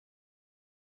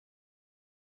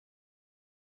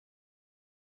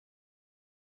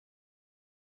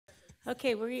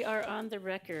Okay, we are on the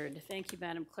record. Thank you,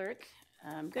 Madam Clerk.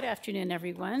 Good afternoon,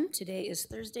 everyone. Today is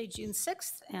Thursday, June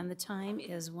 6th, and the time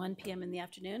is 1 p.m. in the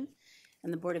afternoon,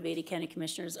 and the Board of 80 County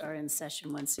Commissioners are in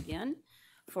session once again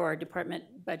for our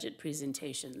department budget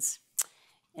presentations.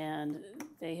 And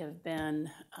they have been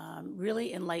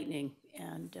really enlightening,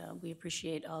 and we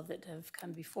appreciate all that have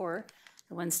come before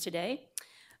the ones today.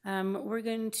 We're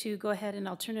going to go ahead and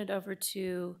I'll turn it over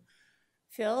to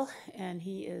Phil, and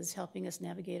he is helping us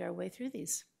navigate our way through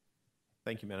these.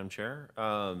 Thank you, Madam Chair.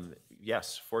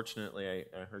 Yes, fortunately,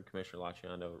 I heard Commissioner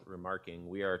Laciando remarking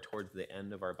we are towards the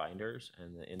end of our binders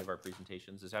and the end of our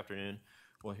presentations this afternoon.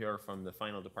 We'll hear from the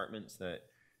final departments that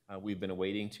we've been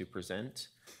awaiting to present.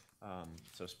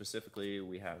 So specifically,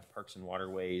 we have Parks and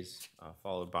Waterways,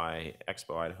 followed by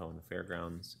Expo Idaho and the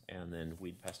Fairgrounds, and then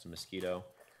Weed, Pest, and Mosquito.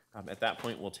 At that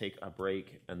point, we'll take a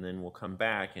break, and then we'll come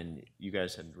back, and you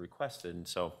guys had requested, and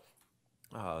so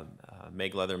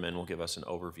Meg Leatherman will give us an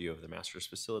overview of the master's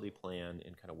facility plan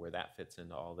and kind of where that fits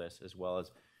into all this, as well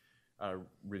as a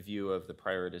review of the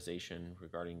prioritization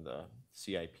regarding the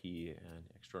CIP and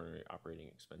extraordinary operating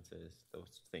expenses,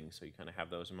 those things, so you kind of have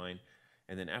those in mind.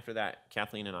 And then after that,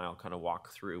 Kathleen and I will kind of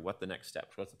walk through what the next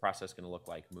steps, what's the process going to look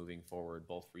like moving forward,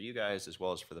 both for you guys as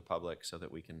well as for the public, so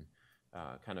that we can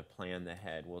kind of plan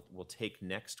ahead. We'll take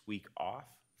next week off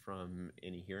from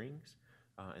any hearings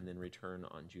and then return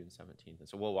on June 17th. And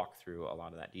so we'll walk through a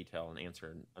lot of that detail and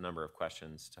answer a number of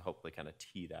questions to hopefully kind of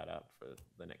tee that up for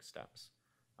the next steps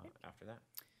after that.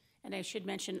 And I should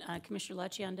mention Commissioner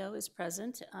Laciando is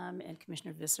present and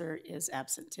Commissioner Visser is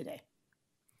absent today.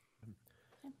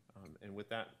 And with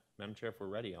that, Madam Chair, if we're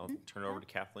ready, I'll turn it over to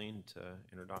Kathleen to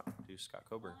introduce Scott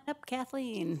Coburg. Up,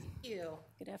 Kathleen. Thank you.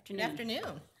 Good afternoon. Good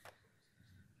afternoon.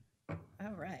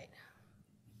 All right.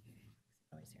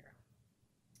 Noise here.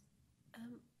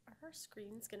 Are our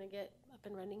screens going to get up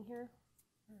and running here?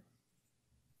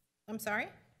 I'm sorry?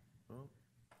 Oh.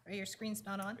 Are your screens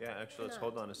not on? Yeah, actually, let's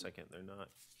hold on a second. They're not.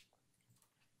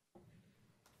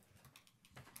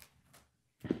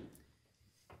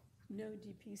 No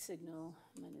DP signal,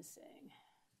 mine is saying.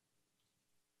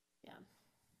 Yeah.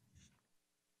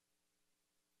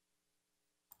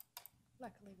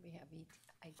 Luckily, we have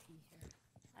IT here.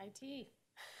 IT.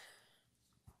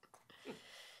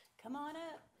 Come on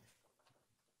up.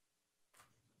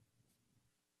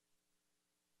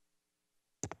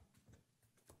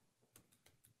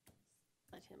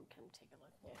 Let him come take a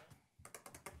look. Yeah.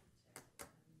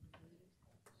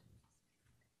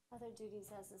 Other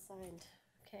duties as assigned.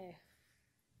 Okay.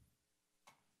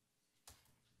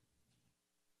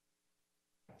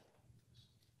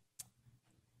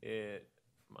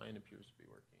 Mine appears to be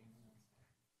working.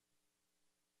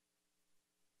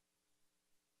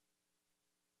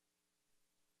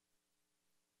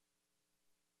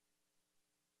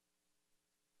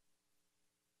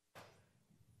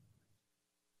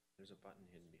 There's a button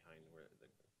hidden behind where the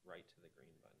right to the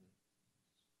green button.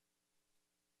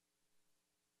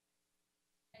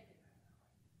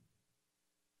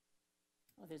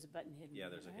 Oh, there's a button hidden. Yeah,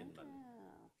 there's a hidden button.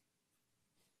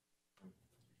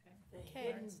 The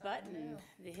hidden button.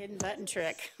 The hidden button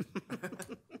trick.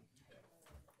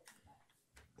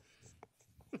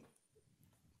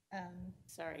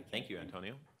 Sorry. Thank you,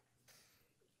 Antonio.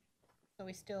 So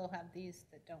we still have these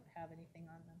that don't have anything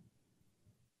on them.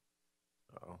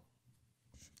 Uh-oh.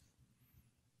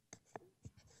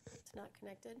 It's not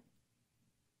connected.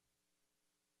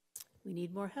 We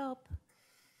need more help.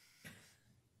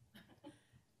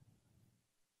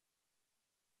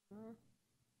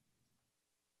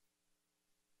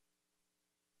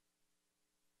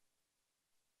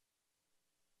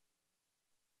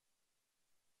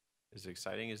 As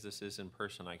exciting as this is in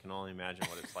person, I can only imagine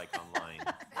what it's like online.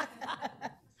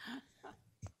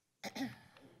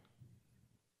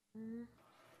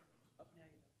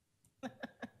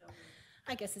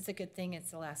 I guess it's a good thing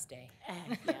it's the last day.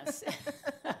 Yes.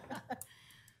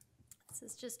 This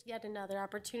is just yet another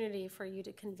opportunity for you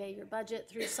to convey your budget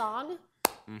through song.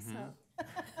 Mm-hmm. So.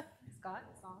 Scott,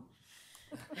 song?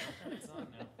 It's on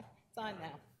now. It's on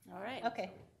now. All right.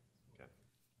 Okay.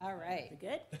 All right.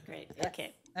 We're good? Great. Yes.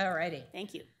 Okay. All righty.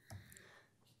 Thank you.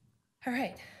 All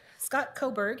right. Scott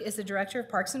Coburg is the Director of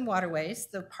Parks and Waterways.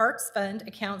 The Parks Fund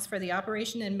accounts for the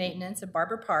operation and maintenance of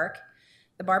Barber Park,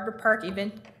 the Barber Park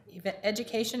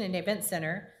Education and Event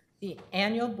Center, the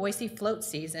annual Boise Float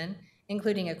Season,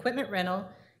 including equipment rental,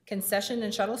 concession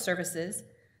and shuttle services,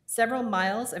 several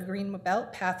miles of green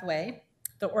belt pathway,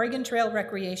 the Oregon Trail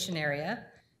Recreation Area,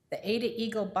 the Ada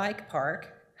Eagle Bike Park,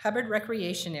 Hubbard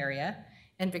Recreation Area,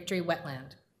 and Victory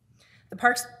Wetland. The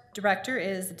Parks Director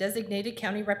is the designated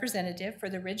county representative for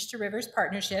the Ridge to Rivers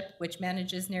Partnership, which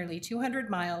manages nearly 200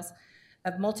 miles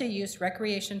of multi-use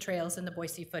recreation trails in the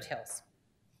Boise foothills.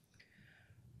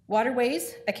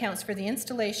 Waterways accounts for the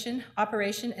installation,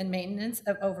 operation, and maintenance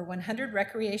of over 100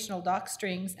 recreational dock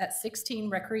strings at 16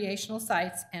 recreational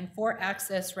sites and 4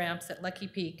 access ramps at Lucky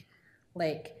Peak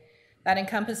Lake. That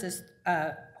encompasses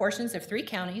portions of 3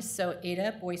 counties, so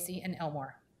Ada, Boise, and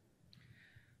Elmore.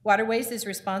 Waterways is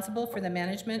responsible for the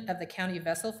management of the county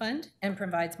vessel fund and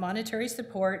provides monetary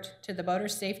support to the boater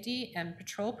safety and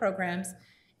patrol programs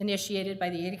initiated by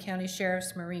the Ada County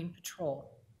Sheriff's Marine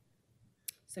Patrol.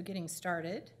 So getting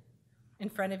started, in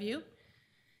front of you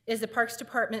is the Parks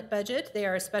Department budget. They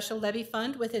are a special levy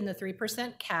fund within the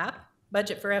 3% cap.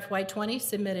 Budget for FY20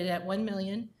 submitted at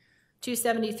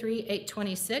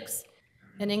 $1,273,826,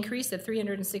 an increase of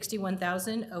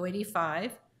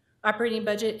 $361,085. Operating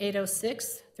budget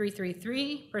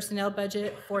 $806,333, personnel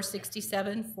budget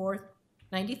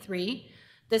 $467,493.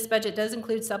 This budget does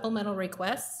include supplemental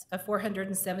requests of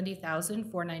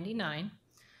 $470,499.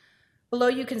 Below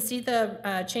you can see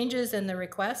the changes in the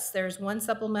requests. There's 1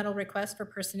 supplemental request for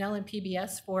personnel and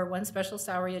PBS for 1 special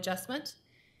salary adjustment,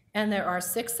 and there are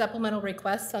 6 supplemental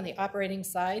requests on the operating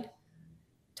side.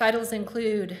 Titles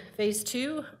include Phase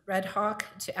 2, Red Hawk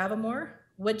to Avamore,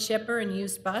 wood chipper and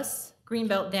used bus,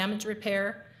 greenbelt damage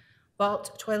repair,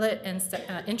 vault, toilet, and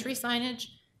entry signage,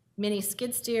 mini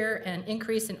skid steer, and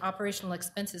increase in operational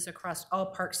expenses across all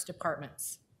parks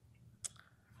departments.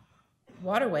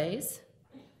 Waterways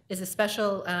is a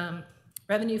special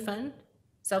revenue fund,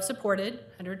 self-supported,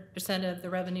 100% of the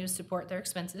revenues support their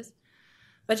expenses.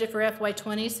 Budget for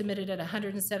FY20 submitted at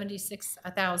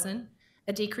 $176,000,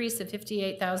 a decrease of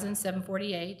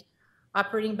 $58,748.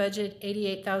 Operating budget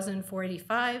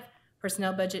 $88,485,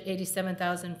 personnel budget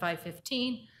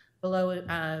 $87,515. Below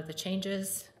the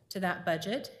changes to that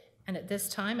budget. And at this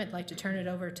time, I'd like to turn it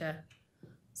over to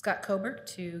Scott Coburg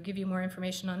to give you more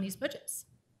information on these budgets.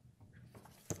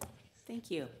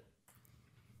 Thank you.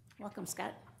 Welcome,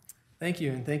 Scott. Thank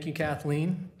you, and thank you,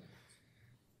 Kathleen.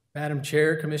 Madam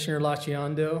Chair, Commissioner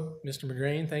Laciando, Mr.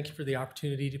 McGrain, thank you for the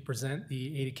opportunity to present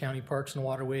the Ada County Parks and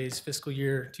Waterways fiscal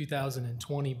year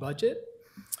 2020 budget.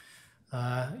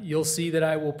 You'll see that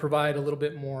I will provide a little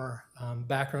bit more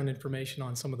background information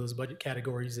on some of those budget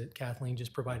categories that Kathleen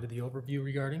just provided the overview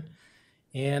regarding.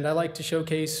 And I like to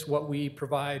showcase what we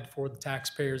provide for the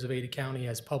taxpayers of Ada County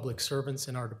as public servants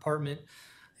in our department,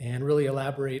 and really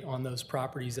elaborate on those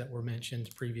properties that were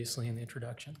mentioned previously in the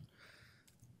introduction.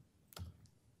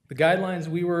 The guidelines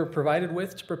we were provided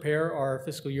with to prepare our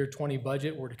fiscal year 20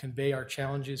 budget were to convey our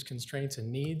challenges, constraints,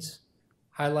 and needs,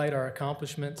 highlight our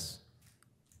accomplishments,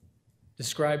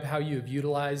 describe how you have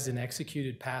utilized and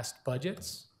executed past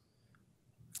budgets,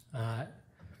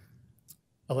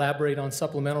 elaborate on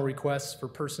supplemental requests for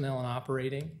personnel and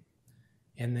operating,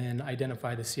 and then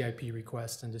identify the CIP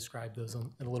requests and describe those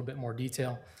in a little bit more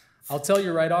detail. I'll tell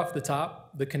you right off the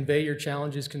top, the convey your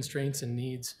challenges, constraints, and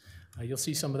needs. You'll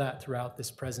see some of that throughout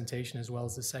this presentation, as well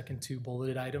as the second 2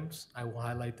 bulleted items. I will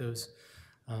highlight those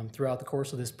throughout the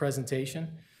course of this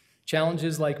presentation.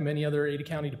 Challenges, like many other Ada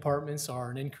County departments, are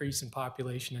an increase in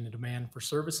population and a demand for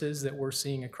services that we're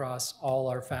seeing across all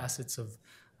our facets of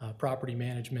property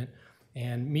management.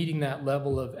 And meeting that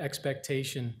level of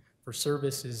expectation for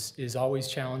service is always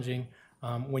challenging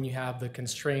when you have the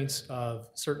constraints of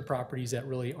certain properties that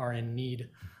really are in need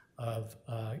of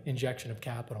injection of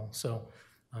capital. So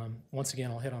once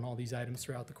again, I'll hit on all these items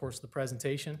throughout the course of the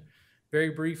presentation.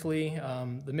 Very briefly,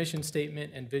 the mission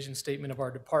statement and vision statement of our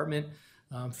department,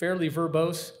 fairly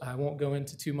verbose. I won't go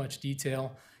into too much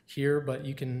detail here, but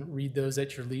you can read those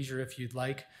at your leisure if you'd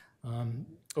like.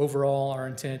 Overall, our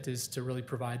intent is to really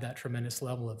provide that tremendous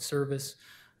level of service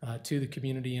to the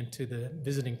community and to the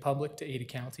visiting public to Ada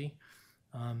County.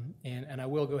 And I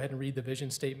will go ahead and read the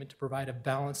vision statement to provide a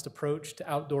balanced approach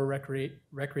to outdoor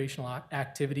recreational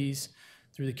activities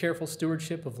through the careful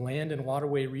stewardship of land and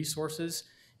waterway resources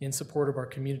in support of our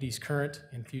community's current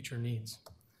and future needs.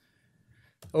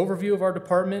 Overview of our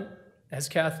department, as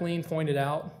Kathleen pointed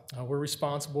out, we're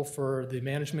responsible for the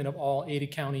management of all Ada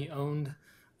County-owned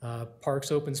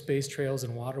parks, open space, trails,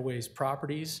 and waterways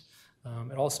properties.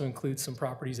 It also includes some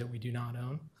properties that we do not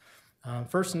own.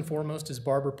 First and foremost is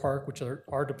Barber Park, which are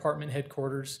our department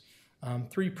headquarters.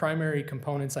 3 primary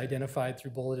components identified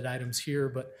through bulleted items here,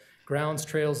 but grounds,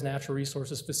 trails, natural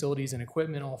resources, facilities, and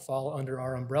equipment all fall under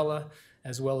our umbrella,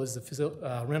 as well as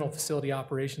the rental facility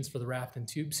operations for the raft and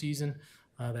tube season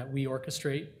that we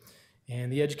orchestrate.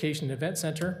 And the Education and Event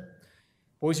Center,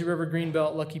 Boise River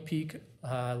Greenbelt, Lucky Peak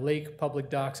Lake, public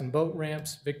docks and boat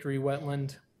ramps, Victory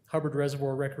Wetland, Hubbard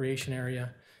Reservoir Recreation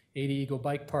Area, Ada Eagle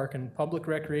Bike Park and Public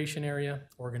Recreation Area,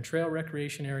 Oregon Trail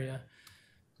Recreation Area,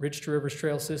 Ridge to Rivers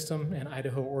Trail System, and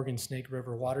Idaho-Oregon Snake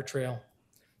River Water Trail.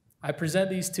 I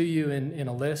present these to you in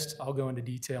a list. I'll go into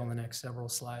detail in the next several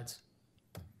slides.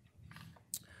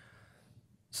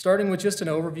 Starting with just an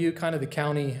overview, kind of the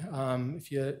county.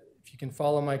 If you can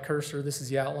follow my cursor, this is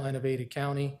the outline of Ada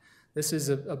County. This is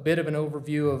a bit of an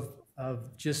overview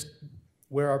of just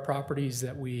where our properties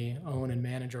that we own and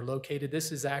manage are located.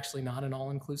 This is actually not an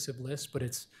all-inclusive list, but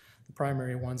it's the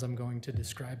primary ones I'm going to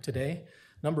describe today.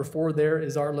 Number 4 there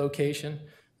is our location,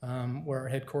 where our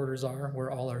headquarters are,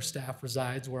 where all our staff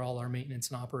resides, where all our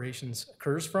maintenance and operations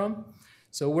occurs from.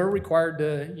 So we're required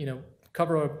to,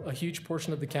 cover a huge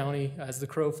portion of the county. As the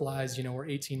crow flies, we're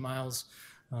 18 miles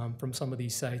from some of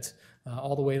these sites,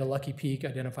 all the way to Lucky Peak,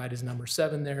 identified as number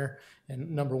 7 there, and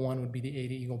number 1 would be the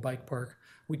Ada Eagle Bike Park.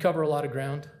 We cover a lot of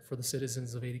ground for the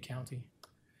citizens of Ada County.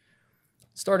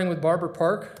 Starting with Barber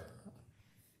Park,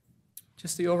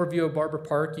 just the overview of Barber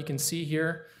Park, you can see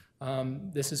here,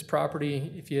 this is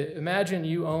property. If you imagine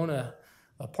you own a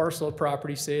parcel of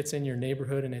property, say it's in your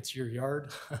neighborhood and it's your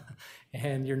yard,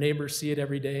 and your neighbors see it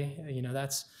every day,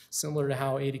 that's similar to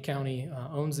how Ada County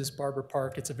owns this Barber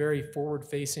Park. It's a very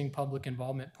forward-facing public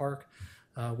involvement park.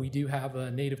 We do have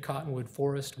a native cottonwood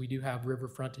forest. We do have river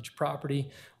frontage property.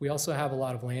 We also have a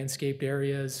lot of landscaped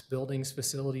areas, buildings,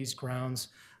 facilities, grounds,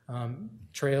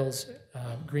 trails,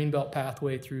 greenbelt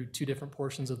pathway through 2 different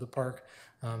portions of the park,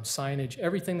 signage.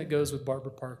 Everything that goes with Barber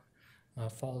Park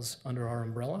falls under our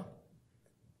umbrella.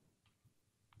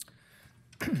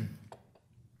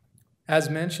 As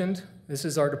mentioned, this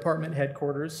is our department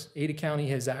headquarters. Ada County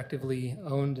has actively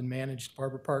owned and managed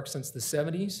Barber Park since the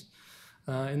 70s.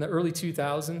 In the early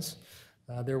 2000s,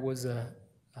 there was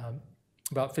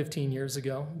about 15 years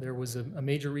ago, there was a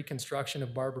major reconstruction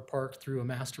of Barber Park through a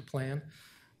master plan,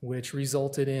 which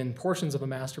resulted in portions of a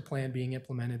master plan being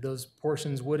implemented. Those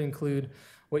portions would include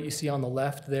what you see on the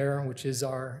left there, which is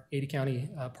our Ada County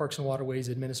Parks and Waterways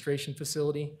Administration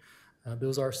Facility.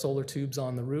 Those are solar tubes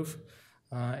on the roof.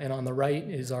 And on the right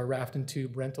is our raft and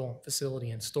tube rental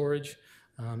facility and storage.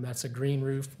 That's a green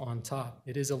roof on top.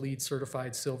 It is a LEED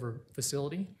certified silver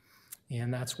facility,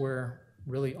 and that's where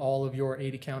really all of your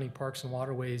Ada County Parks and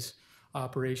Waterways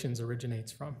operations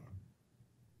originates from.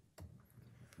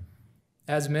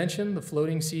 As mentioned, the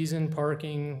floating season,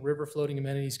 parking, river floating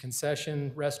amenities,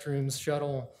 concession, restrooms,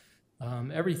 shuttle,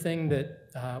 everything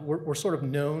that we're sort of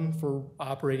known for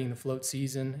operating the float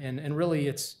season, and really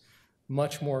it's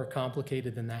much more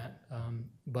complicated than that.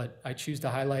 But I choose to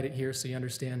highlight it here so you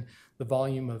understand the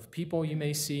volume of people you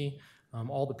may see,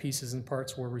 all the pieces and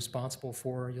parts we're responsible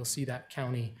for. You'll see that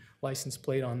county license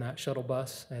plate on that shuttle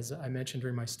bus. As I mentioned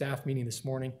during my staff meeting this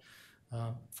morning,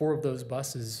 4 of those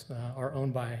buses are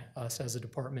owned by us as a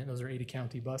department. Those are Ada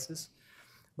County buses.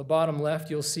 The bottom left,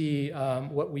 you'll see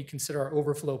what we consider our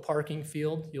overflow parking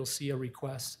field. You'll see a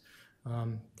request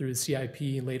through the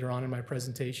CIP later on in my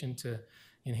presentation to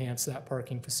enhance that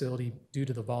parking facility due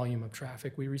to the volume of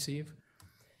traffic we receive.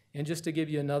 And just to give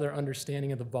you another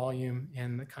understanding of the volume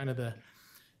and the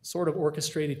sort of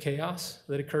orchestrated chaos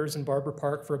that occurs in Barber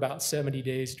Park for about 70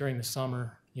 days during the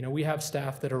summer. We have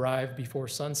staff that arrive before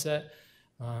sunset,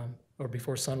 or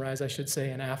before sunrise, I should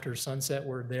say, and after sunset,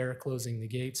 we're there closing the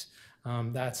gates.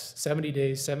 That's 70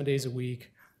 days, 7 days a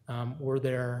week. We're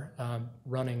there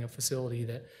running a facility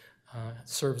that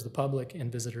serves the public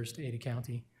and visitors to Ada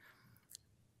County.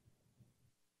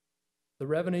 The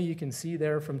revenue you can see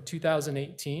there from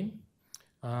 2018,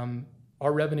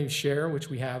 our revenue share,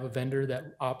 which we have a vendor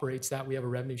that operates that, we have a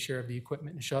revenue share of the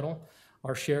equipment and shuttle.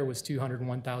 Our share was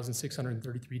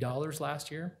 $201,633 last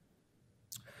year.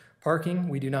 Parking,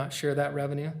 we do not share that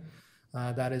revenue.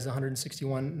 That is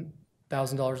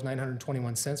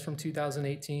 $161,921 from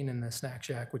 2018, and the Snack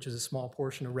Shack, which is a small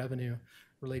portion of revenue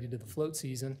related to the float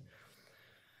season.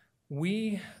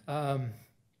 We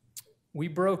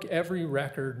broke every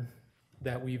record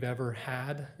that we've ever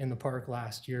had in the park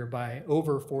last year by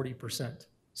over 40%.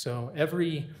 So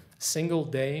every single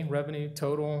day revenue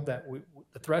total that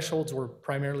the thresholds were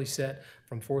primarily set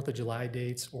from 4th of July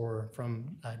dates or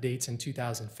from dates in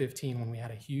 2015 when we had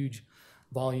a huge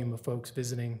volume of folks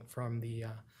visiting from the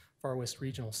Far West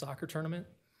Regional Soccer Tournament.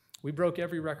 We broke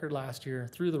every record last year,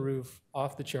 through the roof,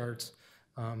 off the charts,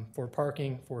 for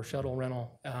parking, for shuttle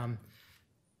rental.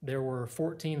 There were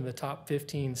 14 of the top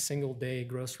 15 single-day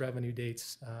gross revenue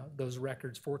dates. Those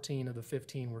records, 14 of the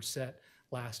 15 were set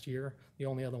last year. The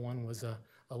only other one was a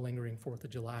lingering 4th of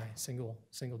July single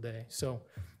day. So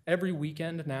every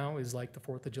weekend now is like the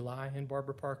 4th of July in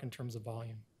Barber Park in terms of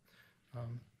volume.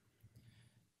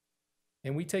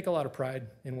 And we take a lot of pride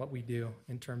in what we do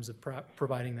in terms of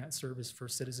providing that service for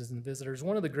citizens and visitors.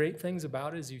 One of the great things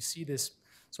about it is you see this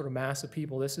sort of mass of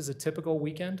people. This is a typical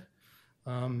weekend.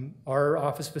 Our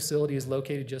office facility is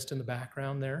located just in the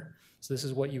background there. So this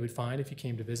is what you would find if you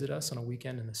came to visit us on a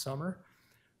weekend in the summer.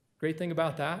 Great thing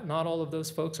about that, not all of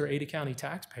those folks are Ada County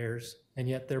taxpayers, and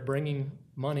yet they're bringing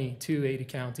money to Ada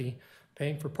County,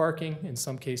 paying for parking, in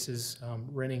some cases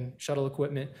renting shuttle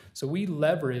equipment. So we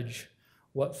leverage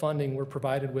what funding we're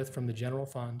provided with from the general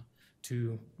fund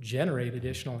to generate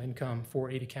additional income for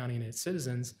Ada County and its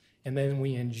citizens, and then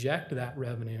we inject that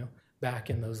revenue back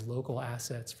in those local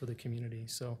assets for the community.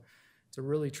 So it's a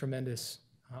really tremendous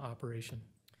operation.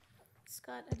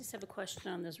 Scott, I just have a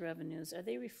question on those revenues. Are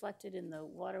they reflected in the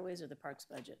Waterways or the Parks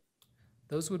budget?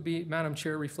 Those would be, Madam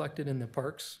Chair, reflected in the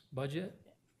Parks budget.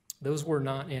 Those were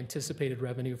not anticipated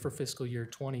revenue for fiscal year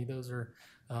 20. Those are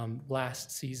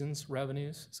last season's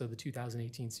revenues, so the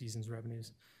 2018 season's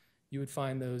revenues. You would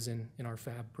find those in our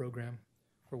FAB program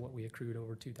for what we accrued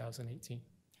over 2018.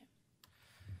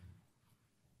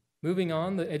 Moving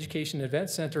on, the Education Event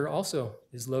Center also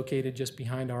is located just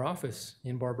behind our office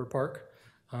in Barber Park.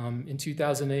 In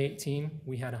 2018,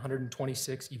 we had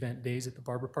 126 event days at the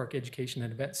Barber Park Education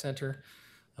and Event Center.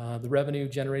 The revenue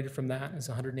generated from that is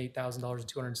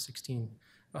 $108,216.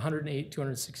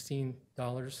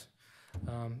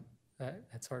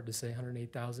 That's hard to say.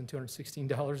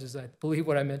 $108,216 is, I believe,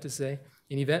 what I meant to say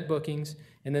in event bookings.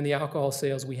 And then the alcohol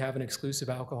sales, we have an exclusive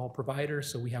alcohol provider,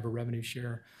 so we have a revenue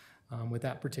share with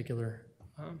that particular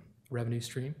revenue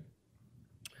stream.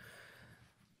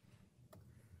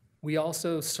 We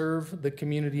also serve the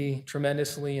community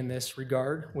tremendously in this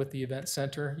regard with the event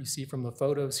center. You see from the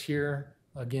photos here,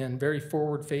 again, very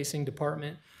forward-facing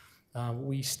department.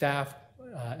 We staff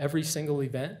every single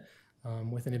event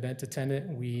with an event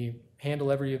attendant. We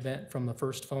handle every event from the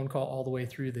first phone call all the way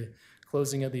through the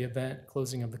closing of the event,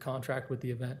 closing of the contract with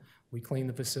the event. We clean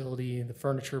the facility, the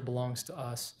furniture belongs to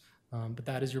us, but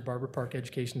that is your Barber Park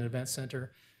Education and Event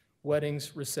Center.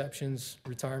 Weddings, receptions,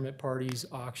 retirement parties,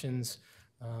 auctions,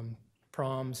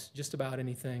 proms, just about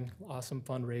anything, awesome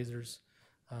fundraisers.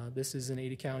 This is an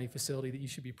Ada County facility that you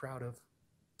should be proud of.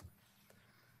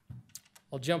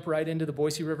 I'll jump right into the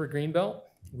Boise River Greenbelt.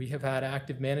 We have had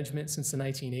active management since the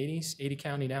 1980s. Ada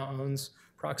County now owns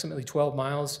approximately 12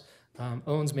 miles,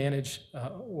 owns, manage,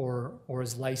 or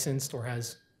is licensed or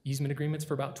has easement agreements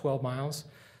for about 12 miles.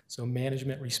 So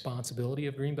management responsibility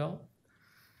of Greenbelt.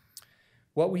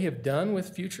 What we have done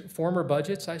with former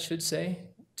budgets, I should say,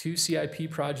 2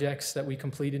 CIP projects that we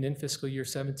completed in fiscal year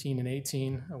 17 and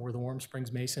 18 were the Warm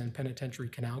Springs Mesa and Penitentiary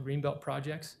Canal Greenbelt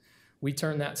projects. We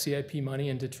turned that CIP money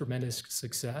into tremendous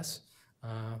success.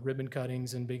 Ribbon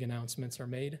cuttings and big announcements are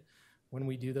made when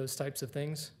we do those types of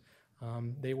things.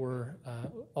 They were,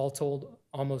 all told,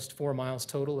 almost 4 miles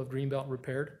total of Greenbelt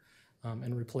repaired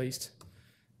and replaced.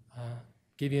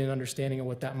 Give you an understanding of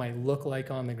what that might look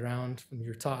like on the ground from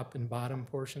your top and bottom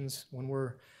portions.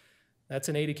 That's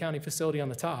an Ada County facility on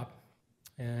the top,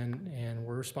 and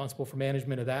we're responsible for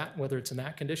management of that, whether it's in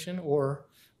that condition or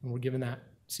when we're given that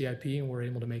CIP and we're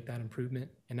able to make that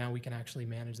improvement, and now we can actually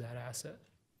manage that asset.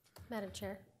 Madam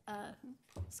Chair,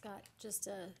 Scott, just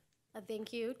a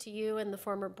thank you to you and the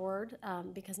former board,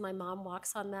 because my mom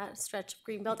walks on that stretch of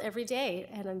Greenbelt every day,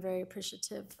 and I'm very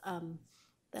appreciative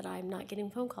that I'm not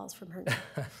getting phone calls from her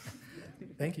now.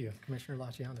 Thank you, Commissioner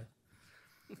Lachianda.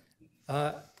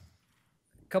 A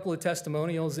couple of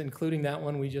testimonials, including that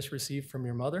one we just received from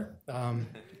your mother.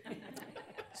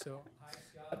 So, hi,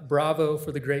 Scott. Bravo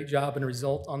for the great job and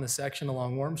result on the section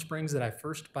along Warm Springs that I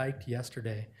first biked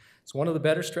yesterday. It's one of the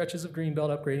better stretches of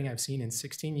Greenbelt upgrading I've seen in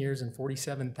 16 years and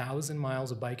 47,000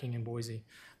 miles of biking in Boise.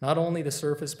 Not only the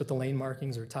surface, but the lane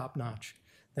markings are top notch.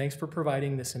 Thanks for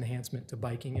providing this enhancement to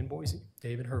biking in Boise.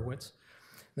 David Hurwitz.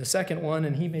 The second one,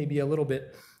 and he may be a little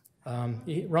bit,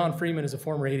 Ron Freeman is a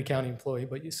former Ada County employee,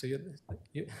 but you see,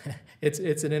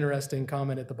 it's an interesting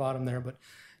comment at the bottom there. But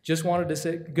just wanted to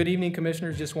say, good evening,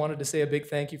 commissioners. Just wanted to say a big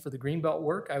thank you for the Greenbelt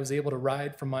work. I was able to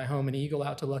ride from my home in Eagle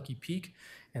out to Lucky Peak,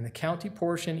 and the county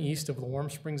portion east of the Warm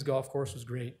Springs Golf Course was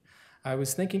great. I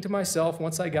was thinking to myself,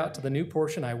 once I got to the new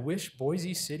portion, I wish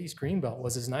Boise City's Greenbelt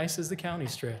was as nice as the county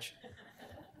stretch.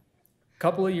 A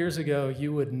couple of years ago,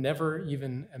 you would never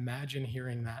even imagine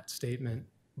hearing that statement,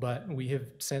 but we have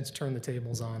since turned the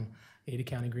tables on Ada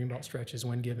County Greenbelt stretches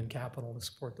when given capital to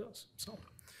support those. So,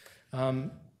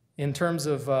 in terms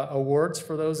of awards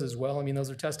for those as well, I mean, those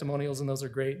are testimonials and those are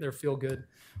great. They're feel good.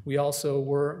 We also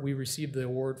we received the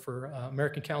award for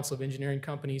American Council of Engineering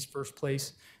Companies, first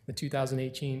place in the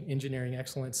 2018 Engineering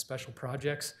Excellence Special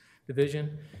Projects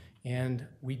Division. And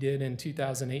we did in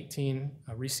 2018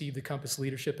 receive the Compass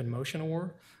Leadership in Motion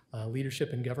Award,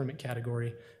 Leadership in Government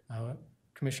category.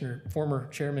 former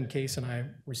Chairman Case and I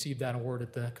received that award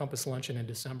at the Compass Luncheon in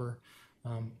December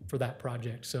for that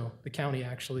project. So the county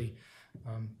actually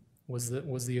was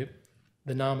the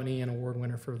nominee and award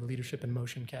winner for the Leadership in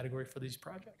Motion category for these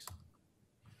projects.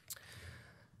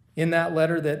 In that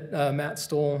letter that Matt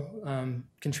Stoll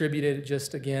contributed,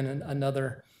 just again,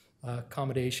 another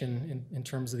accommodation in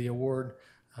terms of the award,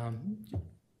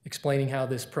 explaining how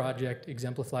this project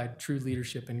exemplified true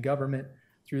leadership in government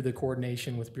through the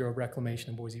coordination with Bureau of Reclamation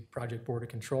and Boise Project Board of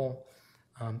Control.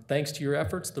 Thanks to your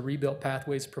efforts, the rebuilt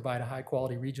pathways provide a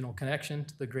high-quality regional connection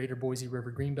to the greater Boise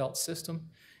River Greenbelt system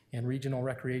and regional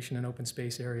recreation and open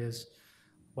space areas,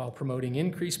 while promoting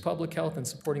increased public health and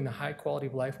supporting the high quality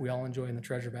of life we all enjoy in the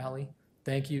Treasure Valley.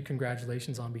 Thank you,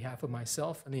 congratulations on behalf of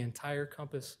myself and the entire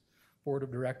Compass Board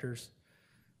of Directors.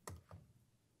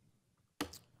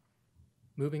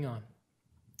 Moving on,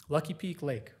 Lucky Peak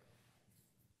Lake.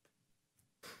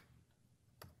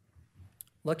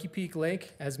 Lucky Peak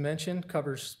Lake, as mentioned,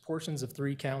 covers portions of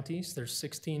 3 counties. There's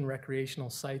 16 recreational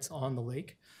sites on the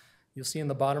lake. You'll see in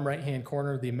the bottom right-hand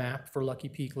corner the map for Lucky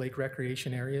Peak Lake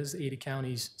recreation areas, Ada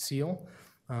County's seal.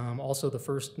 Also, the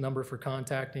first number for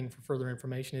contacting for further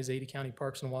information is Ada County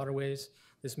Parks and Waterways.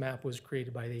 This map was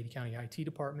created by the Ada County IT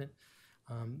department.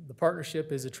 The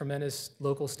partnership is a tremendous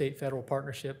local, state, federal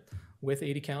partnership with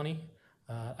Ada County,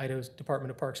 Idaho's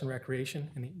Department of Parks and Recreation,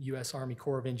 and the U.S. Army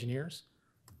Corps of Engineers.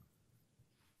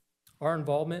 Our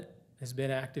involvement has been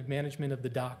active management of the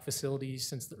dock facilities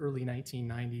since the early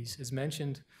 1990s. As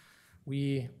mentioned,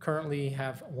 we currently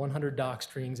have 100 dock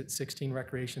strings at 16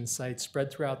 recreation sites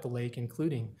spread throughout the lake,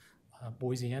 including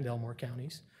Boise and Elmore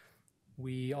counties.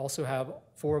 We also have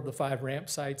 4 of the 5 ramp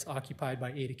sites occupied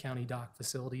by Ada County dock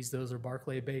facilities. Those are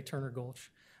Barclay Bay, Turner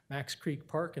Gulch, Max Creek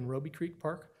Park, and Roby Creek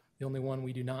Park. The only one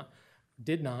we did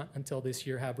not until this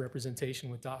year have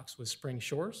representation with docks was Spring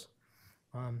Shores.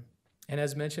 And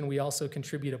as mentioned, we also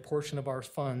contribute a portion of our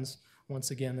funds.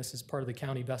 Once again, this is part of the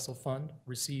County Vessel Fund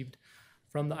received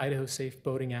from the Idaho Safe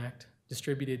Boating Act,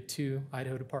 distributed to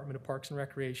Idaho Department of Parks and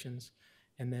Recreations,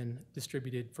 and then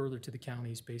distributed further to the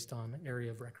counties based on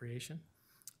area of recreation.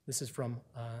 This is from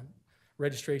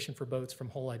registration for boats from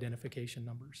whole identification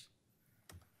numbers.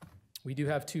 We do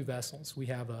have 2 vessels. We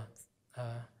have a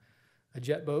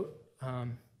jet boat,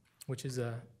 which is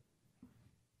a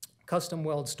custom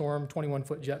weld Storm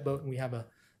 21-foot jet boat, and we have a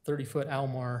 30-foot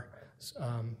Almar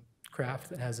craft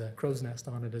that has a crow's nest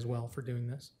on it as well for doing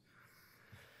this.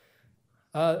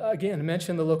 Again, I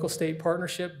mentioned the local state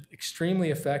partnership,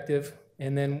 extremely effective.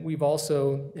 And then we've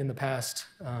also, in the past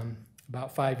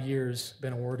about 5 years,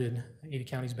 been awarded, Ada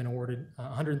County's been awarded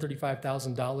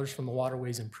 $135,000 from the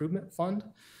Waterways Improvement Fund,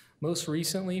 most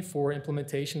recently for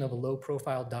implementation of a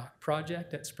low-profile dock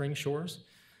project at Spring Shores.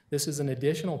 This is an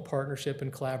additional partnership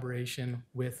and collaboration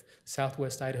with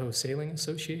Southwest Idaho Sailing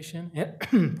Association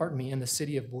and, pardon me, and the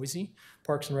City of Boise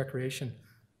Parks and Recreation.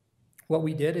 What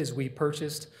we did is we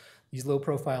purchased these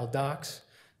low-profile docks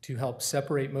to help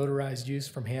separate motorized use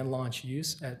from hand-launch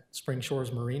use at Spring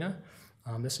Shores Marina.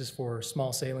 This is for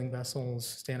small sailing vessels,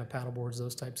 stand-up paddleboards,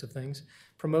 those types of things.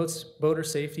 Promotes boater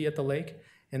safety at the lake.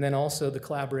 And then also the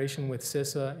collaboration with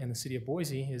CISA and the City of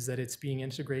Boise is that it's being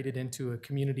integrated into a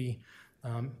community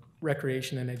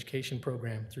recreation and education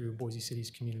program through Boise City's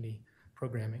community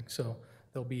programming. So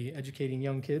they'll be educating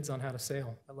young kids on how to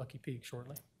sail at Lucky Peak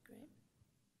shortly.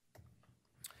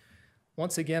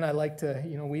 Once again, I like to,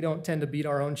 we don't tend to beat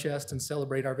our own chest and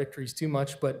celebrate our victories too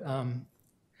much, but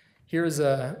here's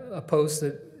a post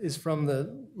that is from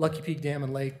the Lucky Peak Dam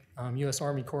and Lake U.S.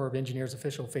 Army Corps of Engineers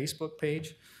official Facebook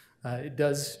page. It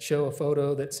does show a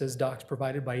photo that says docks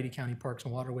provided by Ada County Parks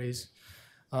and Waterways.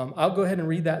 I'll go ahead and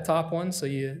read that top one, so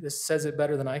this says it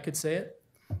better than I could say it.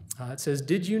 It says,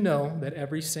 did you know that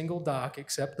every single dock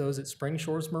except those at Spring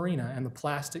Shores Marina and the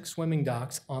plastic swimming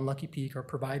docks on Lucky Peak are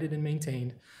provided and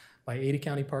maintained by Ada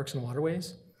County Parks and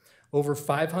Waterways? Over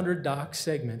 500 dock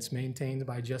segments maintained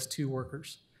by just 2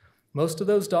 workers. Most of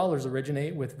those dollars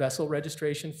originate with vessel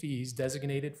registration fees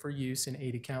designated for use in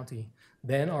Ada County,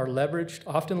 then are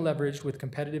often leveraged with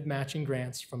competitive matching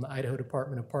grants from the Idaho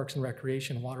Department of Parks and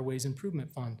Recreation Waterways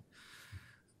Improvement Fund,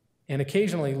 and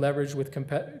occasionally leveraged with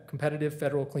competitive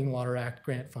federal Clean Water Act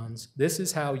grant funds. This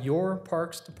is how your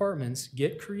parks departments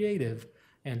get creative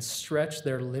and stretch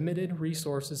their limited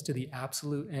resources to the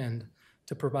absolute end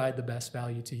to provide the best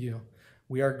value to you.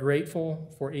 We are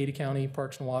grateful for Ada County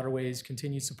Parks and Waterways'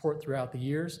 continued support throughout the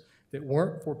years. If it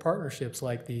weren't for partnerships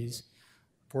like these,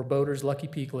 for boaters, Lucky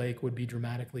Peak Lake would be a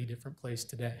dramatically different place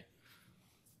today.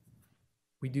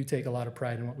 We do take a lot of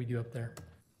pride in what we do up there.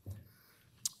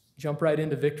 Jump right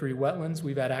into Victory Wetlands.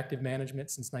 We've had active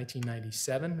management since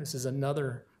 1997. This is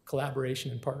another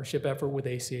collaboration and partnership effort with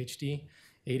ACHD.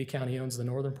 Ada County owns the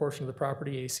northern portion of the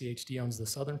property. ACHD owns the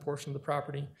southern portion of the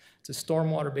property. It's a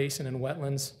stormwater basin and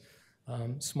wetlands,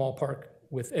 small park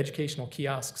with educational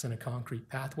kiosks and a concrete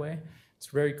pathway. It's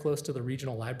very close to the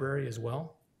regional library as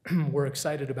well. We're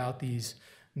excited about these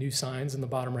new signs in the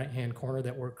bottom right-hand corner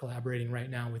that we're collaborating right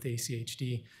now with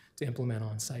ACHD to implement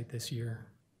on site this year.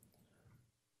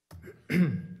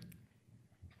 The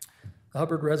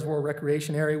Hubbard Reservoir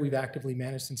Recreation Area we've actively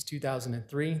managed since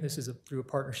 2003. This is through a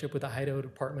partnership with the Idaho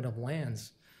Department of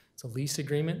Lands. It's a lease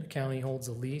agreement. The county holds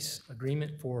a lease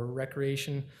agreement for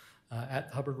recreation at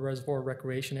the Hubbard Reservoir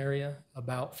Recreation Area,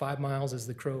 about 5 miles as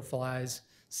the crow flies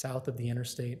south of the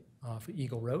interstate off of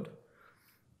Eagle Road.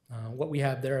 What we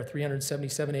have there are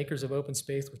 377 acres of open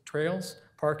space with trails,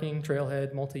 parking,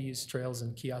 trailhead, multi-use trails,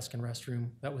 and kiosk and restroom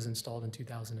that was installed in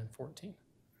 2014.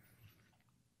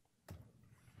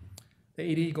 The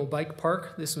Ada Eagle Bike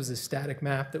Park, this was a static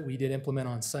map that we did implement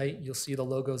on site. You'll see the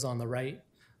logos on the right,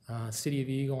 City of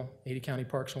Eagle, Ada County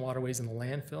Parks and Waterways, and the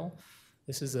landfill.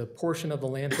 This is a portion of the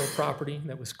landfill property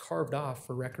that was carved off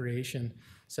for recreation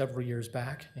several years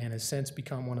back and has since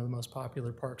become one of the most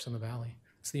popular parks in the valley.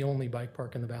 It's the only bike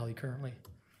park in the valley currently.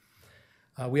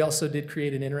 We also did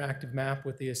create an interactive map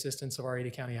with the assistance of our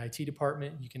Ada County IT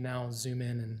department. You can now zoom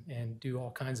in and do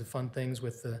all kinds of fun things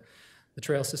with the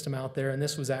trail system out there. And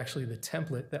this was actually the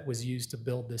template that was used to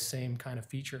build this same kind of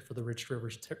feature for the Rich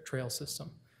Rivers trail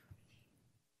system.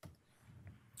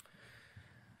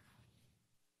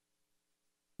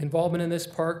 Involvement in this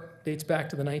park dates back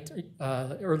to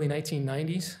the early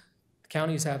 1990s. The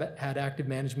counties have had active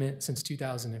management since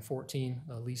 2014.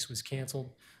 The lease was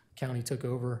canceled. The county took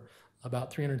over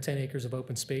about 310 acres of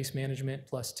open space management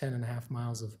plus 10.5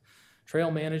 miles of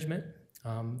trail management.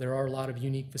 There are a lot of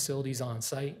unique facilities on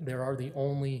site. There are the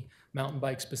only mountain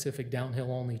bike specific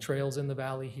downhill only trails in the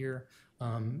valley here.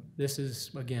 This is,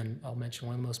 again, I'll mention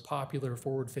one of the most popular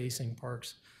forward facing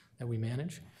parks that we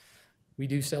manage. We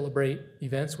do celebrate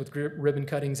events with ribbon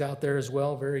cuttings out there as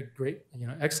well. Very great,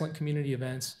 excellent community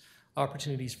events,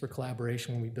 opportunities for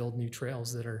collaboration when we build new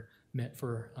trails that are meant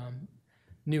for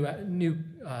new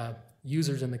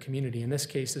users in the community. In this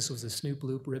case, this was a Snoop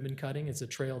Loop ribbon cutting. It's a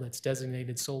trail that's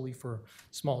designated solely for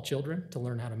small children to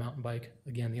learn how to mountain bike.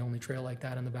 Again, the only trail like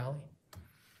that in the valley.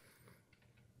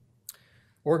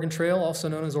 Oregon Trail, also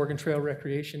known as Oregon Trail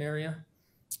Recreation Area.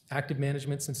 Active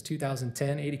management since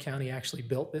 2010. Ada County actually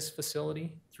built this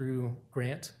facility through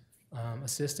grant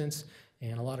assistance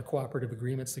and a lot of cooperative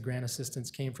agreements. The grant assistance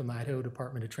came from the Idaho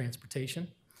Department of Transportation.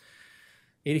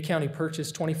 Ada County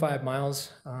purchased 25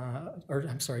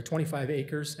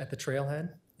 acres at the trailhead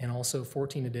and also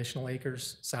 14 additional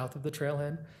acres south of the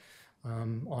trailhead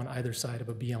on either side of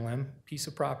a BLM piece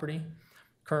of property.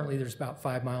 Currently, there's about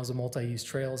 5 miles of multi-use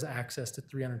trails, access to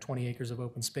 320 acres of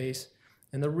open space.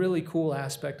 And the really cool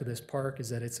aspect of this park is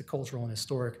that it's a cultural and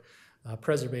historic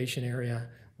preservation area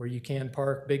where you can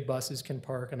park, big buses can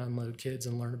park and unload kids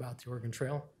and learn about the Oregon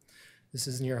Trail. This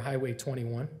is near Highway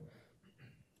 21.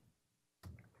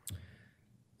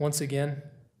 Once again,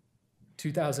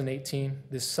 2018,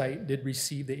 this site did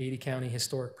receive the Ada County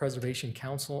Historic Preservation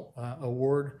Council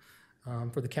Award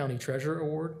for the County Treasurer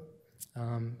Award,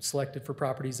 selected for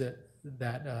properties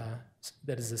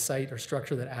that is a site or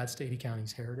structure that adds to Ada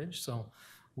County's heritage. So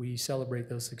we celebrate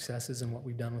those successes and what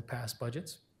we've done with past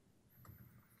budgets.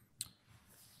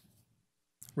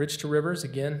 Ridge to Rivers,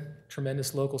 again,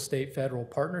 tremendous local, state, federal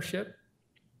partnership.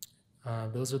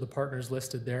 Those are the partners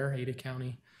listed there. Ada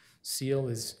County seal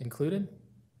is included.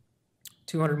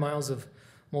 200 miles of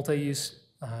multi-use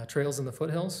trails in the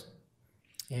foothills.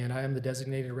 And I am the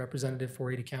designated representative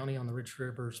for Ada County on the Ridge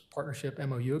Rivers Partnership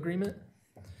MOU agreement.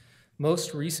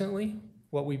 Most recently,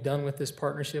 what we've done with this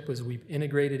partnership is we've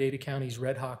integrated Ada County's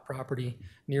Red Hawk property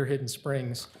near Hidden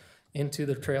Springs into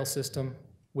the trail system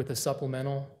with a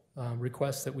supplemental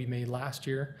request that we made last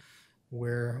year,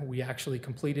 where we actually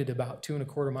completed about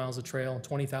 2.25 miles of trail,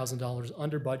 $20,000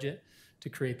 under budget to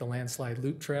create the Landslide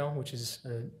Loop Trail, which is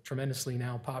a tremendously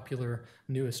now popular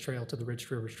newest trail to the Ridge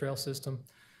Rivers Trail system.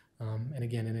 And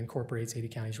again, it incorporates Ada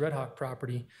County's Red Hawk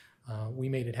property. We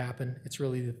made it happen. It's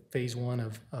really the phase one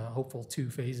of hopeful 2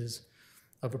 phases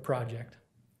of a project.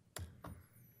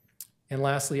 And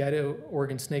lastly,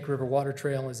 Idaho-Oregon Snake River Water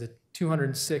Trail is a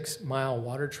 206-mile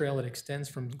water trail that extends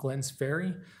from Glens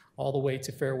Ferry all the way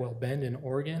to Farewell Bend in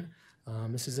Oregon.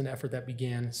 This is an effort that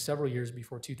began several years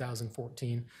before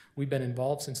 2014. We've been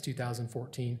involved since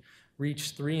 2014.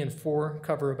 Reach 3 and 4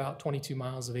 cover about 22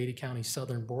 miles of Ada County's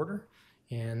southern border.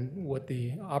 And what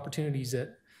the opportunities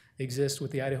that exist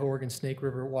with the Idaho-Oregon Snake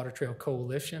River Water Trail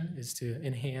Coalition is to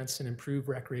enhance and improve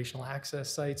recreational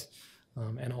access sites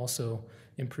and also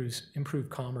improve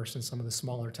commerce in some of the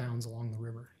smaller towns along the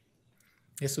river.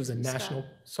 This was a national,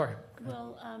 sorry.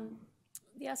 Well,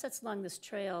 the assets along this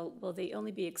trail, will they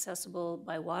only be accessible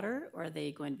by water, or are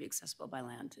they going to be accessible by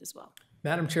land as well?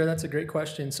 Madam Chair, that's a great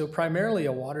question. So primarily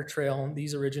a water trail.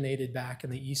 These originated back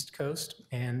in the East Coast,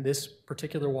 and this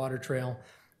particular water trail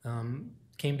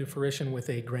came to fruition with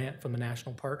a grant from the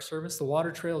National Park Service. The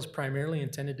water trail is primarily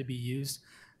intended to be used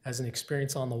as an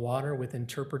experience on the water with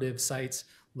interpretive sites,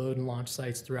 load and launch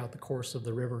sites throughout the course of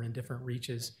the river in different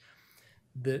reaches.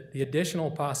 The additional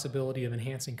possibility of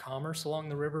enhancing commerce along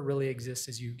the river really exists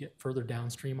as you get further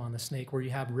downstream on the Snake, where you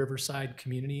have riverside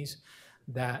communities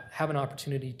that have an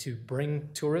opportunity to bring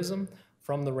tourism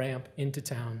from the ramp into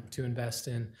town to invest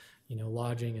in,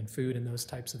 lodging and food and those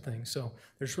types of things. So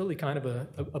there's really kind of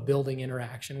a building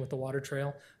interaction with the water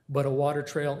trail, but a water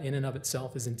trail in and of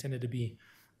itself is intended to be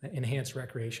enhanced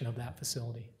recreation of that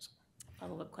facility. So.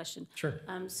 Follow-up question. Sure.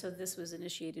 So this was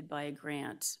initiated by a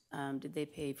grant. Did they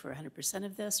pay for 100%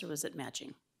 of this, or was it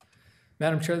matching?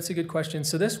 Madam Chair, that's a good question.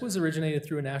 So this was originated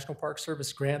through a National Park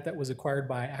Service grant that was acquired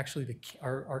by actually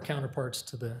our counterparts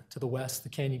to the west, the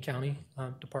Canyon County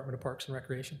Department of Parks and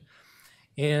Recreation.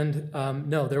 And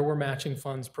no, there were matching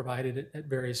funds provided at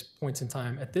various points in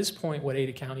time. At this point, what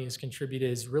Ada County has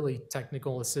contributed is really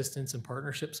technical assistance and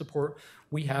partnership support.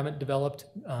 We haven't developed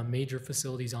major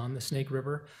facilities on the Snake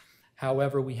River.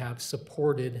 However, we have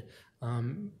supported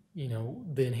the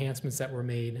enhancements that were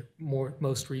made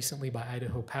most recently by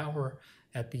Idaho Power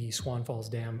at the Swan Falls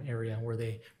Dam area, where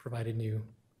they provided new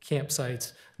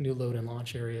campsites, new load and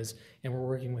launch areas, and we're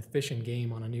working with Fish and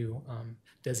Game on a new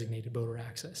designated boater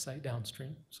access site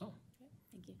downstream. So, okay,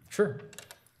 thank you. Sure.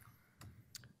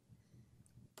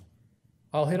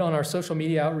 I'll hit on our social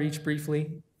media outreach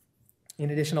briefly. In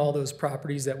addition to all those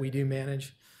properties that we do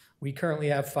manage, we currently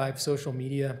have 5 social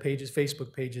media pages.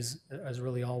 Facebook pages is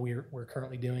really all we're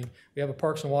currently doing. We have a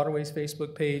Parks and Waterways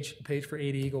Facebook page, a page for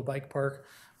Ada Eagle Bike Park,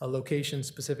 a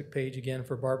location-specific page again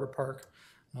for Barber Park,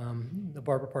 the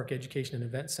Barber Park Education and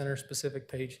Event Center specific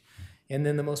page. And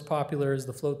then the most popular is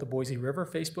the Float the Boise River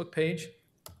Facebook page.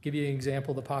 Give you an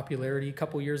example of the popularity. A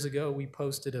couple years ago, we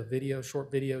posted a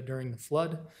short video during the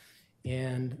flood,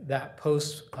 and that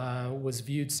post was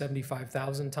viewed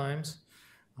 75,000 times.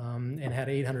 And had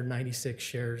 896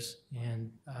 shares.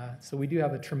 And so we do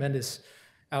have a tremendous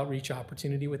outreach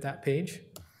opportunity with that page.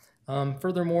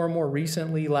 Furthermore, more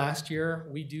recently, last year,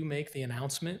 we do make the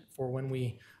announcement for when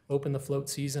we open the float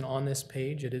season on this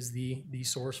page. It is the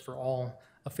source for all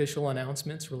official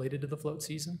announcements related to the float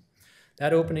season.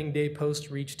 That opening day post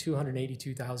reached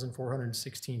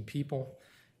 282,416 people,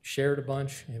 shared a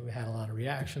bunch. We had a lot of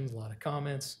reactions, a lot of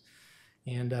comments,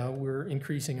 and we're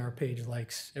increasing our page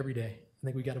likes every day. I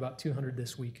think we got about 200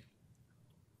 this week.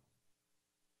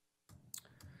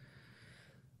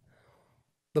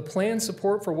 The plan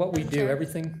support for what we do,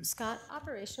 everything. Scott,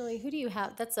 operationally, who do you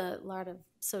have? That's a lot of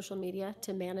social media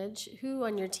to manage. Who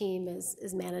on your team is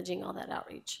managing all that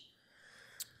outreach?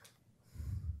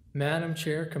 Madam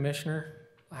Chair, Commissioner,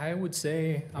 I would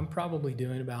say I'm probably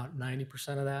doing about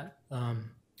 90% of that.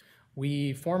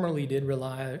 We formerly did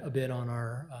rely a bit on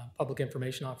our public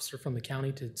information officer from the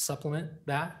county to supplement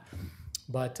that.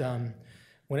 But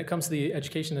when it comes to the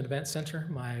Education and Event Center,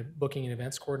 my booking and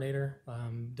events coordinator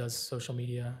does social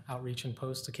media outreach and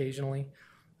posts occasionally.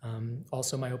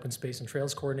 Also, my open space and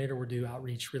trails coordinator will do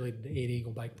outreach related to Ada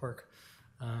Eagle Bike Park.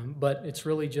 But it's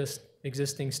really just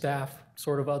existing staff,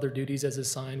 sort of other duties as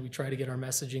assigned. We try to get our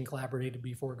messaging collaborated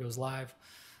before it goes live.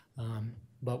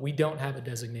 But we don't have a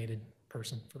designated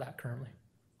person for that currently.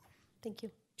 Thank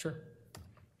you. Sure.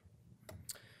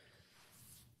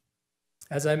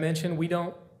 As I mentioned, we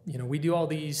do all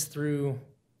these through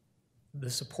the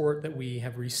support that we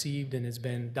have received and has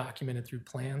been documented through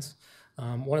plans.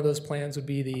 One of those plans would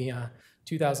be the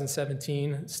 2007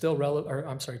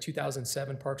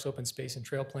 Parks Open Space and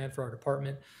Trail Plan for our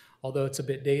department. Although it's a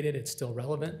bit dated, it's still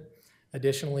relevant.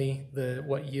 Additionally,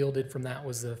 what yielded from that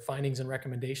was the findings and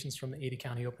recommendations from the Ada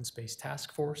County Open Space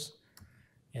Task Force.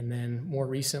 And then more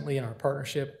recently in our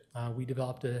partnership, we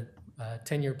developed a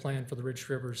 10-year plan for the Ridge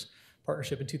Rivers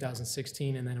Partnership in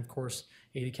 2016, and then of course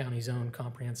Ada County's own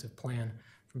comprehensive plan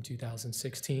from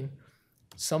 2016.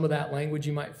 Some of that language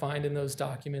you might find in those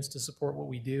documents to support what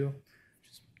we do.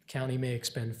 The county may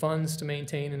expend funds to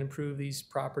maintain and improve these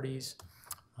properties.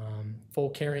 Full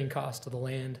carrying cost of the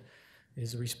land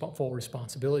is the full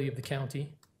responsibility of the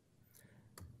county.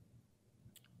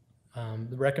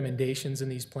 The recommendations in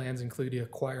these plans include to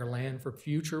acquire land for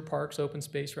future parks, open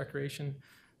space, recreation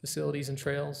facilities, and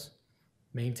trails,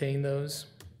 maintain those,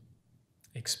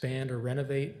 expand or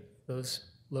renovate those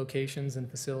locations and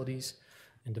facilities,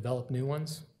 and develop new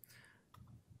ones.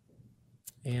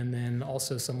 And then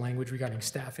also some language regarding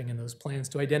staffing in those plans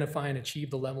to identify and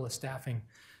achieve the level of staffing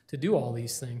to do all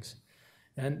these things.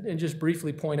 And just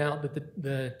briefly point out that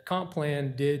the comp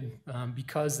plan did,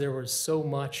 because there was so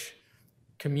much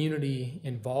community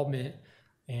involvement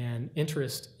and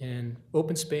interest in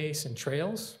open space and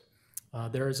trails,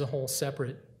 there is a whole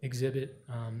separate exhibit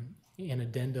and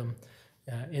addendum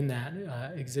in that,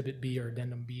 Exhibit B or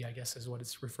Addendum B, I guess is what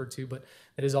it's referred to, but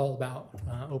it is all about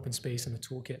open space and the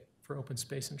toolkit for open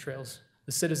space and trails.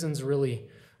 The citizens really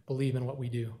believe in what we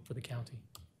do for the county.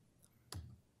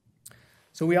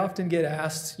 So we often get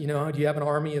asked, do you have an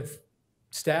army of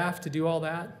staff to do all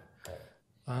that?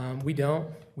 We don't.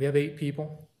 We have 8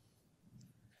 people.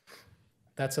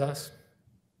 That's us.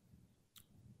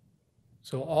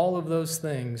 So all of those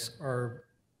things are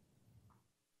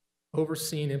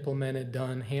overseen, implemented,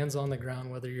 done, hands on the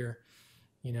ground, whether you're,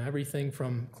 everything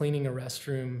from cleaning a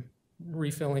restroom,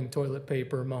 refilling toilet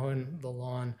paper, mowing the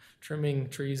lawn, trimming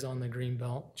trees on the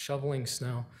greenbelt, shoveling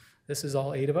snow. This is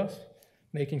all 8 of us,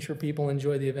 making sure people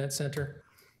enjoy the event center.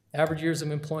 Average years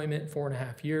of employment,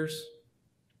 4.5 years.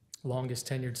 Longest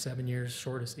tenured, 7 years.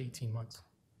 Shortest, 18 months.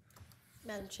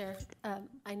 Madam Chair,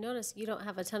 I noticed you don't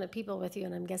have a ton of people with you,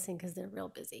 and I'm guessing because they're real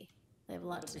busy. They have a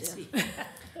lot to do.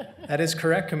 That is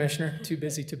correct, Commissioner. Too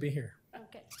busy to be here.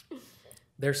 Okay.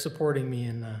 They're supporting me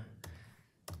in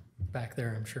back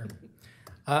there, I'm sure.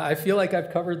 I feel like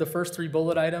I've covered the first 3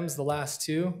 bullet items. The last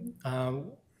 2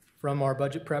 from our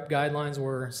budget prep guidelines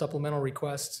were supplemental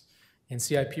requests and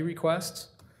CIP requests.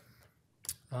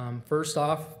 First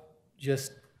off,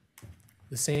 just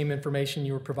the same information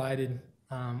you were provided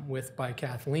with by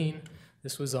Kathleen.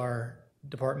 This was our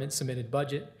department submitted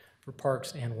budget for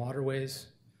parks and waterways.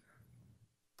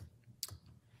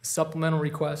 Supplemental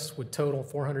requests would total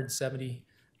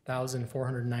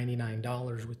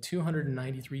 $470,499, with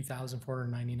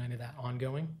 $293,499 of that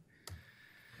ongoing.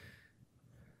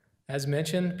 As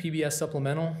mentioned, PBS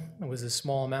supplemental was a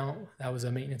small amount. That was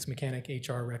a maintenance mechanic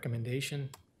HR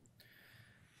recommendation.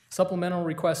 Supplemental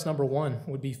request number 1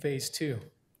 would be phase 2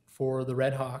 for the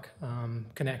Red Hawk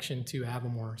connection to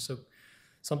Avamore. So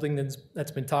something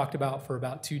that's been talked about for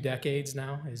about 2 decades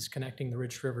now is connecting the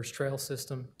Rich Rivers Trail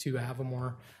System to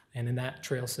Avamore and in that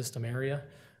trail system area.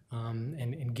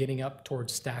 And getting up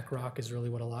towards Stack Rock is really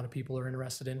what a lot of people are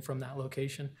interested in from that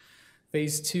location.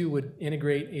 Phase 2 would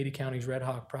integrate Ada County's Red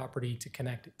Hawk property to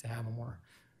connect it to Avamore.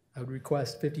 I would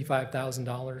request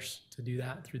 $55,000 to do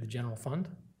that through the general fund.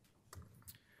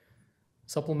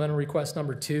 Supplemental request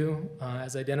number 2,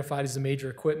 as identified as the major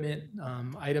equipment,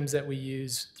 items that we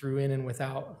use through in and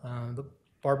without the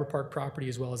Barber Park property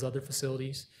as well as other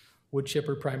facilities. Wood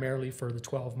chipper primarily for the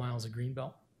 12 miles of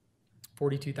greenbelt.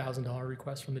 $42,000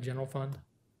 request from the general fund.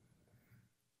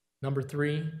 Number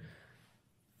 3,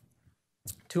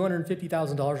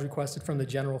 $250,000 requested from the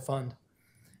general fund.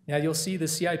 Now you'll see the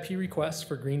CIP requests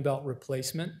for greenbelt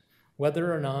replacement,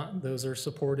 whether or not those are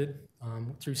supported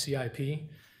through CIP.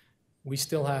 We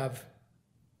still have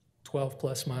 12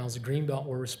 plus miles of greenbelt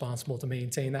we're responsible to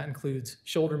maintain. That includes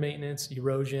shoulder maintenance,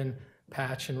 erosion,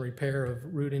 patch and repair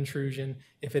of root intrusion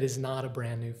if it is not a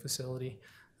brand new facility.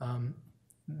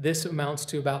 This amounts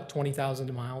to about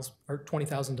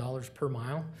 $20,000 per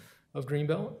mile of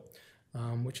greenbelt,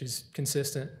 which is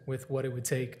consistent with what it would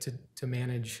take to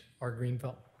manage our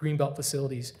greenbelt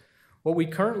facilities. What we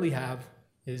currently have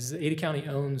is Ada County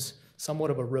owns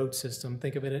somewhat of a road system.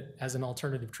 Think of it as an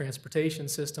alternative transportation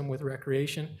system with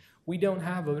recreation. We don't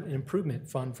have an improvement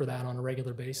fund for that on a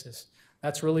regular basis.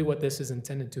 That's really what this is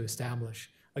intended to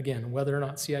establish. Again, whether or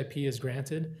not CIP is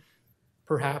granted,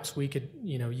 perhaps we could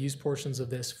use portions of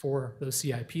this for those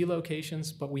CIP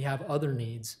locations, but we have other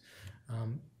needs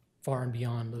far and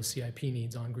beyond those CIP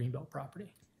needs on greenbelt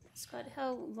property. Scott,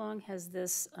 how long has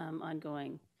this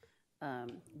ongoing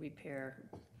repair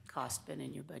cost been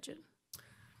in your budget?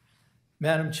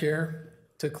 Madam Chair,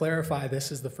 to clarify,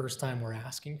 this is the first time we're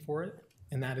asking for it,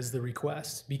 and that is the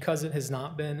request. Because it has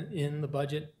not been in the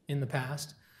budget in the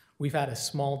past, we've had a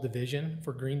small division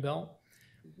for greenbelt.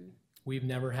 We've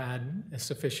never had a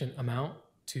sufficient amount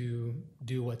to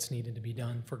do what's needed to be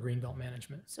done for greenbelt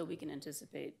management. So we can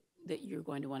anticipate that you're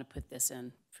going to want to put this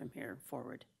in from here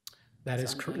forward. That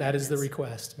is the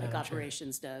request, Madam Like Chair.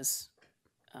 operations does,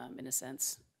 in a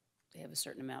sense. They have a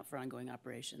certain amount for ongoing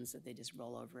operations that they just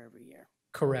roll over every year.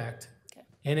 Correct. Okay.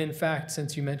 And in fact,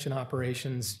 since you mentioned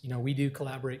operations, we do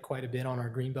collaborate quite a bit on our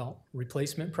greenbelt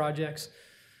replacement projects.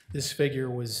 This figure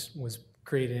was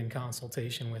created in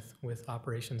consultation with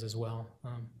operations as well.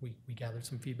 We gathered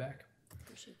some feedback.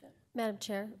 Appreciate that. Madam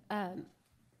Chair,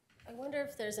 I wonder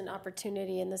if there's an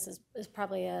opportunity, and this is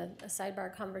probably a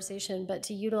sidebar conversation, but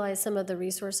to utilize some of the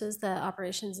resources that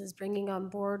operations is bringing on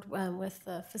board with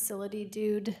the facility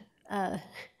dude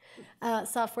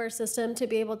software system to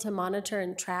be able to monitor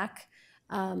and track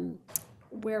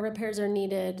where repairs are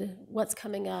needed, what's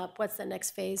coming up, what's the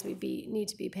next phase we need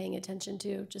to be paying attention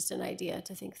to. Just an idea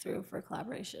to think through for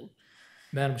collaboration.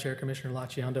 Madam Chair, Commissioner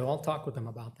Laciando, I'll talk with them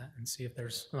about that and see if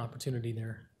there's an opportunity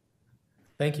there.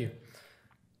 Thank you.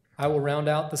 I will round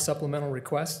out the supplemental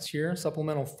requests here.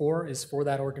 Supplemental 4 is for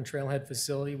that Oregon Trailhead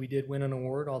facility. We did win an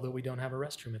award, although we don't have a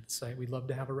restroom at the site. We'd love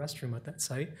to have a restroom at that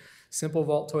site. Simple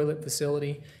vault toilet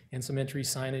facility and some entry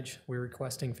signage. We're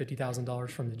requesting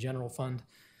 $50,000 from the general fund.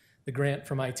 The grant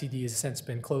from ITD has since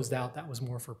been closed out. That was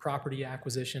more for property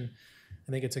acquisition.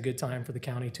 I think it's a good time for the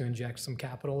county to inject some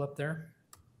capital up there.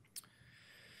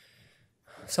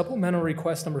 Supplemental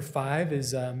request number 5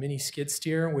 is a mini skid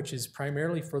steer, which is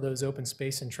primarily for those open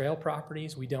space and trail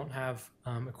properties. We don't have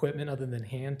equipment other than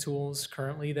hand tools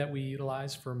currently that we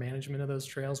utilize for management of those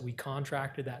trails. We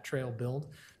contracted that trail build,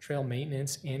 trail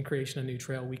maintenance, and creation of new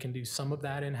trail. We can do some of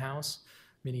that in-house.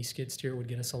 Mini skid steer would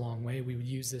get us a long way. We would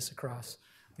use this across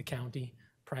the county,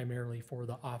 primarily for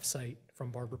the off-site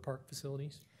from Barber Park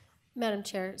facilities. Madam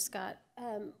Chair, Scott,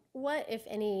 what, if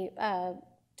any,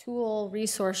 tool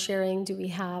resource sharing do we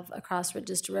have across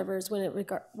Register Rivers when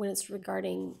it's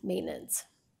regarding maintenance?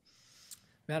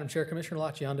 Madam Chair, Commissioner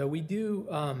Laciando, we do,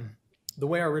 the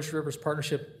way our Register Rivers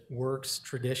partnership works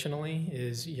traditionally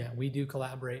is, we do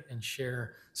collaborate and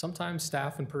share sometimes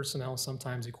staff and personnel,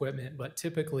 sometimes equipment, but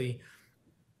typically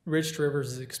Register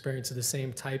Rivers is experiencing the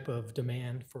same type of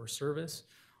demand for service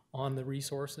on the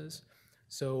resources.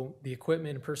 So the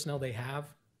equipment and personnel they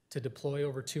have to deploy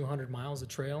over 200 miles of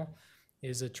trail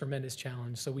is a tremendous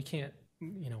challenge. So we can't,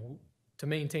 to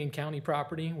maintain county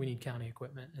property, we need county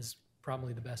equipment is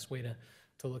probably the best way to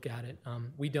look at it.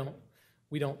 We don't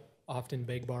often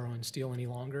beg, borrow, and steal any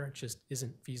longer. It just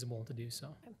isn't feasible to do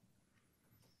so.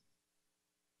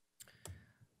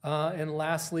 And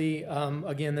lastly,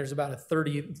 again, there's about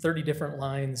 30 different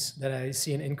lines that I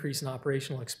see an increase in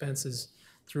operational expenses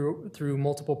through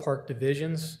multiple park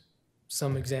divisions.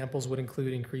 Some examples would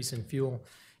include increase in fuel,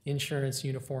 insurance,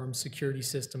 uniforms, security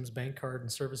systems, bank card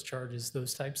and service charges,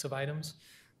 those types of items,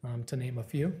 to name a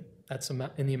few. That's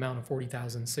in the amount of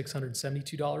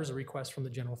 $40,672, a request from the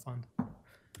general fund.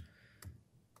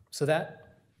 So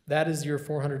that is your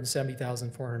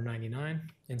 $470,499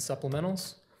 in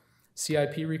supplementals.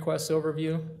 CIP request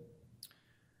overview.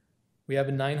 We have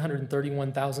a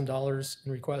 $931,000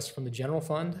 in requests from the general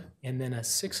fund, and then a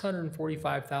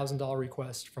 $645,000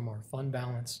 request from our fund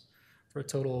balance, for a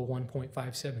total of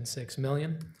 $1.576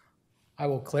 million. I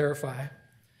will clarify.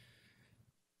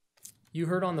 You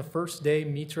heard on the first day,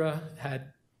 Mitra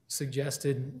had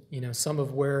suggested, some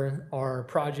of where our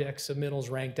project submittals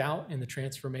ranked out in the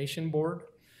transformation board.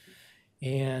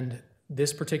 And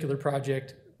this particular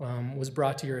project was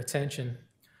brought to your attention.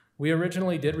 We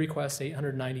originally did request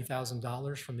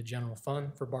 $890,000 from the general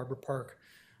fund for Barber Park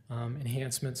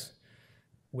enhancements,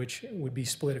 which would be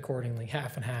split accordingly,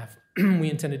 half and half. We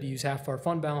intended to use half our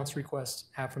fund balance request,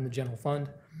 half from the general fund.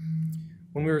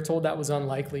 When we were told that was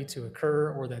unlikely to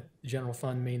occur or that the general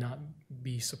fund may not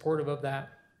be supportive of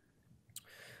that,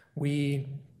 we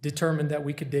determined that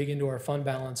we could dig into our fund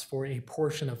balance for a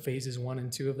portion of phases 1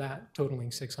 and 2 of that, totaling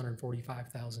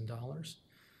 $645,000.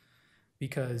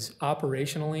 Because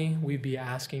operationally, we'd be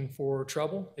asking for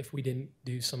trouble if we didn't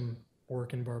do some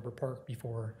work in Barber Park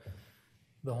before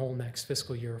the whole next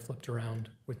fiscal year flipped around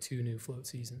with 2 new float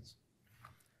seasons.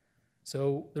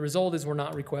 So the result is we're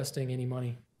not requesting any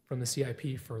money from the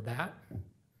CIP for that.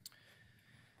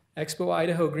 Expo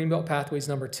Idaho Greenbelt Pathways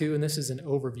number 2, and this is an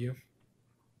overview.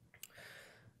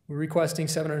 We're requesting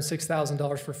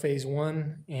 $706,000 for phase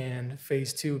 1, and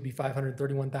phase 2 would be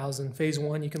 $531,000. Phase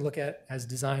 1 you can look at as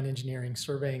design, engineering,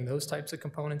 surveying, those types of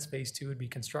components. Phase 2 would be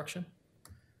construction.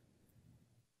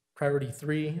 Priority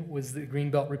 3 was the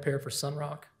greenbelt repair for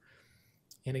Sunrock.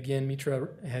 And again, Mitra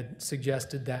had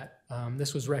suggested that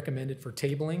this was recommended for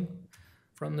tabling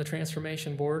from the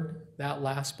transformation board. That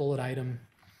last bullet item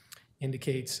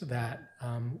indicates that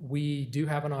we do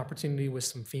have an opportunity with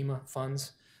some FEMA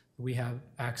funds we have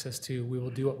access to. We will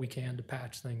do what we can to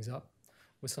patch things up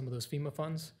with some of those FEMA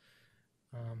funds.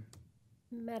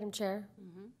 Madam Chair,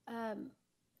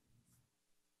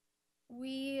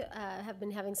 we have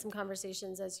been having some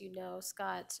conversations, as you know,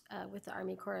 Scott, with the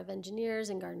Army Corps of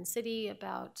Engineers in Garden City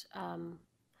about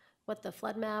what the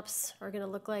flood maps are going to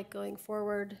look like going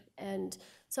forward. And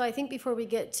so I think before we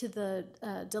get to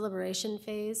the deliberation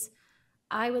phase,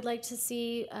 I would like to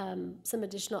see some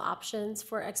additional options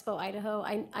for Expo Idaho.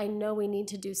 I know we need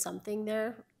to do something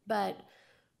there, but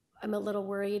I'm a little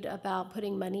worried about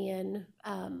putting money in,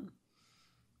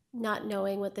 not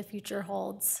knowing what the future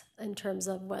holds in terms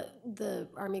of what the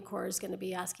Army Corps is going to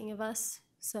be asking of us.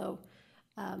 So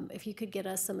if you could get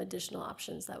us some additional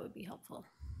options, that would be helpful.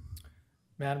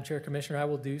 Madam Chair, Commissioner, I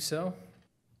will do so.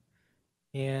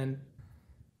 And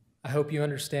I hope you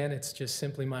understand it's just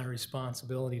simply my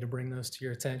responsibility to bring those to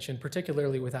your attention,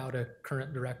 particularly without a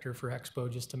current director for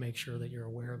Expo, just to make sure that you're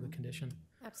aware of the condition.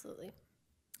 Absolutely.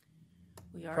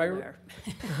 We are Prior- aware.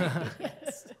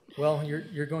 Yes. Well,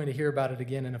 you're going to hear about it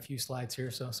again in a few slides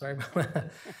here, so sorry about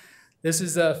that. This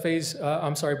is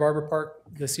Barber Park,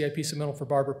 the CIP submittal for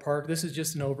Barber Park. This is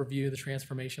just an overview. The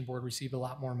Transformation Board received a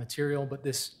lot more material, but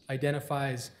this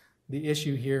identifies the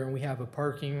issue here, and we have a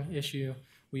parking issue.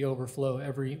 We overflow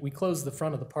we close the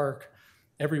front of the park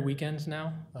every weekend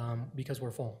now because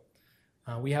we're full.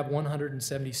 We have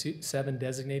 177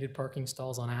 designated parking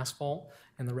stalls on asphalt,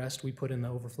 and the rest we put in the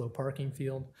overflow parking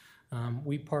field.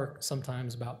 We park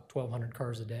sometimes about 1,200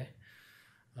 cars a day.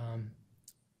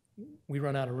 We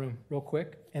run out of room real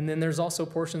quick. And then there's also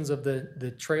portions of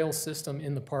the trail system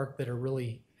in the park that are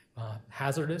really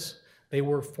hazardous. They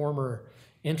were former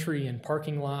entry and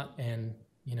parking lot, and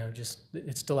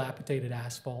it's dilapidated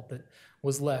asphalt that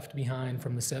was left behind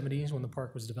from the 70s when the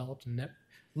park was developed and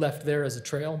left there as a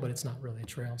trail, but it's not really a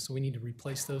trail. So we need to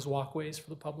replace those walkways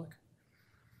for the public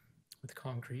with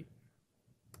concrete.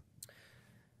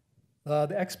 The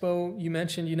Expo, you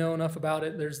mentioned you know enough about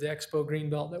it. There's the Expo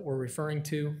Greenbelt that we're referring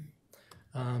to.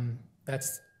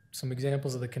 That's some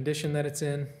examples of the condition that it's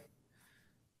in.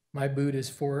 My boot is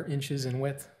 4 inches in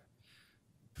width.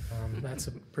 That's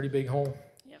a pretty big hole.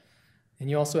 Yep. And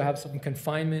you also have some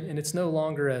confinement, and it's no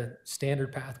longer a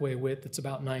standard pathway width. It's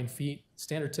about 9 feet.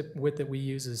 Standard tip width that we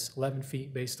use is 11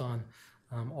 feet based on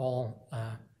all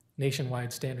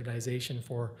nationwide standardization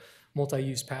for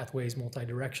multi-use pathways,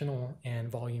 multi-directional,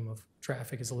 and volume of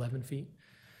traffic is 11 feet.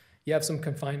 You have some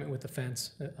confinement with the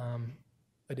fence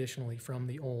additionally from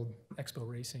the old Expo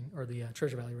racing, or the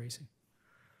Treasure Valley racing.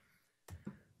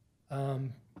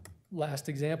 Last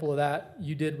example of that,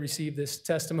 you did receive this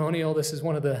testimonial. This is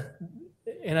one of the,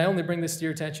 and I only bring this to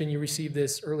your attention, you received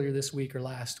this earlier this week or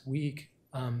last week.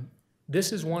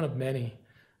 This is one of many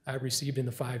I've received in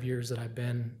the 5 years that I've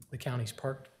been the county's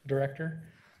park director.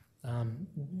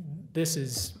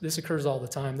 This occurs all the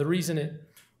time. The reason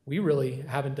we really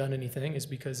haven't done anything is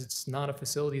because it's not a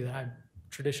facility that I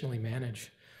traditionally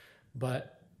manage.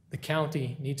 But the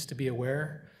county needs to be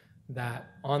aware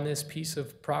that on this piece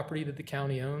of property that the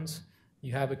county owns,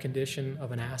 you have a condition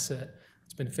of an asset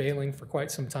that's been failing for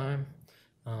quite some time.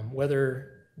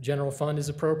 Whether general fund is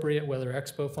appropriate, whether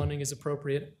Expo funding is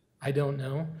appropriate, I don't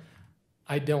know.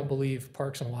 I don't believe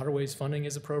Parks and Waterways funding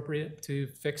is appropriate to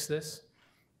fix this.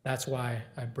 That's why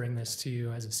I bring this to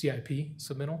you as a CIP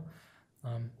submittal.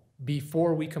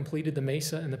 Before we completed the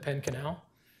Mesa and the Penn Canal,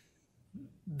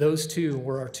 those two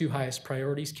were our two highest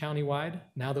priorities countywide.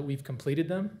 Now that we've completed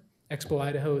them, Expo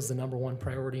Idaho is the #1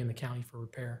 priority in the county for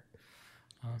repair.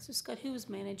 So Scott, who's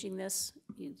managing this?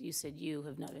 You said you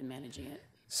have not been managing it.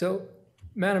 So,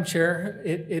 Madam Chair,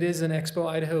 it is an Expo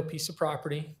Idaho piece of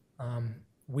property.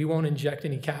 We won't inject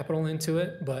any capital into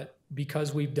it, but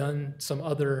because we've done some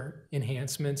other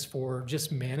enhancements for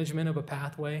just management of a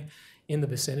pathway in the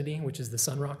vicinity, which is the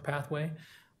Sunrock pathway,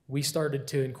 we started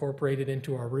to incorporate it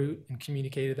into our route and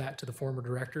communicated that to the former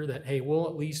director that, hey, we'll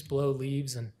at least blow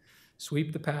leaves and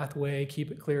sweep the pathway, keep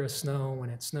it clear of snow when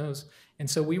it snows. And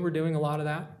so we were doing a lot of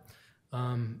that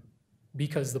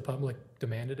because the public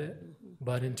demanded it.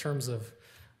 But in terms of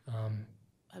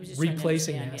I was just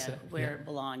replacing trying to asset, understand, where it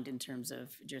belonged in terms of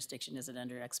jurisdiction. Is it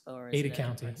under Expo or is Ada it under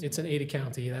County. Parks? It's an Ada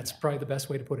County. That's probably the best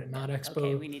way to put it. Not Expo,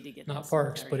 Okay, we need to get not some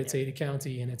Parks, but clarity it's there. Ada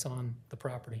County and it's on the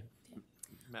property.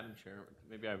 Madam Chair,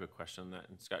 maybe I have a question on that,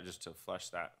 and Scott, just to flesh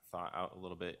that thought out a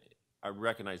little bit. I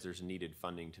recognize there's needed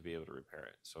funding to be able to repair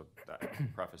it, so that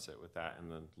preface it with that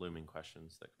and the looming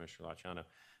questions that Commissioner Laciano.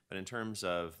 But in terms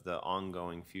of the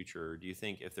ongoing future, do you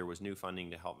think if there was new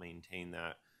funding to help maintain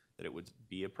that it would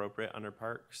be appropriate under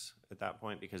parks at that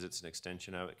point, because it's an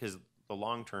extension of it? Because the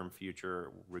long-term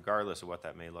future, regardless of what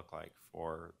that may look like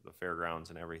for the fairgrounds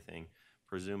and everything,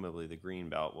 presumably the green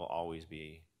belt will always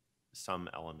be some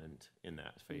element in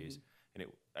that phase. And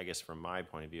I guess from my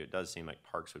point of view, it does seem like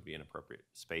parks would be an appropriate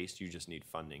space. You just need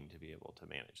funding to be able to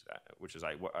manage that, which is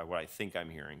what I think I'm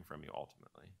hearing from you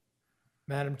ultimately.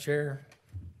 Madam Chair,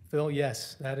 Phil,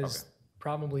 yes, that is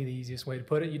probably the easiest way to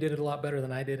put it. You did it a lot better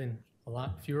than I did in a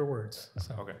lot fewer words.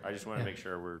 So. Okay, I just want to make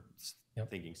sure we're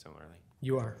thinking similarly.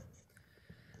 You are.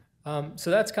 So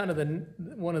that's kind of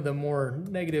one of the more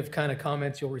negative kind of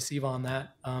comments you'll receive on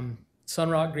that.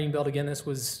 Sunrock Greenbelt, again, this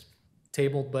was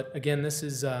tabled, but again, this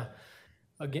is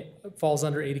again falls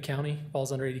under Ada County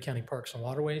Parks and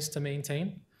Waterways to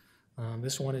maintain.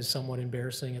 This one is somewhat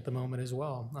embarrassing at the moment as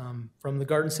well. From the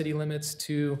Garden City limits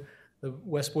to the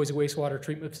West Boise Wastewater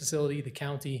Treatment Facility, the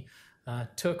county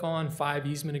took on 5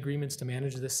 easement agreements to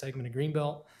manage this segment of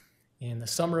Greenbelt. In the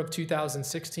summer of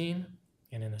 2016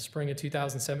 and in the spring of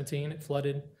 2017, it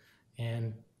flooded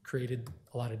and created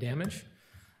a lot of damage.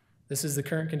 This is the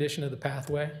current condition of the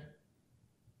pathway.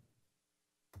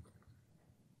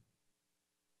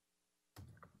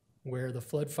 Where the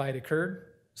flood fight occurred,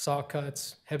 saw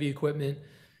cuts, heavy equipment,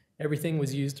 everything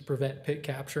was used to prevent pit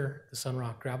capture, the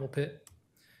Sunrock gravel pit.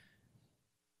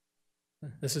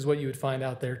 This is what you would find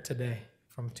out there today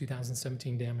from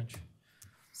 2017 damage.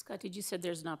 Scott, did you said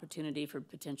there's an opportunity for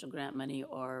potential grant money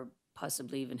or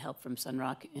possibly even help from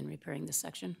Sunrock in repairing this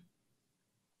section?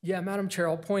 Yeah, Madam Chair,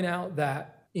 I'll point out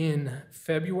that in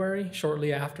February,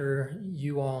 shortly after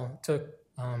you all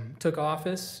took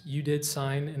office, you did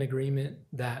sign an agreement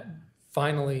that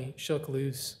finally shook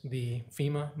loose the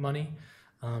FEMA money.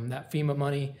 That FEMA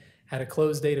money had a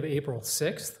close date of April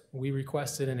 6th. We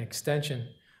requested an extension.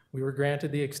 We were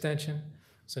granted the extension.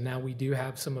 So now we do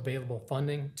have some available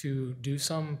funding to do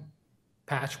some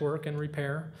patchwork and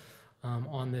repair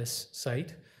on this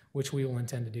site, which we will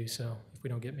intend to do so if we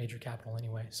don't get major capital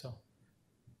anyway. So,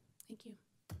 thank you.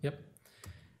 Yep.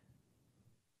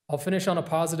 I'll finish on a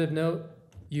positive note.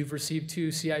 You've received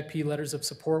 2 CIP letters of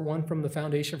support, one from the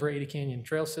Foundation for Ada Canyon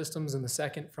Trail Systems and the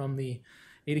second from the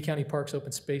Ada County Parks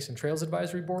Open Space and Trails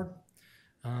Advisory Board.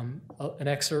 An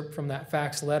excerpt from that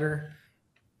fax letter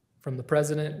from the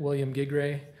president, William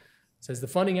Gigray, says the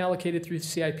funding allocated through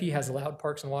CIP has allowed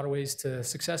Parks and Waterways to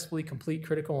successfully complete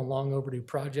critical and long overdue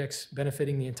projects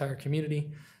benefiting the entire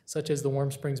community, such as the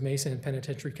Warm Springs Mesa and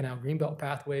Penitentiary Canal Greenbelt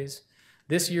pathways.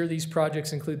 This year, these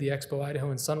projects include the Expo Idaho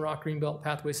and Sunrock Greenbelt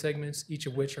pathway segments, each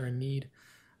of which are in need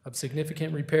of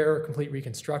significant repair or complete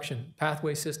reconstruction.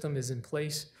 Pathway system is in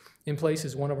place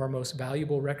as one of our most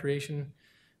valuable recreational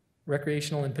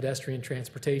and pedestrian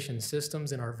transportation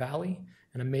systems in our valley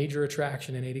and a major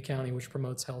attraction in Ada County which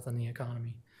promotes health and the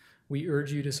economy. We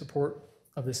urge you to support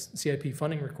of this CIP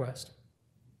funding request.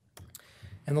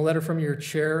 And the letter from your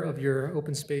chair of your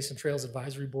Open Space and Trails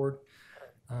Advisory Board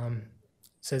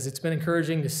says it's been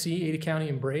encouraging to see Ada County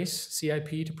embrace CIP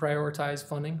to prioritize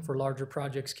funding for larger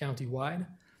projects countywide.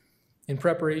 In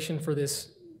preparation for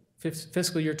this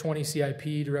fiscal year 20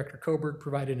 CIP, Director Coburg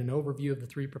provided an overview of the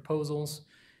 3 proposals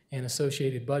and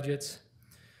associated budgets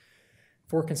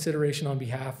for consideration on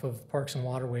behalf of Parks and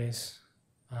Waterways.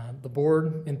 The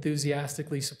board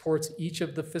enthusiastically supports each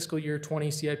of the fiscal year 20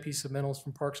 CIP submittals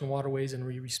from Parks and Waterways, and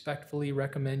we respectfully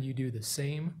recommend you do the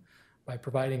same by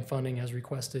providing funding as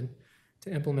requested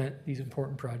to implement these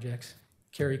important projects.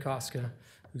 Carrie Koska,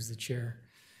 who's the chair.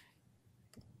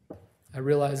 I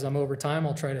realize I'm over time.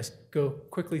 I'll try to go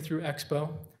quickly through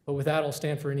Expo, but with that, I'll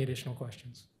stand for any additional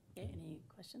questions. Okay, any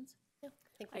questions?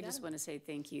 Yeah, I just want to say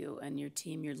thank you and your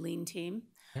team, your lean team.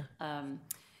 Yeah.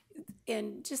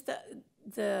 And just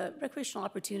the recreational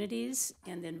opportunities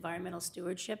and the environmental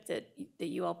stewardship that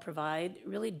you all provide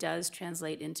really does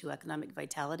translate into economic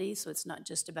vitality. So it's not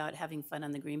just about having fun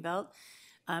on the Greenbelt.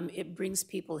 It brings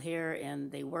people here and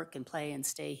they work and play and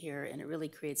stay here, and it really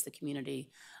creates the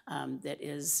community that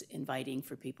is inviting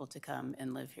for people to come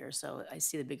and live here. So I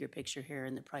see the bigger picture here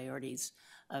and the priorities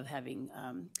of having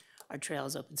our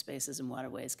trails, open spaces, and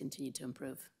waterways continue to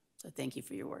improve. So thank you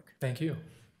for your work. Thank you.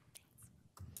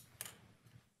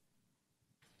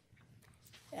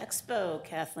 Expo,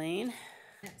 Kathleen.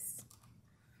 Yes.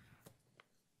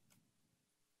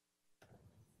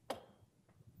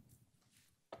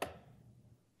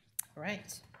 All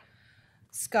right.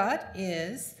 Scott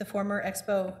is the former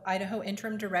Expo Idaho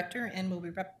interim director and will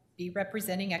be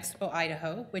representing Expo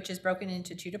Idaho, which is broken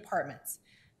into 2 departments,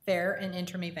 fair and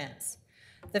interim events.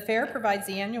 The fair provides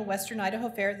the annual Western Idaho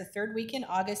Fair the 3rd week in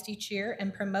August each year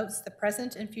and promotes the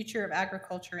present and future of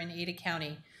agriculture in Ada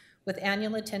County with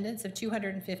annual attendance of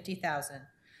 250,000.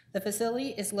 The facility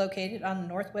is located on the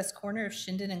northwest corner of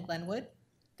Shinden and Glenwood.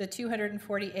 The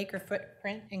 240-acre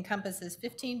footprint encompasses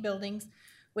 15 buildings,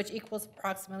 which equals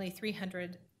approximately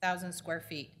 300,000 square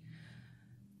feet.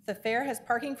 The fair has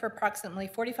parking for approximately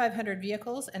 4,500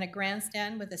 vehicles and a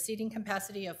grandstand with a seating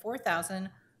capacity of 4,000,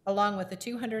 along with the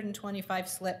 225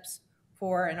 slips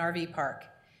for an RV park.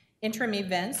 Interim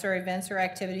events are events or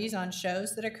activities on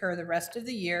shows that occur the rest of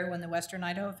the year when the Western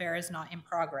Idaho Fair is not in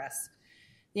progress.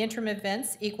 The interim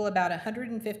events equal about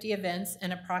 150 events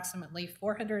and approximately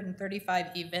 435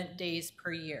 event days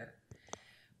per year.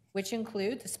 which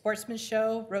include the Sportsman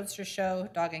Show, Roadster Show,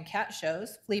 Dog and Cat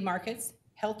shows, flea markets,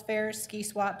 health fairs, ski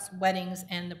swaps, weddings,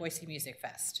 and the Boise Music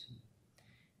Fest.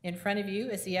 In front of you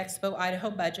is the Expo Idaho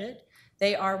budget.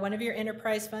 They are one of your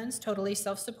enterprise funds, totally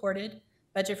self-supported.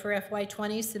 Budget for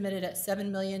FY20 submitted at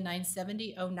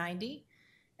 $7,970,090,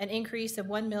 an increase of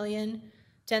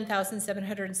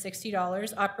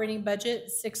 $1,010,760. Operating budget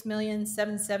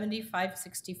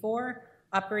 $6,770,564.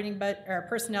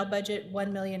 Personnel budget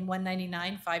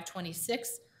 $1,199,526.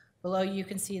 Below you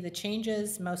can see the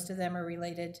changes. Most of them are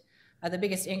related. The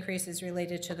biggest increase is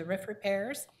related to the roof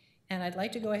repairs. And I'd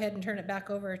like to go ahead and turn it back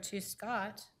over to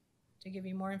Scott to give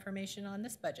you more information on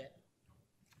this budget.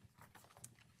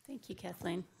 Thank you,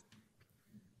 Kathleen.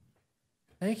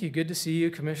 Thank you. Good to see you,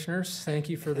 commissioners. Thank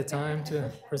you for the time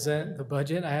to present the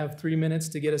budget. I have 3 minutes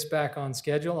to get us back on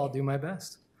schedule. I'll do my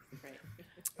best.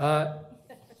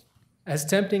 As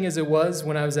tempting as it was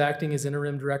when I was acting as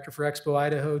interim director for Expo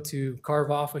Idaho to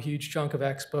carve off a huge chunk of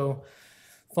Expo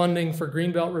funding for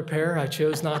greenbelt repair, I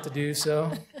chose not to do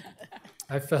so.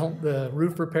 I felt the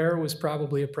roof repair was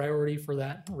probably a priority for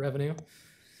that revenue.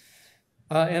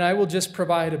 And I will just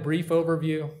provide a brief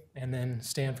overview and then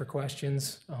stand for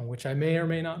questions, which I may or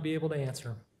may not be able to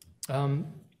answer.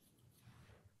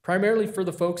 Primarily for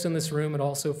the folks in this room and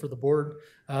also for the board,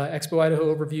 Expo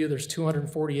Idaho overview, there's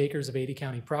 240 acres of 80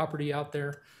 county property out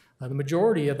there. The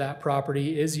majority of that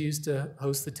property is used to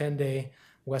host the 10-day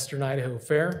Western Idaho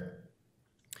Fair.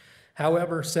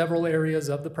 However, several areas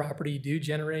of the property do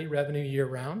generate revenue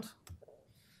year-round.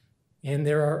 And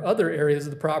there are other areas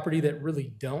of the property that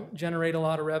really don't generate a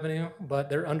lot of revenue, but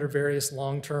they're under various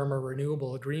long-term or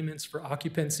renewable agreements for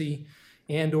occupancy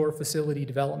and or facility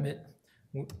development.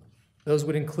 Those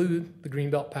would include the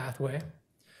Greenbelt Pathway,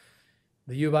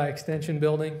 the U of I Extension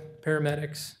Building,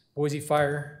 paramedics, Boise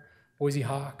Fire, Boise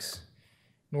Hawks,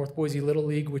 North Boise Little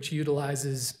League, which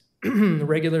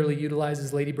regularly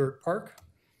utilizes Lady Bird Park,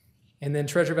 and then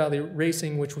Treasure Valley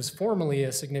Racing, which was formerly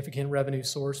a significant revenue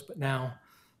source, but now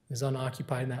is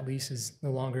unoccupied and that lease is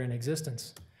no longer in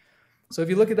existence. So if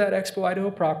you look at that Expo Idaho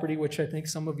property, which I think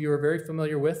some of you are very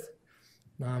familiar with,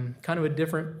 kind of a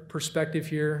different perspective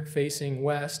here facing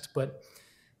west, but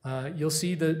you'll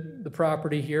see the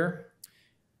property here,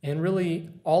 and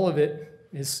really all of it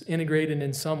is integrated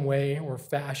in some way or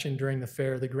fashion during the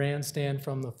fair. The grandstand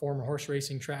from the former horse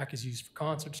racing track is used for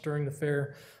concerts during the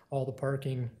fair. All the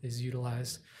parking is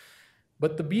utilized.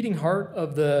 But the beating heart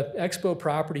of the Expo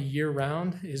property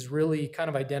year-round is really kind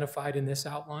of identified in this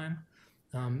outline.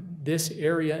 This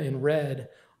area in red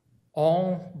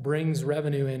all brings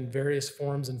revenue in various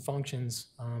forms and functions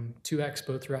to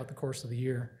Expo throughout the course of the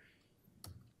year.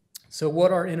 So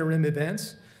what are interim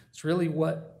events? It's really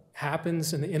what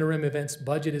happens, and the interim events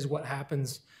budget is what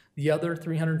happens the other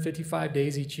 355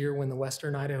 days each year when the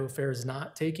Western Idaho Fair is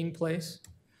not taking place.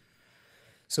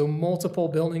 So multiple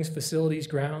buildings, facilities,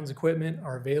 grounds, equipment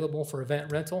are available for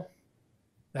event rental.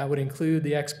 That would include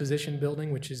the exposition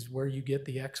building, which is where you get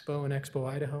the Expo and Expo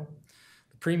Idaho.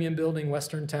 The premium building,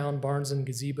 Western Town, barns and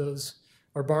gazebos,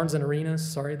 or barns and arenas,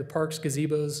 sorry, the parks,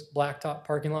 gazebos, blacktop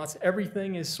parking lots,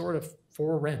 everything is sort of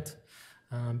for rent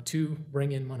to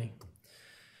bring in money.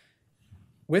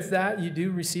 With that, you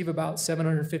do receive about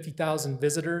 750,000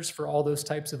 visitors for all those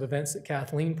types of events that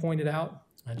Kathleen pointed out.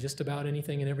 Just about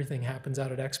anything and everything happens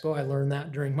out at Expo. I learned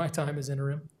that during my time as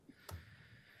interim.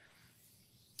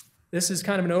 This is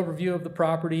kind of an overview of the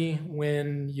property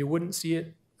when you wouldn't see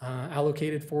it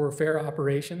allocated for fair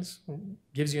operations.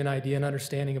 Gives you an idea and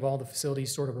understanding of all the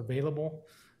facilities sort of available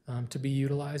to be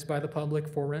utilized by the public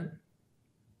for rent.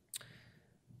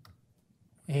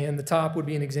 And the top would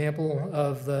be an example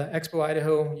of the Expo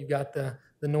Idaho. You've got the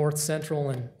north,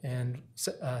 central, and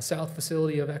south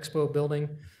facility of Expo building.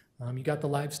 You got the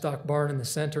livestock barn in the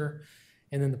center,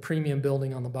 and then the premium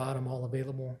building on the bottom, all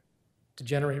available to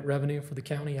generate revenue for the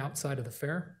county outside of the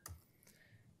fair.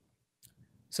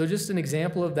 So just an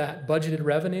example of that budgeted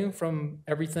revenue from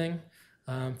everything.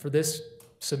 For this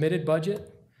submitted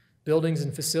budget, buildings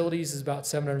and facilities is about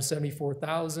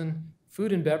 $774,000.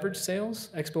 Food and beverage sales,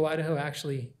 Expo Idaho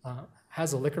actually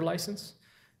has a liquor license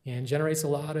and generates a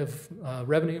lot of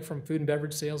revenue from food and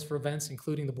beverage sales for events,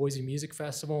 including the Boise Music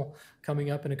Festival coming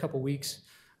up in a couple weeks,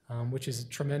 which is a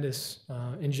tremendous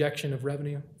injection of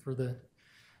revenue for the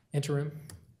interim.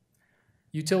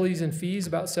 Utilities and fees,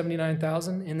 about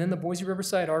 $79,000, and then the Boise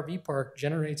Riverside RV Park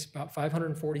generates about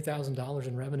 $540,000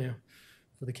 in revenue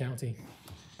for the county.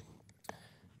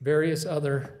 Various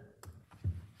other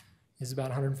is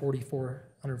about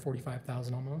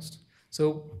 $145,000 almost.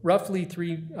 So roughly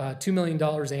 $2 million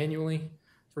annually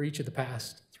for each of the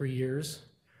past 3 years.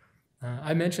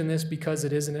 I mention this because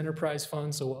it is an enterprise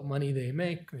fund, so what money they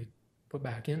make, they put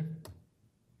back in.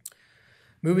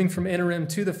 Moving from interim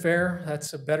to the fair,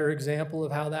 that's a better example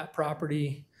of how that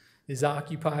property is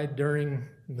occupied during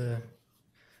the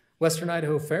Western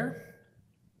Idaho Fair.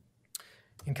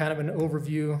 And kind of an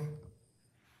overview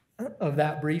of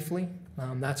that briefly.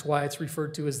 That's why it's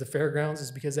referred to as the fairgrounds,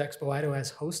 is because Expo Idaho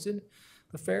has hosted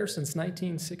the fair since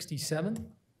 1967.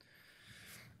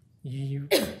 You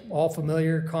all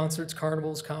familiar, concerts,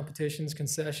 carnivals, competitions,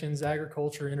 concessions,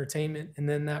 agriculture, entertainment, and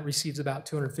then that receives about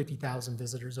 250,000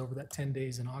 visitors over that 10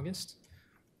 days in August.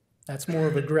 That's more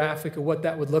of a graphic of what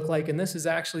that would look like, and this is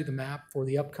actually the map for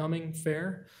the upcoming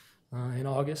fair in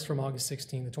August, from August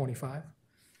 16 to 25.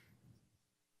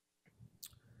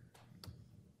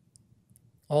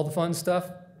 All the fun stuff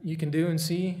you can do and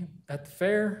see at the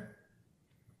fair.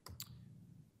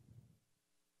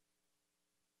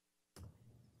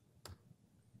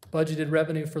 Budgeted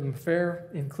revenue for the fair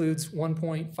includes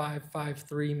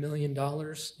 $1.553 million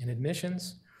in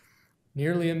admissions,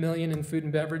 nearly $1 million in food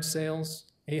and beverage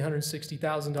sales,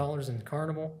 $860,000 in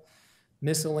carnival.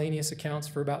 Miscellaneous accounts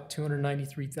for about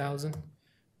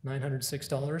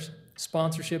 $293,906.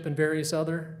 Sponsorship and various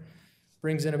other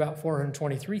brings in about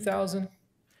 $423,000.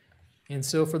 And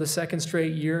so for the second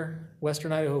straight year,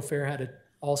 Western Idaho Fair had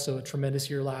also a tremendous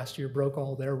year last year, broke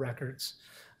all their records.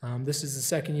 This is the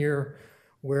second year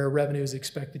where revenue is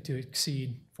expected to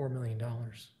exceed $4 million,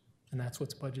 and that's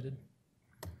what's budgeted.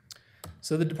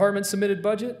 So the department submitted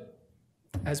budget,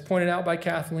 as pointed out by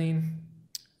Kathleen,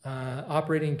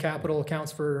 operating capital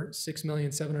accounts for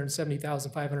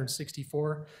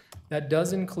 $6,770,564. That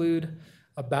does include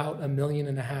about $1.5 million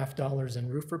in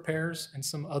roof repairs and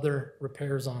some other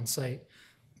repairs on site.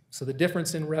 So the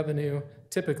difference in revenue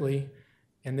typically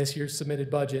in this year's submitted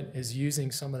budget is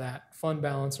using some of that fund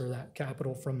balance or that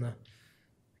capital from the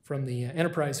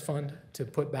enterprise fund to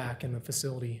put back in the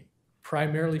facility,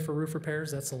 primarily for roof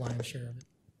repairs. That's the lion's share of it.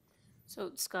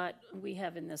 So Scott, we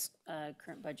have in this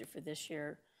current budget for this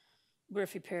year,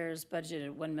 roof repairs budgeted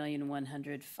at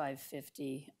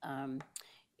 $1,100,550.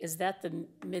 Is that the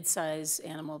mid-size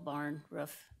animal barn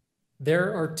roof?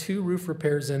 There are two roof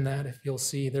repairs in that, if you'll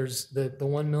see. There's the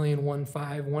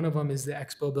 $1,115,000. One of them is the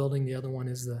Expo building. The other one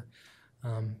is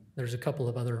there's a couple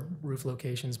of other roof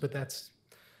locations, but I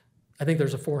think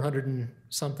there's a $400 and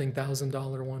something thousand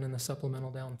one in the supplemental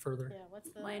down further. Yeah,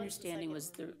 My understanding was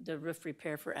the roof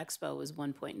repair for Expo was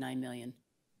 1.9 million.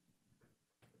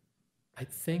 I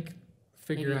think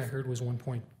figure I heard was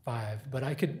 1.5, but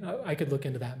I could look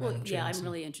into that. Well, yeah, I'm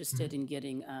really interested in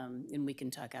getting, and we can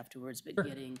talk afterwards, but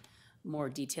getting more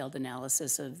detailed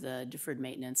analysis of the deferred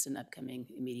maintenance and upcoming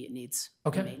immediate needs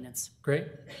for maintenance. Great.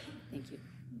 Thank you.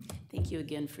 Thank you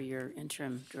again for your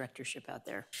interim directorship out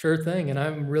there. Sure thing, and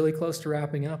I'm really close to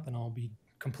wrapping up, and I'll be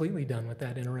completely done with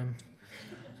that interim.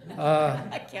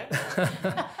 I can't.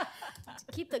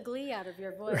 Keep the glee out of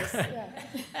your voice. Yeah.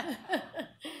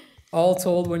 All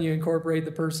told, when you incorporate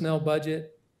the personnel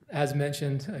budget, as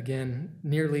mentioned, again,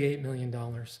 nearly $8 million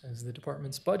is the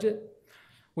department's budget.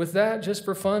 With that, just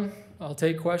for fun, I'll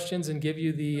take questions and give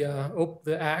you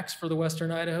the acts for the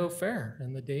Western Idaho Fair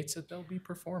and the dates that they'll be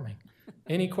performing.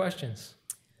 Any questions?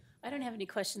 I don't have any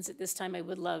questions at this time. I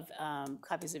would love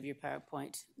copies of your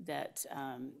PowerPoint that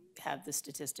have the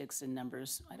statistics and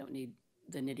numbers. I don't need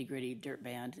the nitty-gritty dirt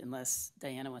band unless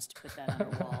Diana wants to put that on her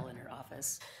wall in her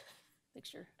office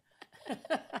picture.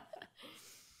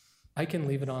 I can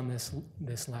leave it on this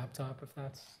laptop if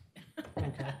that's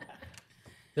okay.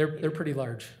 They're pretty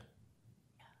large.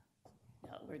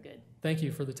 No, we're good. Thank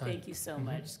you for the time. Thank you so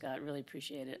much, Scott. Really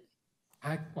appreciate it.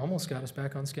 I almost got us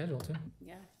back on schedule too.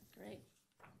 Yeah, great.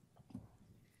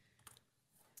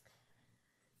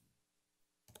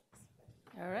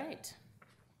 All right.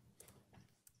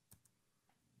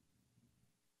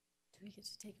 Do we get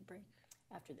to take a break?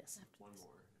 After this. One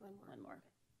more.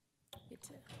 Get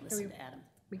to listen to Adam.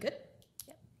 We good?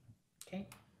 Yep. Okay.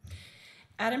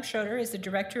 Adam Schroeder is the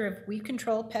Director of Weed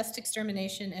Control, Pest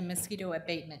Extermination, and Mosquito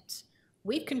Abatement.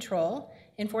 Weed Control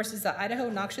enforces the Idaho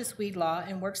Noxious Weed Law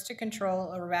and works to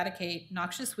control or eradicate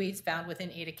noxious weeds found within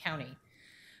Ada County.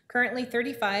 Currently,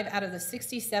 35 out of the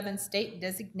 67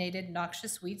 state-designated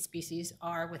noxious weed species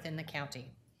are within the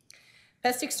county.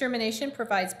 Pest Extermination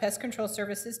provides pest control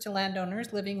services to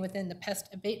landowners living within the Pest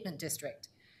Abatement District.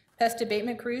 Pest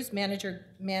abatement crews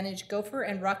manage gopher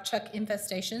and rock chuck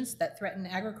infestations that threaten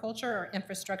agriculture or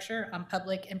infrastructure on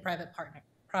public and private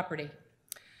property.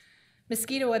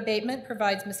 Mosquito abatement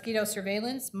provides mosquito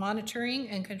surveillance, monitoring,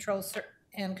 and control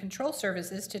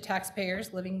services to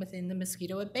taxpayers living within the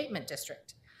Mosquito Abatement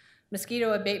District.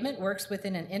 Mosquito abatement works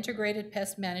within an integrated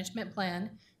pest management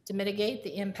plan to mitigate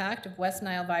the impact of West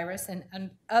Nile virus and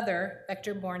other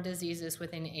vector-borne diseases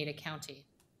within Ada County.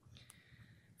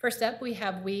 First up, we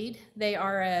have weed. They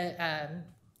are a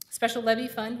special levy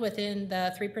fund within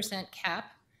the 3%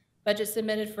 cap. Budget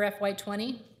submitted for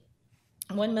FY20,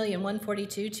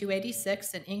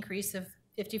 $1,142,286, an increase of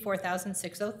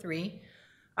 $54,603.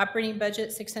 Operating budget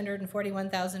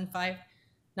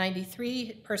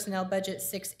 $641,593. Personnel budget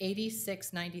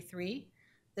 $680,693.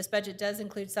 This budget does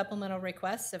include supplemental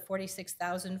requests of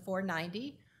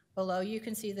 $46,490. Below you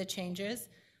can see the changes.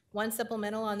 One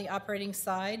supplemental on the operating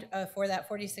side for that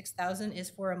 $46,000 is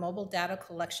for a mobile data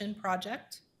collection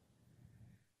project.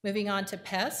 Moving on to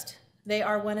Pest. They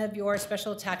are one of your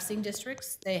special taxing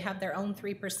districts. They have their own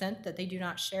 3% that they do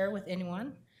not share with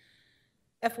anyone.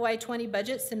 FY20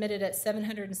 budget submitted at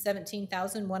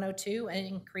 $717,102, an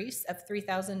increase of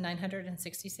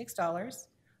 $3,966.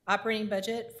 Operating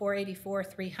budget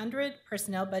 $484,300.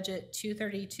 Personnel budget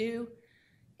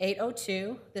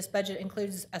 $232,802. This budget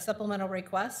includes a supplemental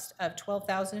request of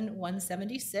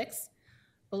 $12,176.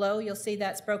 Below, you'll see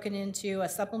that's broken into a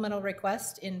supplemental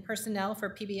request in personnel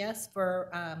for PBS for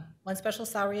one special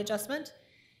salary adjustment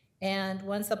and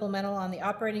one supplemental on the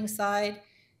operating side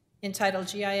entitled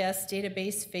GIS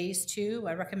Database Phase 2,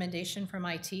 a recommendation from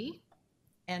IT.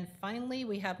 And finally,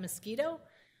 we have Mosquito,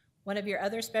 one of your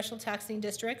other special taxing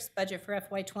districts. Budget for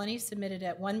FY20 submitted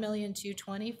at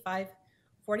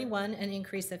 $1,220,541, an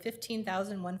increase of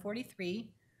 $15,143.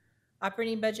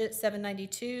 Operating budget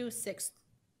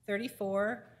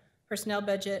 $792,634. Personnel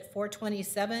budget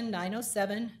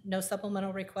 $427,907. No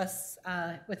supplemental requests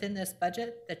within this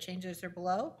budget. The changes are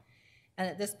below. And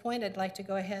at this point, I'd like to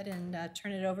go ahead and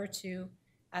turn it over to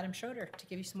Adam Schroeder to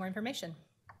give you some more information.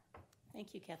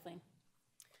 Thank you, Kathleen.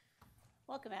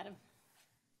 Welcome, Adam.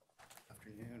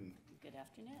 Afternoon. Good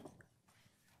afternoon.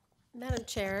 Madam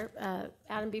Chair,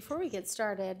 Adam, before we get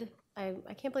started, I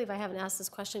can't believe I haven't asked this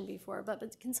question before,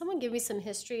 but can someone give me some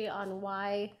history on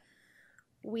why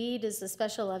weed is a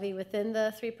special levy within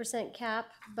the 3%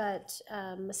 cap, but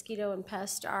mosquito and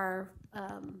pest are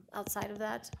outside of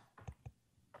that?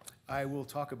 I will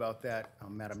talk about that,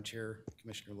 Madam Chair,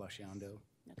 Commissioner Lasciando.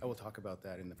 Okay. I will talk about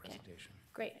that in the presentation.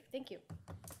 Okay. Great, thank you.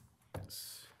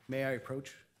 Yes. May I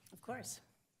approach? Of course.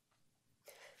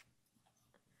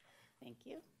 Thank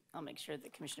you. I'll make sure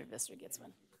that Commissioner Visser gets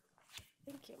one.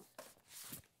 Thank you.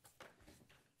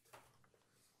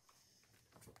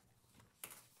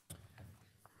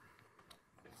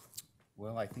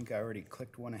 Well, I think I already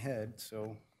clicked one ahead,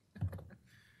 so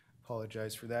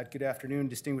apologize for that. Good afternoon,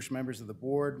 distinguished members of the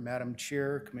board, Madam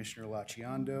Chair, Commissioner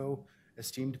Lasciando,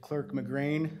 esteemed Clerk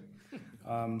McGrain.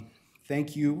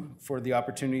 Thank you for the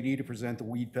opportunity to present the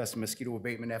Weed, Pest, and Mosquito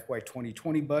Abatement FY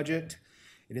 2020 budget.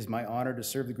 It is my honor to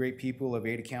serve the great people of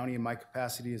Ada County in my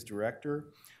capacity as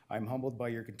director. I'm humbled by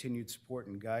your continued support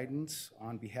and guidance.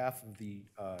 On behalf of the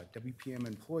WPM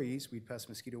employees, Weed, Pest,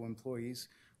 Mosquito employees,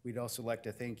 we'd also like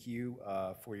to thank you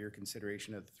for your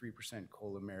consideration of the 3%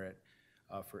 COLA merit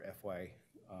for FY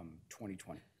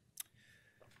 2020.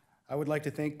 I would like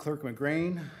to thank Clerk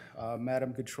McGrain,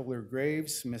 Madam Controller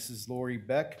Graves, Mrs. Lori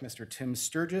Beck, Mr. Tim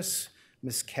Sturgis,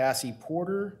 Ms. Cassie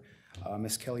Porter,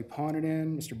 Ms. Kelly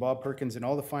Ponanen, Mr. Bob Perkins, and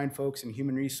all the fine folks in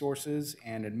Human Resources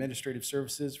and Administrative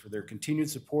Services for their continued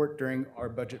support during our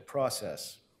budget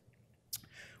process.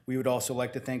 We would also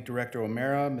like to thank Director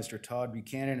O'Mara, Mr. Todd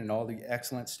Buchanan, and all the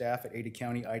excellent staff at Ada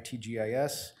County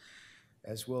ITGIS,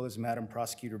 as well as Madam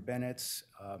Prosecutor Bennett,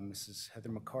 Mrs. Heather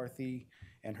McCarthy,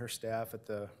 and her staff at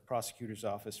the Prosecutor's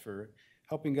Office for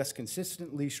helping us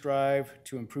consistently strive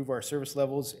to improve our service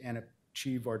levels and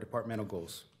achieve our departmental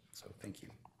goals. So thank you.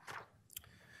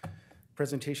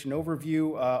 Presentation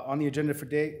overview on the agenda for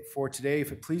today.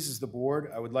 If it pleases the board,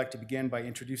 I would like to begin by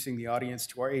introducing the audience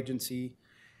to our agency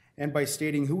and by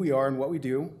stating who we are and what we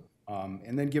do,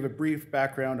 and then give a brief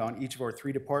background on each of our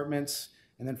 3 departments,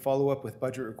 and then follow up with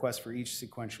budget requests for each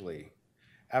sequentially.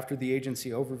 After the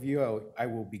agency overview, I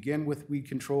will begin with weed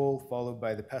control, followed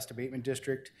by the pest abatement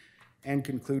district, and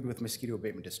conclude with mosquito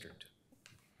abatement district.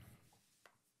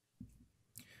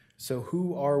 So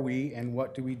who are we and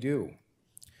what do we do?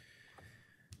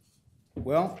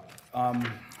 Well,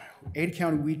 Ada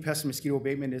County Weed, Pest, and Mosquito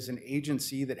Abatement is an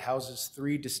agency that houses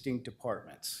 3 distinct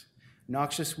departments: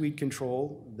 noxious weed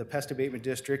control, the pest abatement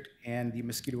district, and the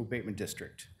mosquito abatement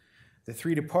district. The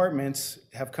 3 departments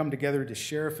have come together to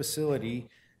share a facility,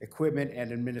 equipment,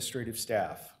 and administrative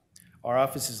staff. Our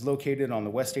office is located on the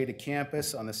West Ada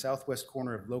campus on the southwest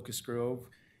corner of Locust Grove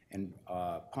and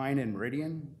Pine and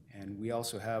Meridian, and we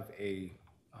also have a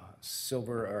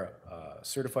silver or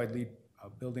certified lead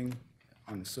building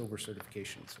on the silver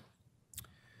certifications.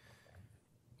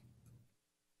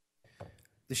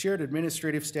 The shared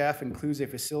administrative staff includes a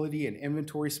facility and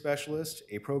inventory specialist,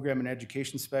 a program and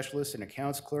education specialist, an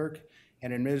accounts clerk,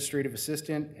 an administrative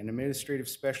assistant, an administrative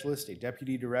specialist, a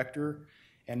deputy director,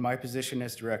 and my position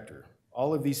as director.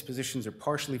 All of these positions are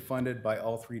partially funded by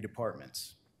all three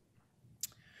departments.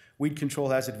 Weed control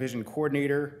has a division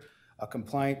coordinator,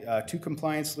 two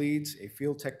compliance leads, a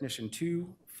field technician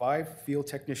 2, 5 field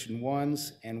technician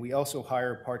 1s, and we also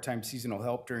hire part-time seasonal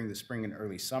help during the spring and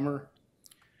early summer.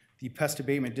 The Pest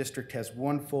Abatement District has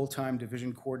 1 full-time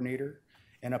division coordinator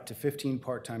and up to 15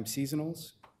 part-time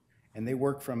seasonals, and they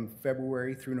work from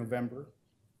February through November.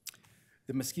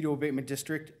 The Mosquito Abatement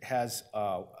District has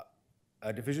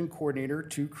a division coordinator,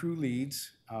 2 crew leads,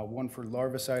 1 for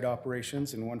larvicide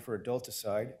operations and 1 for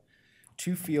adulticide,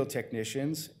 2 field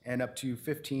technicians, and up to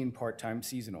 15 part-time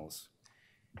seasonals.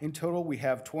 In total, we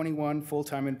have 21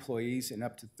 full-time employees and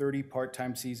up to 30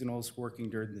 part-time seasonals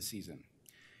working during the season.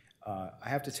 I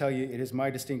have to tell you, it is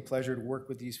my distinct pleasure to work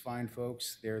with these fine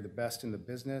folks. They're the best in the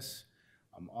business.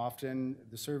 Often,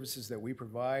 the services that we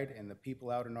provide and the people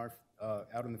out in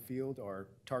the field are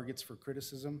targets for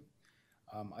criticism.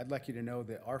 I'd like you to know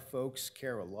that our folks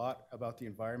care a lot about the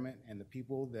environment and the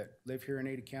people that live here in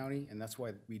Ada County, and that's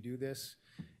why we do this.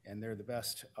 And they're the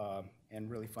best and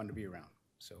really fun to be around.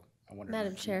 So I wonder.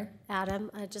 Madam Chair,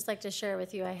 Adam, I'd just like to share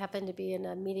with you, I happened to be in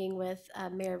a meeting with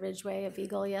Mayor Ridgway of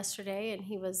Eagle yesterday, and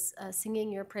he was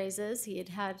singing your praises. He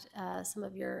had some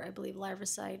of your, I believe,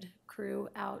 larvicide crew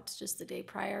out just the day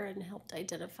prior and helped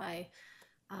identify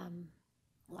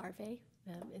larvae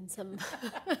in some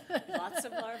Lots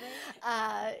of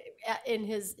larvae? in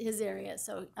his area.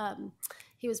 So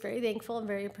he was very thankful and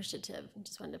very appreciative. I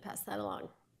just wanted to pass that along.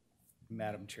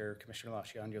 Madam Chair, Commissioner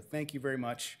Laciando, thank you very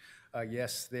much.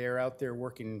 Yes, they're out there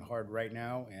working hard right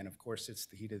now, and of course, it's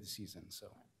the heat of the season, so.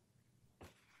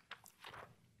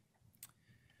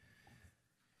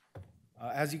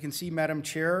 As you can see, Madam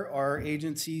Chair, our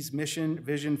agency's mission,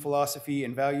 vision, philosophy,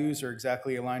 and values are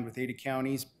exactly aligned with Ada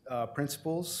County's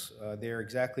principles. They're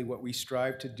exactly what we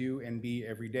strive to do and be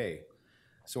every day.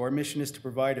 So our mission is to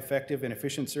provide effective and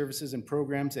efficient services and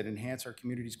programs that enhance our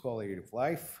community's quality of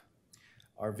life.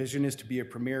 Our vision is to be a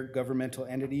premier governmental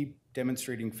entity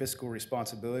demonstrating fiscal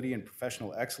responsibility and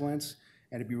professional excellence,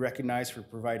 and to be recognized for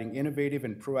providing innovative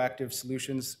and proactive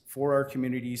solutions for our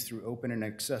communities through open and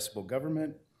accessible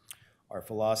government. Our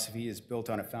philosophy is built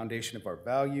on a foundation of our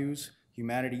values,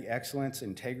 humanity, excellence,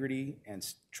 integrity, and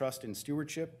trust and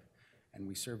stewardship, and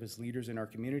we serve as leaders in our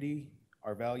community.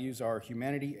 Our values are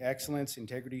humanity, excellence,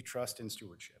 integrity, trust, and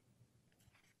stewardship.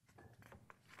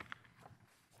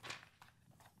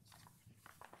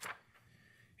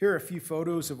 Here are a few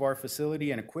photos of our facility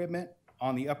and equipment.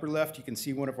 On the upper left, you can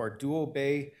see one side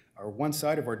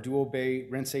of our dual bay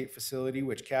rinsate facility,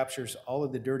 which captures all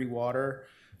of the dirty water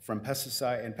from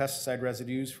pesticide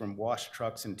residues from wash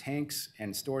trucks and tanks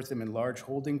and stores them in large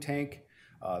holding tank.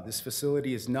 This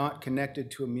facility is not connected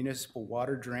to a municipal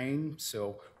water drain,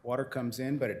 so water comes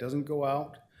in, but it doesn't go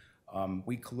out.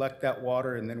 We collect that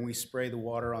water and then we spray the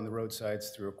water on the roadsides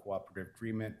through a cooperative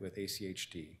agreement with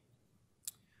ACHD.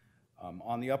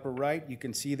 On the upper right, you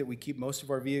can see that we keep most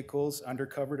of our vehicles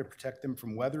undercover to protect them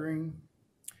from weathering.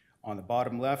 On the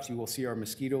bottom left, you will see our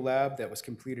mosquito lab that was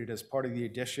completed as part of the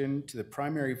addition to the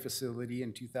primary facility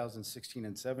in 2016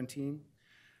 and 17.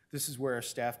 This is where our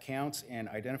staff counts and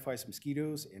identifies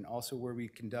mosquitoes, and also where we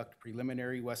conduct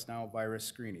preliminary West Nile virus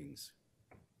screenings.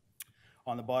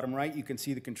 On the bottom right, you can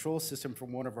see the control system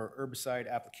from one of our herbicide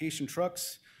application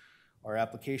trucks. Our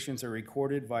applications are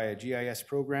recorded via GIS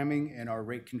programming and are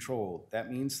rate controlled.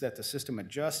 That means that the system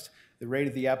adjusts the rate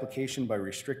of the application by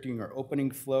restricting or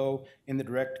opening flow in the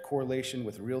direct correlation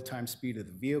with the real-time speed of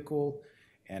the vehicle,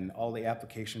 and all the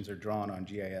applications are drawn on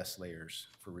GIS layers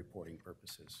for reporting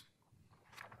purposes.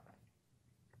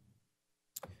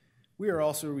 We are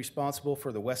also responsible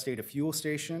for the West Ada fuel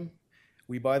station.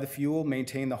 We buy the fuel,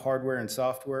 maintain the hardware and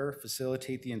software,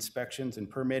 facilitate the inspections and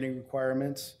permitting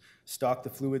requirements, stock the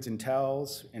fluids and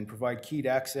towels, and provide keyed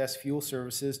access fuel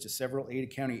services to several Ada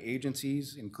County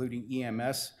agencies, including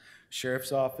EMS,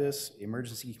 Sheriff's Office,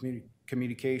 Emergency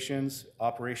Communications,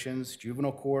 Operations,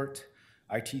 Juvenile Court,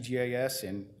 ITGIS,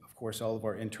 and of course all of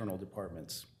our internal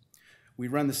departments. We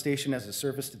run the station as a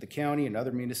service to the county and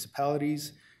other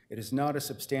municipalities. It is not a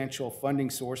substantial funding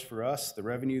source for us. The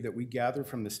revenue that we gather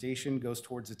from the station goes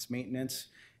towards its maintenance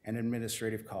and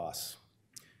administrative costs.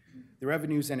 The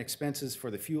revenues and expenses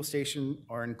for the fuel station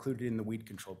are included in the weed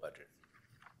control budget.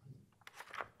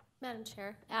 Madam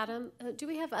Chair, Adam, do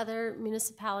we have other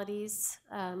municipalities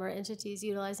or entities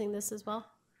utilizing this as well?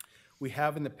 We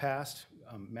have in the past,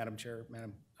 Madam Chair,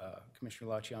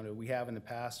 Commissioner Laciando, we have in the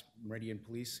past, Meridian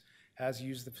Police has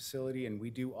used the facility, and we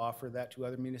do offer that to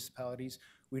other municipalities.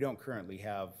 We don't currently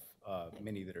have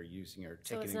many that are using or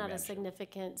So taking it's not a advantage.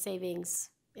 significant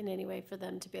savings in any way for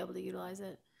them to be able to utilize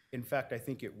it? In fact, I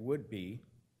think it would be,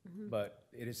 but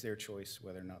it is their choice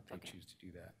whether or not they choose to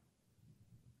do that.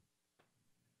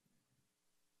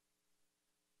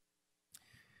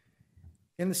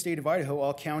 In the state of Idaho,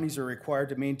 all counties are required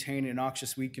to maintain a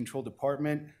noxious weed control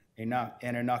department and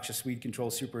a noxious weed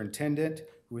control superintendent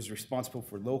who is responsible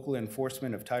for local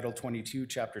enforcement of Title 22,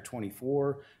 Chapter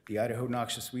 24, the Idaho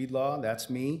Noxious Weed Law. That's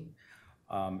me.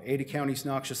 Ada County's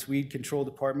noxious weed control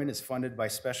department is funded by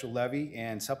special levy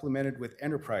and supplemented with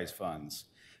enterprise funds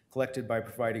collected by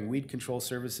providing weed control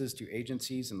services to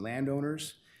agencies and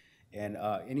landowners and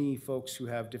any folks who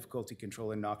have difficulty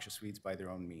controlling noxious weeds by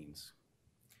their own means.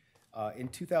 In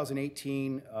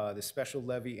 2018, the special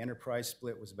levy enterprise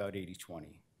split was about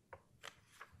 80-20.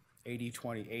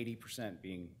 80-20, 80%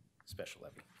 being special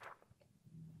levy.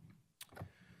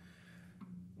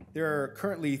 There are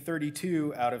currently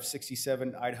 32 out of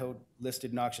 67 Idaho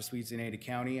listed noxious weeds in Ada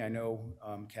County. I know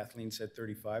Kathleen said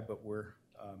 35, but we're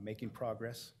making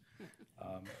progress.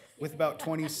 With about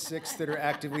 26 that are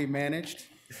actively managed.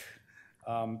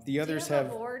 The others Do you have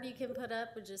have. a board you can put up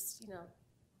and just,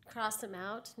 cross them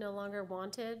out, no longer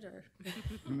wanted, or?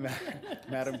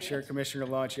 Madam Chair, Commissioner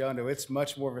Lanciano, it's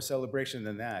much more of a celebration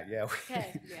than that, yeah.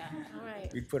 Okay, yeah, all right.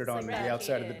 We'd put it on the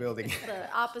outside of the building. The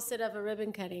opposite of a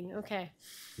ribbon cutting, okay.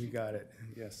 You got it,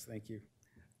 yes, thank you.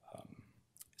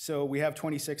 So we have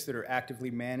 26 that are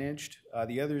actively managed.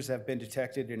 The others have been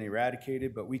detected and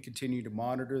eradicated, but we continue to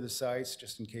monitor the sites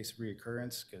just in case of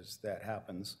reoccurrence, because that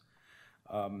happens.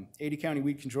 Ada County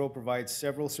Weed Control provides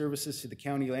several services to the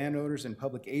county landowners and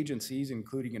public agencies,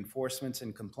 including enforcements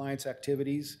and compliance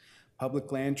activities,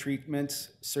 public land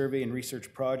treatments, survey and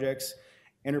research projects,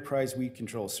 enterprise weed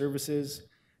control services,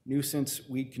 nuisance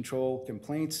weed control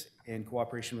complaints in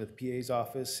cooperation with the PA's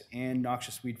office, and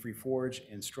noxious weed-free forage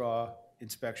and straw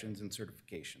inspections and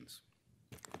certifications.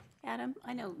 Adam,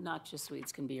 I know noxious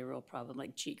weeds can be a real problem,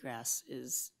 like cheatgrass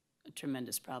is a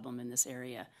tremendous problem in this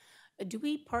area. Do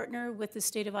we partner with the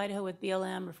state of Idaho, with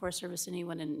BLM or Forest Service,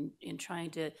 anyone in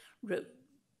trying to,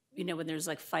 when there's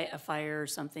like a fire or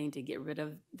something, to get rid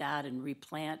of that and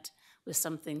replant with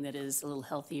something that is a little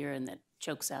healthier and that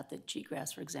chokes out the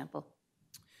cheatgrass, for example?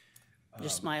 You're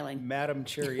smiling. Madam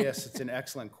Chair, yes, it's an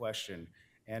excellent question.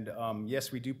 And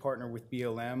yes, we do partner with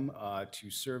BLM to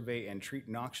survey and treat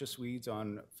noxious weeds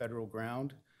on federal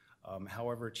ground.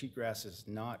 However, cheatgrass is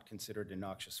not considered a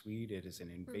noxious weed. It is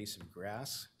an invasive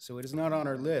grass, so it is not on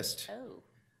our list. Oh.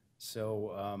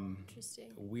 So Interesting.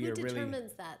 we Who are really. Who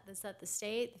determines that? Is that the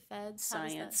state, the feds? How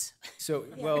does that- Science. So,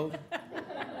 well,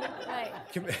 Right.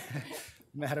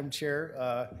 Madam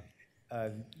Chair,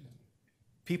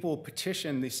 people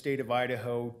petition the state of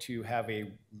Idaho to have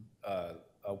a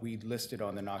weed listed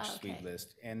on the noxious weed Okay.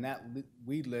 list, and that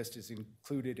weed list is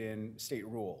included in state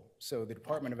rule. So the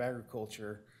Department of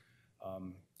Agriculture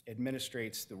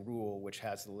administrates the rule which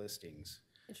has the listings.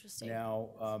 Interesting.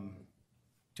 Now,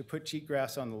 to put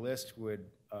cheatgrass on the list would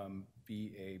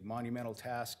be a monumental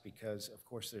task because, of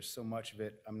course, there's so much of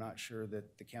it. I'm not sure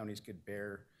that the counties could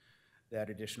bear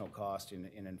that additional cost in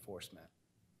enforcement.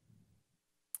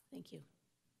 Thank you.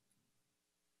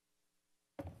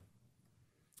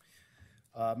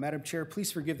 Madam Chair,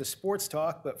 please forgive the sports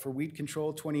talk, but for weed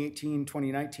control,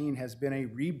 2018-2019 has been a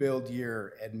rebuild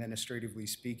year, administratively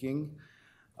speaking.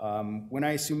 When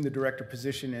I assumed the director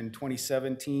position in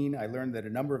 2017, I learned that a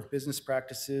number of business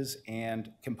practices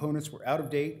and components were out of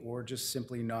date or just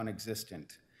simply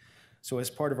non-existent. So as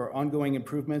part of our ongoing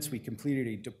improvements, we completed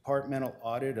a departmental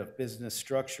audit of business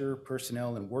structure,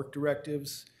 personnel, and work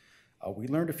directives. We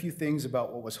learned a few things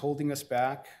about what was holding us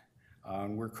back.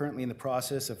 We're currently in the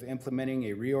process of implementing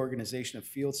a reorganization of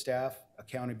field staff,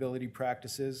 accountability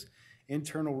practices,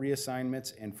 internal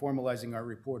reassignments, and formalizing our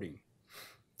reporting.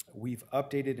 We've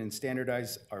updated and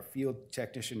standardized our field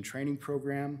technician training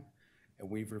program, and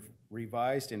we've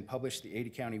revised and published the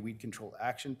Ada County Weed Control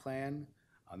Action Plan.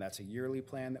 That's a yearly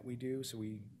plan that we do, so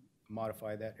we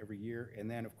modify that every year. And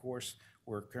then, of course,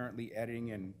 we're currently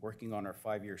editing and working on our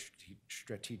 5-year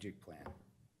strategic plan.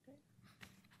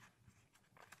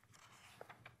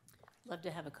 Love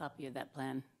to have a copy of that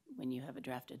plan when you have it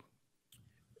drafted.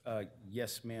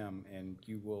 Yes, ma'am, and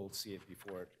you will see it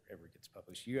before it ever gets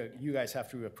published. You guys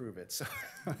have to approve it, so.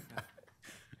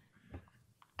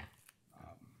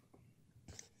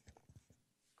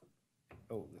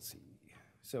 Let's see.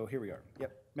 So here we are.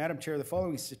 Yep. Madam Chair, the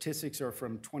following statistics are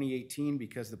from 2018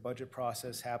 because the budget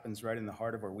process happens right in the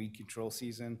heart of our weed control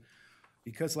season.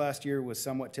 Because last year was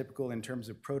somewhat typical in terms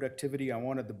of productivity, I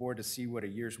wanted the board to see what a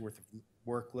year's worth of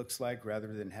work looks like rather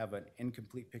than have an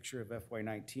incomplete picture of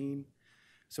FY19.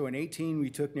 So in 18, we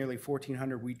took nearly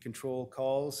 1,400 weed control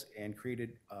calls and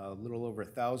created a little over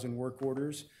 1,000 work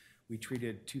orders. We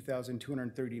treated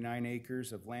 2,239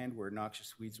 acres of land where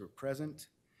noxious weeds were present.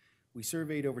 We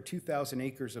surveyed over 2,000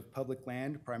 acres of public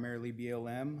land, primarily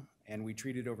BLM, and we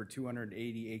treated over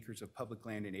 280 acres of public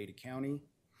land in Ada County.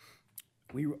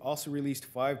 We also released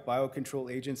 5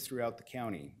 biocontrol agents throughout the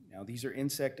county. Now, these are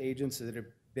insect agents that have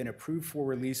been approved for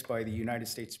release by the United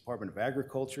States Department of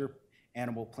Agriculture,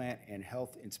 Animal, Plant, and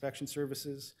Health Inspection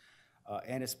Services,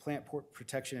 and its Plant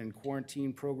Protection and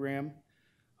Quarantine Program.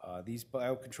 These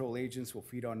biocontrol agents will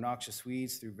feed on noxious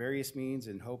weeds through various means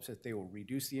in hopes that they will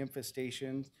reduce the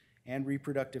infestation and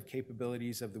reproductive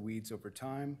capabilities of the weeds over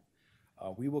time.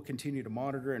 We will continue to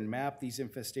monitor and map these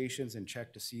infestations and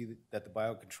check to see that the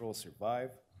biocontrols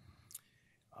survive.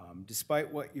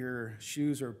 Despite what your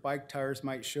shoes or bike tires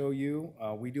might show you,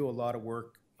 we do a lot of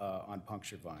work on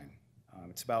puncture vine.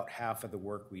 It's about half of the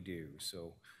work we do.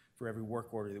 So for every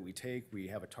work order that we take, we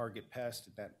have a target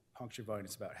pest. That puncture vine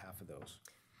is about half of those.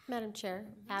 Madam Chair,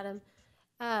 Adam,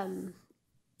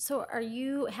 so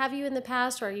have you in the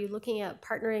past, or are you looking at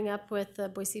partnering up with the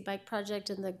Boise Bike Project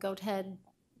and the Goat Head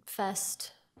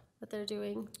Fest that they're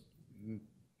doing?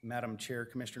 Madam Chair,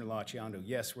 Commissioner Laciando,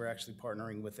 yes, we're actually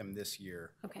partnering with them this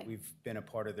year. Okay. We've been a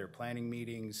part of their planning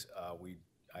meetings.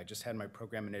 I just had my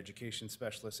program and education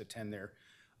specialist attend their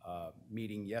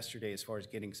meeting yesterday as far as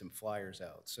getting some flyers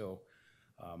out. So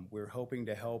we're hoping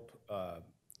to help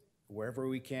wherever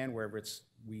we can,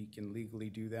 we can legally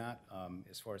do that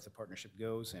as far as the partnership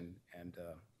goes. And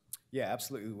yeah,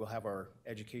 absolutely, we'll have our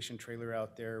education trailer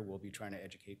out there. We'll be trying to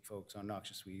educate folks on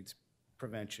noxious weeds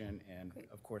prevention and,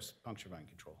 of course, puncture vine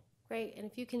control. Great, and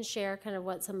if you can share kind of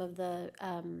what some of the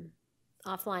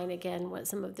offline again, what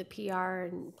some of the PR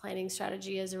and planning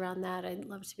strategy is around that. I'd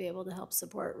love to be able to help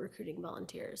support recruiting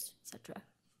volunteers, et cetera.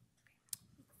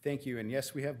 Thank you. And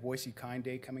yes, we have Boise Kind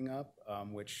Day coming up,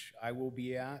 which I will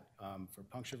be at for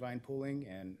puncture vine pulling.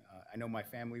 And I know my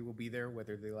family will be there,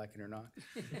 whether they like it or not.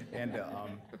 And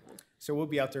so we'll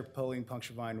be out there pulling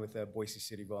puncture vine with Boise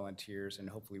City volunteers, and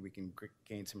hopefully we can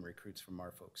gain some recruits from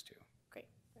our folks too. Great.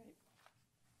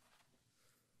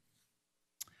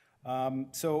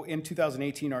 So in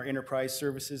 2018, our enterprise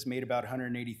services made about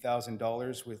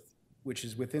 $180,000, which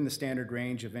is within the standard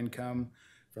range of income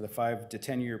for the 5 to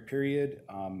 10 year period.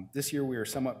 This year we are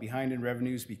somewhat behind in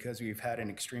revenues because we've had an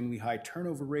extremely high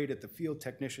turnover rate at the field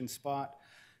technician spot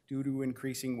due to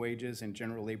increasing wages in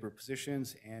general labor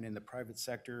positions and in the private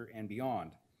sector and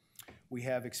beyond. We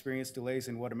have experienced delays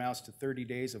in what amounts to 30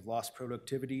 days of lost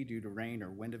productivity due to rain or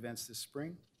wind events this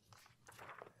spring.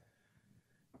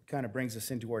 Kind of brings us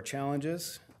into our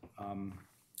challenges.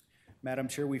 Madam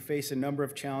Chair, we face a number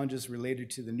of challenges related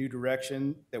to the new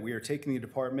direction that we are taking the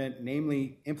department,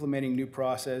 namely implementing new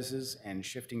processes and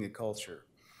shifting the culture.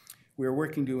 We are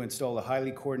working to install a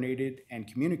highly coordinated and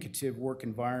communicative work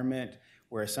environment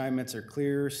where assignments are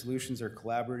clear, solutions are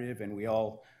collaborative, and we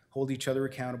all hold each other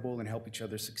accountable and help each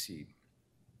other succeed.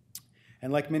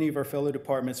 And like many of our fellow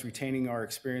departments, retaining our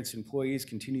experienced employees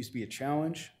continues to be a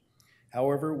challenge.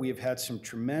 However, we have had some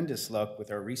tremendous luck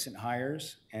with our recent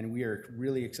hires, and we are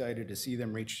really excited to see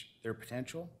them reach their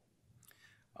potential.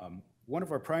 One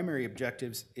of our primary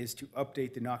objectives is to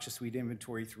update the noxious weed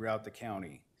inventory throughout the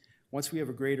county. Once we have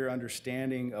a greater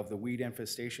understanding of the weed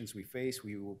infestations we face,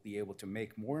 we will be able to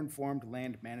make more informed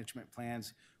land management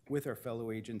plans with our fellow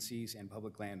agencies and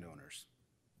public landowners.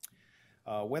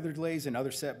 Weather delays and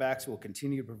other setbacks will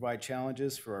continue to provide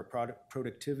challenges for our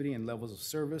productivity and levels of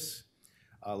service.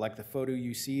 Like the photo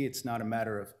you see, it's not a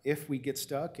matter of if we get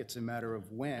stuck, it's a matter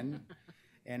of when.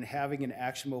 And having an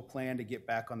actionable plan to get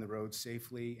back on the road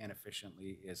safely and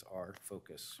efficiently is our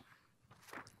focus.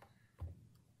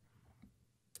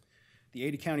 The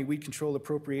Ada County Weed Control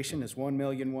appropriation is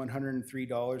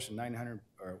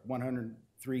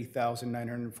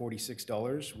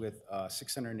 $1,103,946, with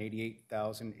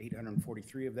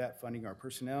 $688,843 of that funding our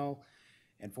personnel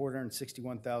and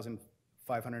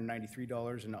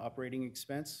 $461,593 in operating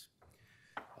expense.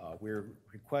 We're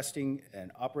requesting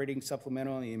an operating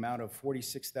supplemental in the amount of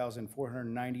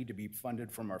 $46,490 to be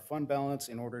funded from our fund balance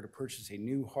in order to purchase a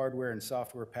new hardware and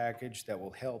software package that will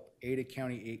help Ada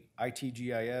County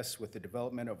ITGIS with the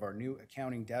development of our new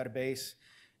accounting database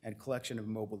and collection of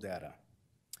mobile data.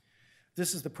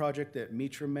 This is the project that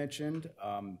Mitra mentioned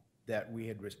that we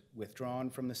had withdrawn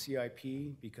from the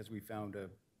CIP because we found a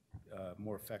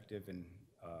more effective and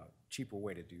cheaper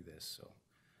way to do this. So,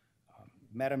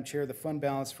 Madam Chair, the fund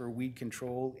balance for weed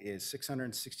control is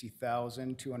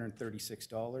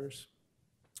 $660,236.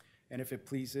 And if it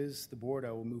pleases the board,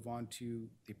 I will move on to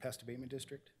the Pest Abatement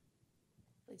District.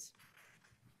 Please.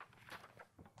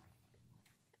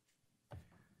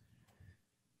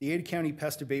 The Ada County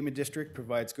Pest Abatement District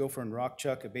provides gopher and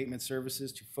rockchuck abatement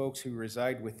services to folks who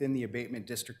reside within the abatement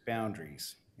district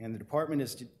boundaries. And the department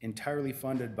is entirely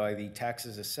funded by the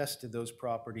taxes assessed to those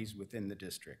properties within the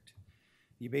district.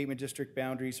 The abatement district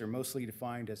boundaries are mostly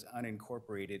defined as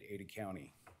unincorporated Ada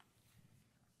County.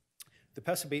 The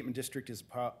Pest Abatement District is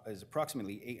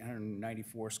approximately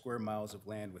 894 square miles of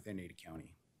land within Ada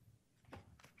County.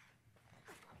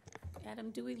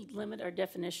 Adam, do we limit our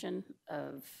definition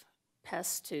of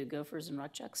pests to gophers and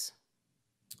rockchucks?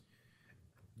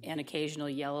 And occasional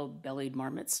yellow-bellied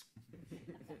marmots?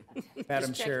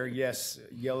 Madam Chair, yes,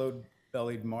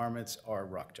 yellow-bellied marmots are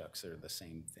rockchucks. They're the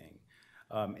same thing.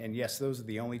 And yes, those are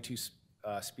the only two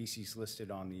species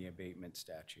listed on the abatement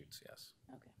statutes, yes.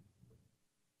 Okay.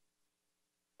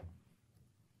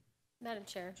 Madam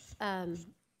Chair,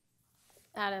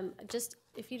 Adam, just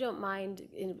if you don't mind,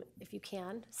 if you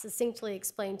can, succinctly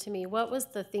explain to me, what was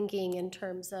the thinking in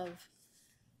terms of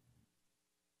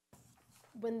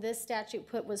when this statute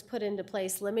was put into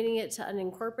place, limiting it to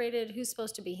unincorporated? Who's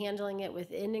supposed to be handling it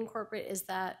within incorporated? Is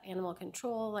that animal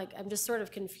control? Like, I'm just sort of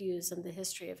confused in the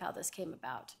history of how this came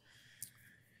about.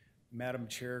 Madam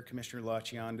Chair, Commissioner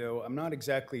Lachiondo, I'm not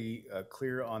exactly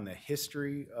clear on the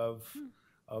history of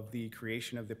the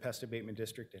creation of the Pest Abatement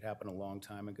District. It happened a long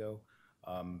time ago.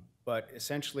 But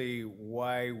essentially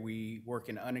why we work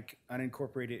in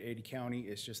unincorporated Ada County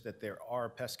is just that there are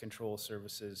pest control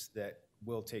services that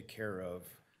will take care of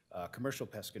commercial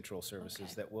pest control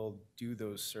services that will do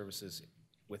those services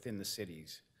within the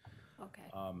cities. Okay.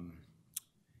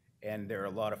 And there are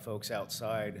a lot of folks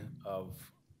outside of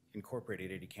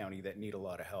incorporated Ada County that need a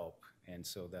lot of help. And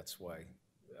so that's why,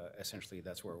 essentially,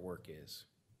 that's where our work is.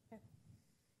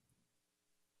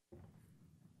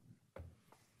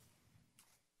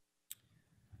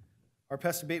 Our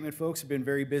pest abatement folks have been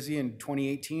very busy in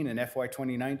 2018 and FY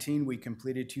 2019. We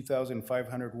completed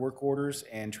 2,500 work orders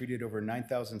and treated over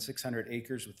 9,600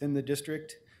 acres within the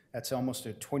district. That's almost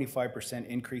a 25%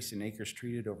 increase in acres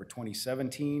treated over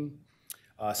 2017.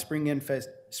 Spring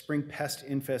pest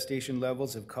infestation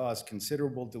levels have caused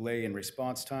considerable delay in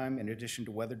response time in addition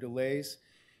to weather delays.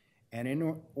 And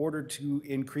in order to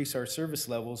increase our service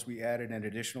levels, we added an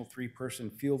additional 3-person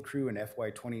field crew in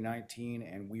FY 2019,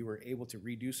 and we were able to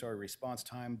reduce our response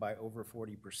time by over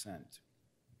 40%.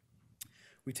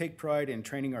 We take pride in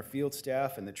training our field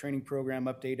staff, and the training program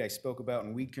update I spoke about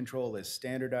in weed control is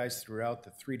standardized throughout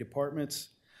the 3 departments.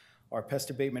 Our pest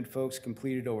abatement folks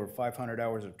completed over 500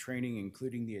 hours of training,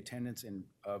 including the attendance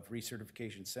of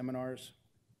recertification seminars.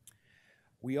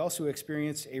 We also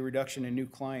experienced a reduction in new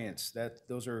clients.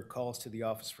 Those are calls to the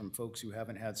office from folks who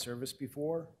haven't had service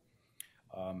before.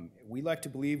 We like to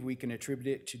believe we can attribute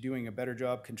it to doing a better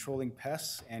job controlling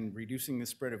pests and reducing the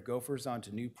spread of gophers onto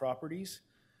new properties,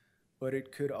 but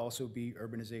it could also be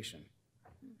urbanization.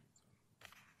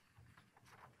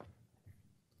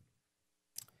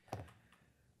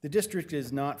 The district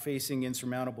is not facing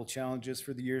insurmountable challenges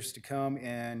for the years to come,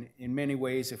 and in many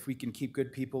ways, if we can keep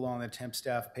good people on the temp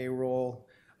staff payroll,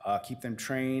 keep them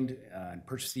trained, and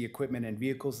purchase the equipment and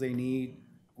vehicles they need,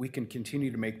 we can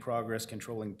continue to make progress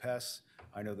controlling pests.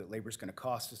 I know that labor is going to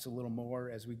cost us a little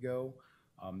more as we go.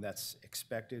 That's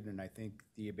expected, and I think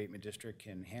the abatement district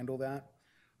can handle that.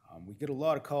 We get a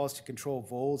lot of calls to control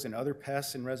voles and other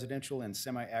pests in residential and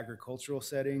semi-agricultural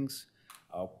settings.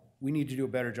 We need to do a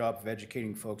better job of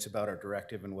educating folks about our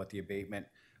directive and what the abatement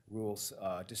rules,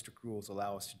 district rules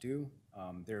allow us to do.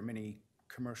 There are many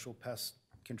commercial pest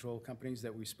control companies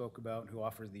that we spoke about who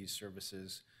offer these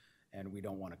services, and we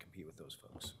don't want to compete with those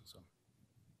folks. So.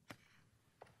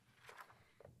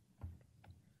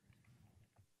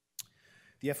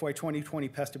 The FY 2020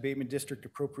 Pest Abatement District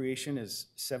appropriation is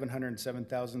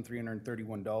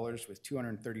 $707,331 with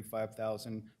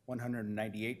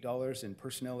 $235,198 in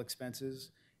personnel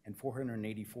expenses and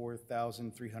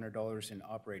 $484,300 in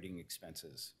operating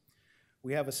expenses.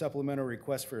 We have a supplemental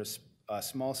request for a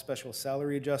small special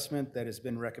salary adjustment that has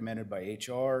been recommended by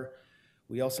HR.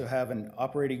 We also have an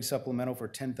operating supplemental for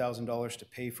 $10,000 to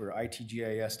pay for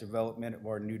ITGIS development of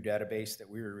our new database that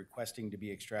we were requesting to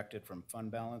be extracted from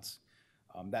fund balance.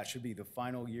 That should be the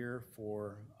final year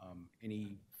for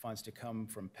any funds to come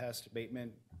from pest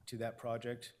abatement to that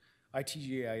project.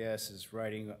 ITGIS is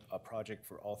writing a project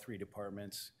for all 3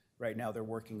 departments. Right now they're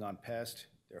working on pest.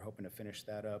 They're hoping to finish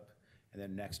that up, and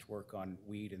then next work on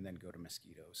weed and then go to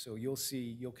mosquito. So you'll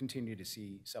continue to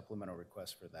see supplemental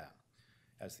requests for that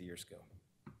as the years go.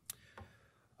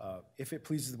 If it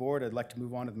pleases the board, I'd like to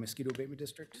move on to the mosquito abatement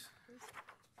district.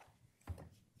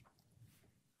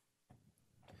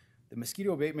 The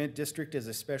Mosquito Abatement District is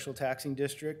a special taxing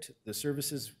district. The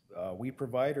services we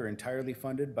provide are entirely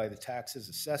funded by the taxes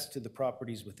assessed to the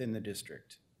properties within the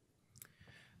district.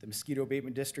 The Mosquito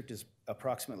Abatement District is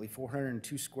approximately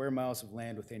 402 square miles of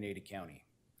land within Ada County.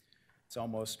 It's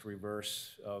almost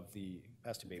reverse of the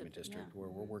Pest Abatement District, where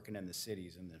we're working in the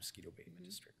cities in the Mosquito Abatement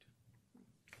District.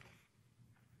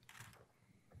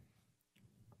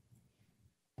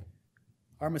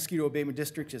 Our Mosquito Abatement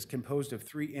District is composed of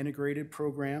 3 integrated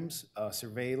programs,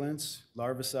 surveillance,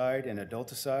 larvicide, and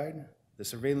adulticide. The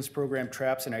surveillance program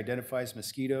traps and identifies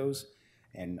mosquitoes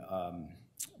and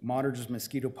monitors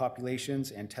mosquito populations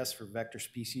and tests for vector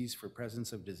species for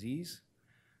presence of disease.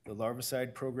 The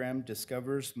larvicide program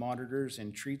discovers, monitors,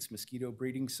 and treats mosquito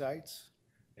breeding sites.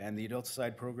 And the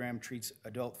adulticide program treats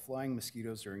adult flying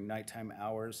mosquitoes during nighttime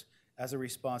hours as a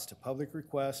response to public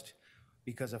request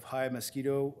because of high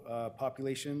mosquito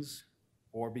populations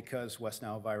or because West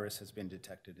Nile virus has been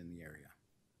detected in the area.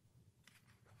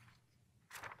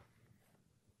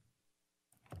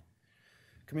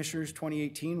 Commissioners,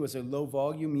 2018 was a low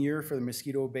volume year for the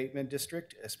Mosquito Abatement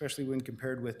District, especially when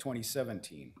compared with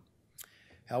 2017.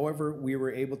 However, we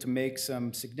were able to make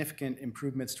some significant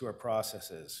improvements to our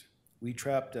processes. We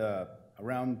trapped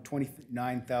around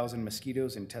 29,000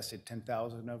 mosquitoes and tested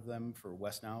 10,000 of them for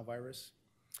West Nile virus.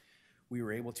 We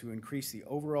were able to increase the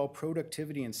overall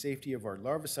productivity and safety of our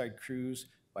larvicide crews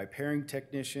by pairing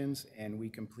technicians, and we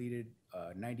completed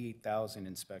 98,000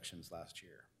 inspections last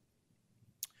year.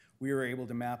 We were able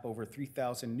to map over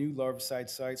 3,000 new larvicide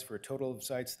sites for a total of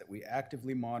sites that we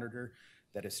actively monitor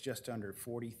that is just under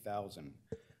 40,000.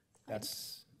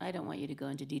 That's... I don't want you to go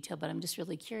into detail, but I'm just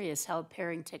really curious how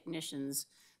pairing technicians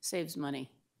saves money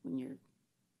when you're...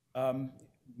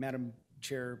 Madam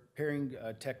Chair, pairing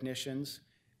technicians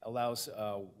allows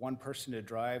one person to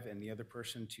drive and the other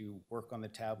person to work on the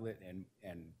tablet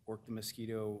and work the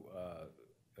mosquito,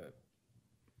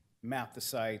 map the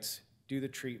sites, do the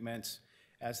treatments.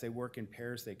 As they work in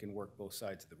pairs, they can work both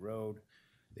sides of the road.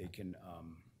 They can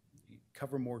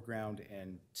cover more ground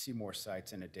and see more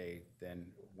sites in a day than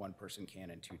one person can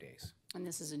in 2 days. And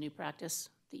this is a new practice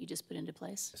that you just put into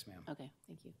place? Yes, ma'am. Okay,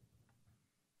 thank you.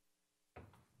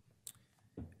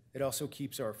 It also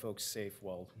keeps our folks safe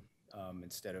while,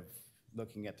 instead of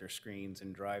looking at their screens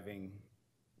and driving,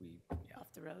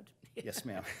 Off the road? Yes,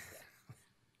 ma'am.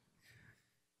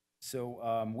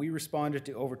 So we responded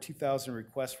to over 2,000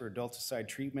 requests for adulticide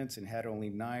treatments and had only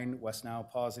 9 West Nile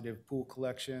positive pool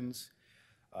collections.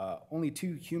 Only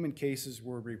 2 human cases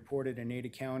were reported in Ada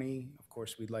County. Of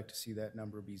course, we'd like to see that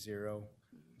number be 0,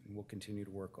 and we'll continue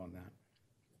to work on that.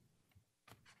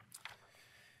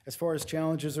 As far as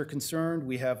challenges are concerned,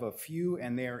 we have a few,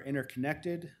 and they are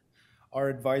interconnected. Our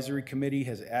advisory committee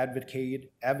has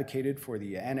advocated for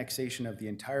the annexation of the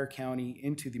entire county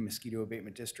into the Mosquito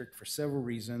Abatement District for several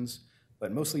reasons,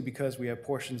 but mostly because we have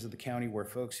portions of the county where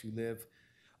folks who live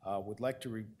would like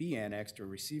to be annexed or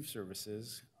receive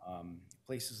services.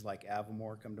 Places like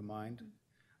Avamore come to mind.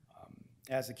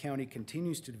 As the county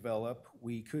continues to develop,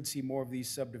 we could see more of these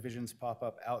subdivisions pop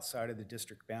up outside of the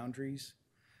district boundaries.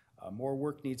 More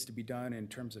work needs to be done in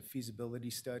terms of feasibility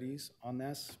studies on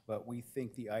this, but we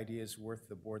think the idea is worth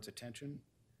the board's attention.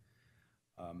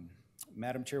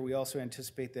 Madam Chair, we also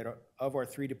anticipate that of our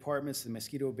 3 departments, the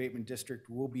Mosquito Abatement District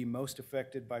will be most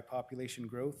affected by population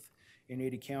growth in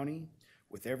Ada County.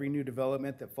 With every new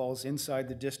development that falls inside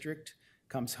the district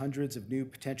comes hundreds of new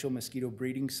potential mosquito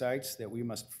breeding sites that we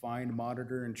must find,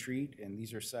 monitor, and treat, and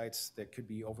these are sites that could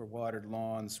be overwatered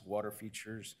lawns, water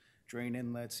features, drain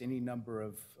inlets, any number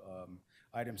of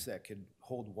items that could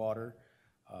hold water.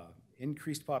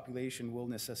 Increased population will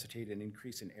necessitate an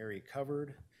increase in area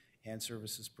covered and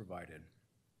services provided.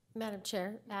 Madam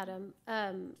Chair, Adam,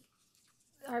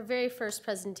 our very first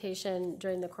presentation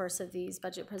during the course of these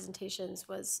budget presentations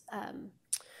was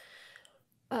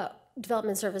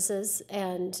development services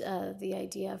and the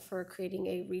idea for creating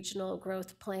a regional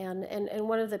growth plan. And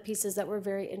one of the pieces that we're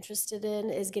very interested in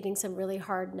is getting some really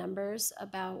hard numbers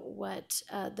about what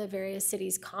the various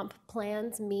cities' comp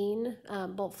plans mean,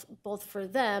 both for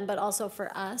them, but also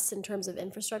for us in terms of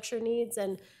infrastructure needs.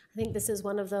 And I think this is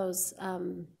one of those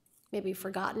maybe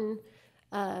forgotten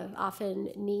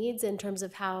often needs in terms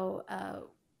of how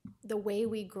the way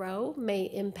we grow may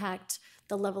impact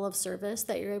the level of service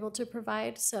that you're able to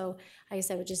provide. So I guess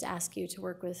I would just ask you to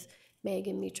work with Meg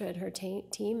and Mitra and her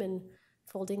team in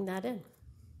folding that in.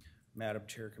 Madam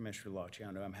Chair, Commissioner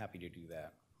Laciando, I'm happy to do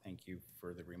that. Thank you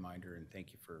for the reminder and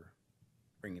thank you for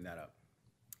bringing that up.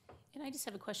 And I just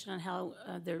have a question on how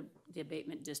the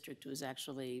abatement district was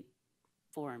actually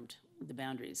formed, the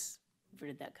boundaries. Where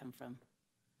did that come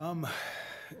from?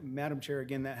 Madam Chair,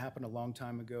 again, that happened a long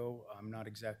time ago. I'm not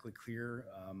exactly clear.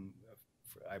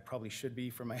 I probably should be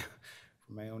for my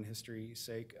own history's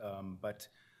sake. But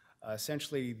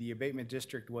essentially, the abatement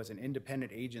district was an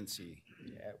independent agency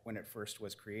when it first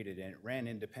was created, and it ran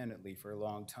independently for a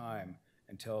long time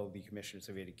until the Commissioners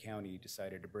of Ada County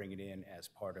decided to bring it in as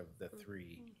part of the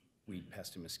 3, weed,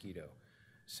 pest, and mosquito.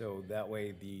 So that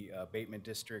way, the abatement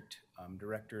district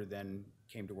director then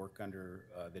came to work under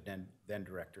the then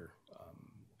director.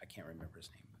 I can't remember his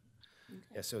name. Okay.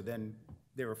 Yeah, so then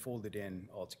they were folded in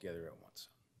all together at once.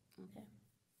 Okay.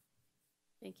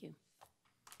 Thank you.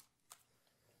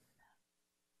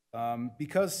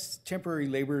 Because temporary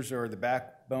laborers are the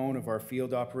backbone of our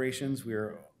field operations, we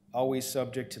are always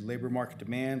subject to labor market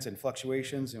demands and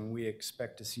fluctuations, and we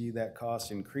expect to see that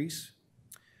cost increase.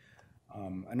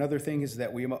 Another thing is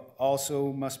that we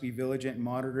also must be vigilant in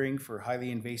monitoring for highly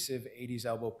invasive Aedes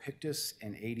albopictus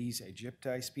and Aedes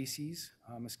aegypti species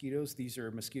mosquitoes. These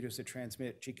are mosquitoes that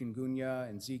transmit chikungunya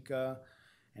and Zika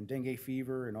and dengue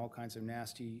fever and all kinds of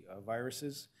nasty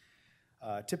viruses.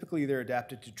 Typically, they're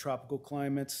adapted to tropical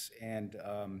climates, and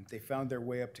they found their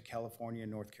way up to California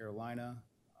and North Carolina.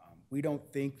 We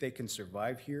don't think they can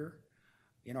survive here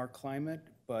in our climate,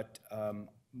 but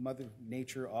Mother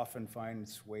Nature often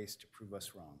finds ways to prove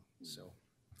us wrong. So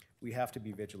we have to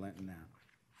be vigilant in that.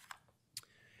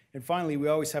 And finally, we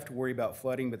always have to worry about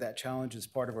flooding, but that challenge is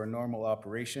part of our normal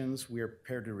operations. We are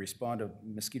prepared to respond to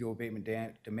mosquito abatement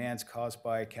demands caused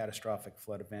by catastrophic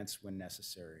flood events when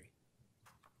necessary.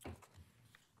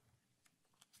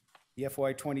 The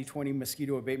FY 2020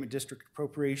 Mosquito Abatement District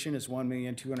appropriation is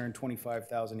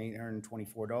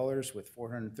 $1,225,824 with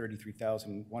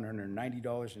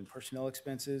 $433,190 in personnel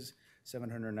expenses,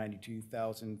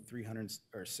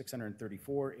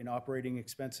 $792,634 in operating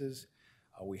expenses.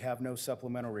 We have no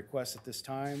supplemental requests at this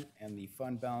time, and the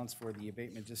fund balance for the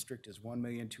abatement district is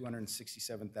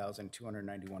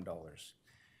 $1,267,291.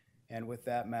 And with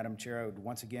that, Madam Chair, I would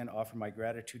once again offer my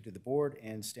gratitude to the board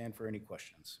and stand for any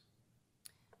questions.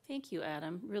 Thank you,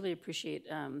 Adam. Really appreciate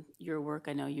your work.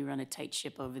 I know you run a tight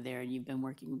ship over there, and you've been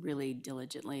working really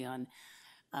diligently on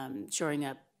shoring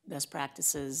up best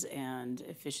practices and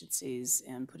efficiencies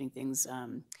and putting things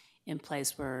in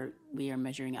place where we are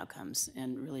measuring outcomes,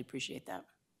 and really appreciate that.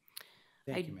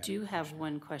 Thank you, I do have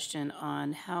one question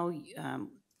on how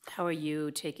are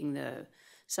you taking the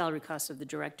salary costs of the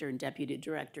director and deputy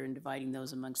director and dividing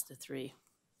those amongst the 3?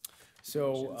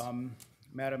 So,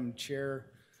 Madam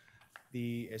Chair,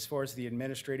 as far as the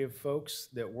administrative folks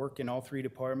that work in all 3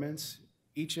 departments,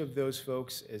 each of those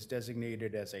folks is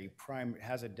designated as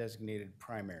has a designated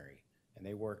primary, and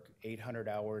they work 800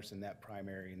 hours in that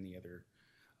primary, and the other,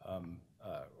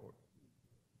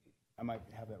 I might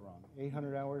have that wrong,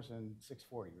 800 hours and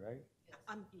 640, right? Yeah.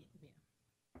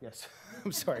 Yes,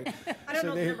 I'm sorry. I don't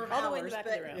know the number of all the way in hours, the back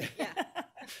but of the room. yeah.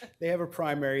 They have a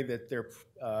primary that they're,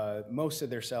 most of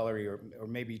their salary, or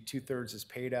maybe 2/3 is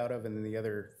paid out of, and then the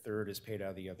other 1/3 is paid out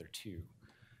of the other 2.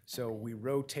 So we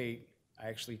rotate. I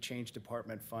actually change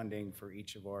department funding for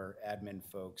each of our admin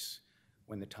folks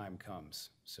when the time comes.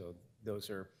 So those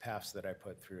are paths that I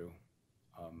put through.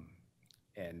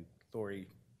 And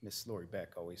Miss Lori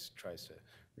Beck always tries to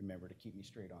remember to keep me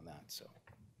straight on that, so.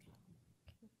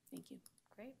 Thank you.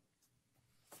 Great.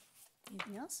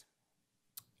 Anything else?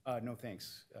 No,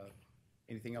 thanks.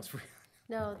 Anything else for you?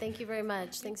 No, thank you very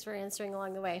much. Thanks for answering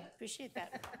along the way. Appreciate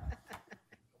that.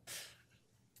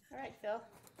 All right, Phil.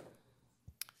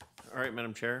 All right,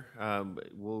 Madam Chair,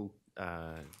 we'll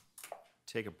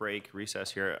take a break,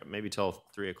 recess here, maybe till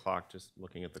 3 o'clock, just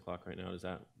looking at the clock right now. Does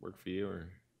that work for you, or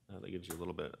that gives you a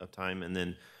little bit of time? And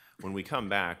then when we come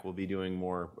back, we'll be doing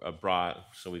more broad,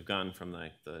 so we've gone from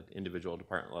the individual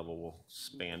department level, we'll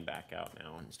span back out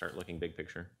now and start looking big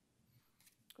picture.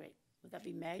 Great. Would that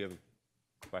be Meg? Do you have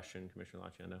a question, Commissioner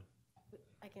Laciando?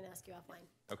 I can ask you offline.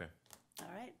 Okay. All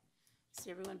right.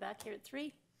 See everyone back here at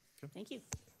 3. Okay. Thank you.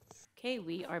 Okay,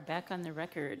 we are back on the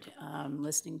record,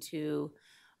 listening to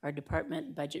our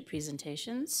department budget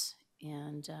presentations.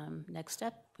 And next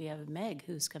up, we have Meg,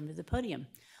 who's come to the podium.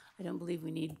 I don't believe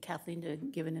we need Kathleen to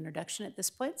give an introduction at this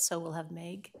point, so we'll have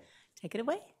Meg take it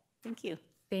away. Thank you.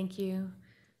 Thank you,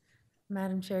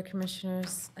 Madam Chair,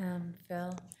 Commissioners,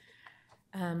 Phil.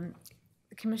 The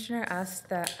Commissioner asked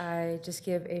that I just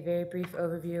give a very brief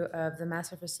overview of the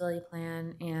master facility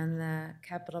plan and the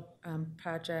capital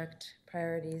project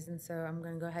priorities, and so I'm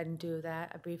going to go ahead and do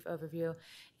that, a brief overview.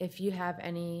 If you have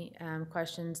any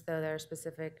questions, though, that are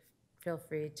specific, feel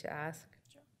free to ask.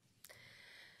 Sure.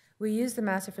 We use the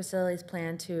master facilities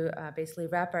plan to basically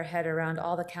wrap our head around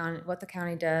all the county, what the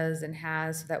county does and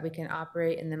has, so that we can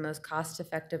operate in the most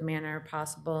cost-effective manner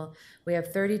possible. We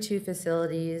have 32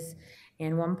 facilities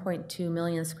and 1.2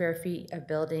 million square feet of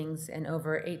buildings and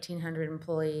over 1,800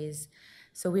 employees.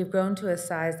 So we've grown to a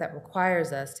size that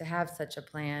requires us to have such a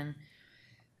plan,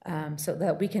 so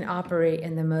that we can operate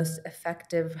in the most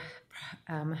effective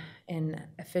and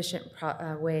efficient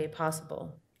way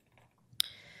possible.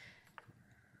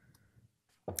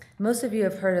 Most of you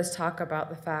have heard us talk about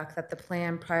the fact that the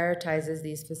plan prioritizes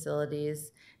these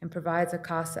facilities and provides a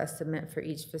cost estimate for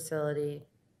each facility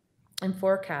and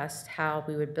forecasts how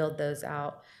we would build those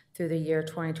out through the year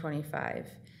 2025.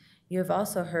 You have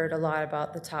also heard a lot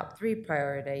about the top 3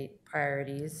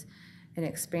 priorities: an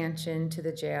expansion to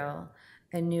the jail,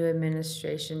 a new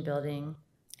administration building,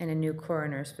 and a new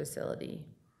coroner's facility.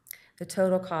 The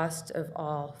total cost of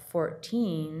all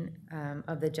 14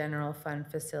 of the general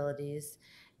fund facilities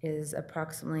is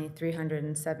approximately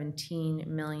 $317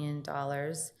 million,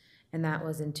 and that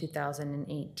was in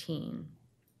 2018.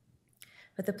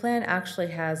 But the plan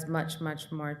actually has much,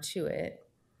 much more to it.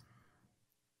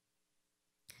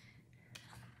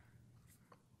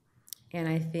 And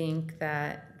I think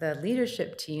that the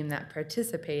leadership team that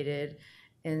participated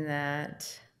in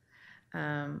that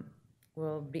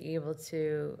will be able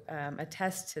to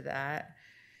attest to that.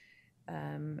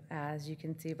 As you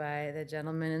can see by the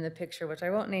gentleman in the picture, which I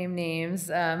won't name names,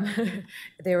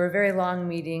 they were very long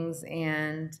meetings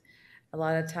and a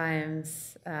lot of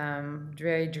times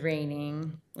very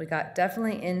draining. We got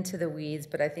definitely into the weeds,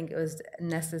 but I think it was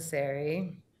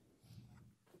necessary.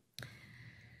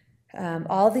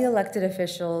 All the elected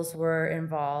officials were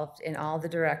involved, and all the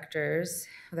directors.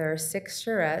 There are 6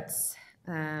 charrettes,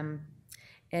 and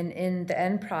in the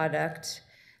end product,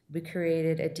 we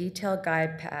created a detailed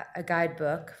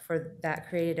guidebook that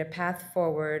created a path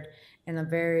forward and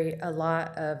a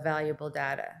lot of valuable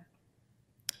data.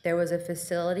 There was a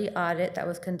facility audit that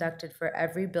was conducted for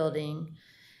every building,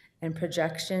 and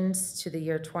projections to the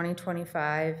year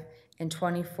 2025 and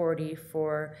 2040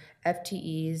 for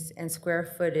FTEs and square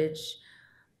footage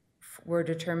were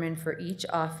determined for each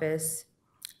office.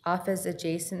 Office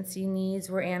adjacency needs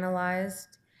were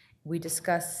analyzed. We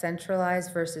discussed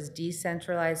centralized versus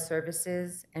decentralized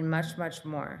services and much, much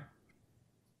more.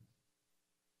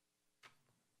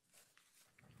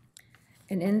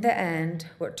 And in the end,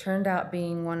 what turned out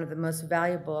being one of the most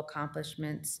valuable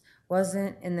accomplishments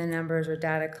wasn't in the numbers or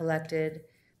data collected,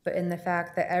 but in the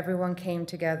fact that everyone came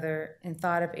together and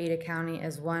thought of Ada County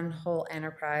as one whole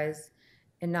enterprise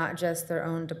and not just their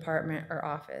own department or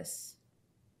office.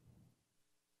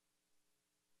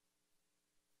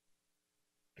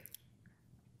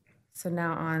 So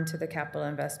now on to the capital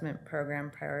investment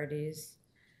program priorities.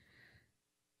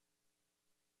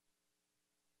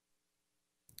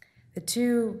 The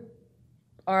 2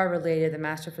 are related, the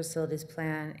master facilities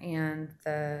plan and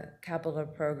the capital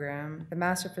program. The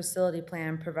master facility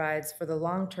plan provides for the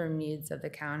long-term needs of the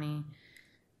county,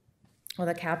 while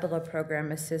the capital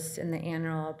program assists in the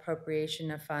annual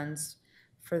appropriation of funds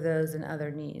for those and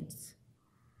other needs.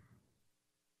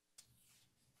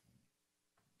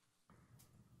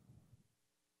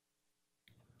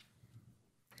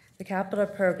 The capital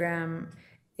program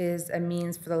is a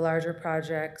means for the larger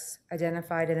projects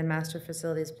identified in the master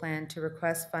facilities plan to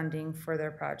request funding for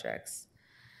their projects.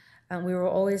 We will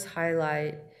always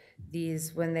highlight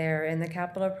these when they're in the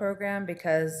capital program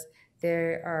because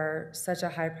they are such a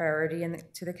high priority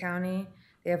to the county.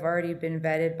 They have already been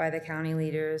vetted by the county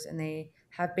leaders, and they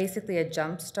have basically a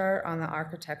jump start on the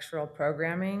architectural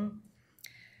programming.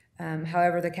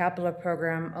 However, the capital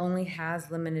program only has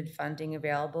limited funding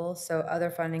available, so other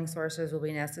funding sources will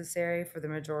be necessary for the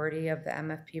majority of the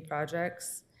MFP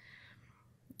projects.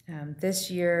 This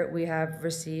year, we have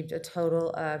received a total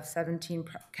of 17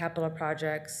 capital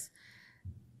project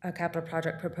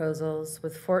proposals,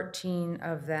 with 14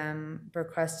 of them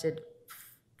requesting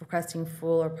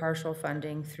full or partial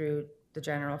funding through the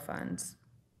general funds.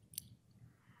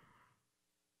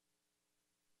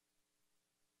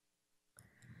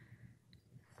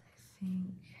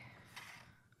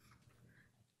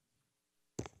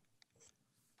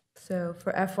 So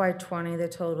for FY20, the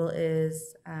total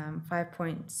is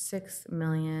 5.6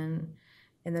 million,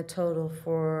 and the total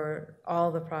for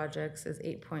all the projects is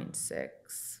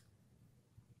 8.6.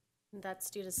 That's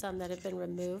due to some that have been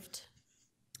removed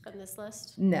from this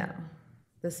list? No,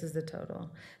 this is the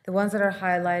total. The ones that are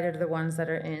highlighted are the ones that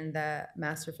are in the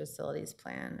master facilities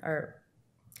plan.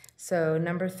 So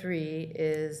number 3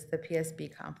 is the PSB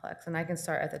complex, and I can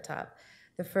start at the top.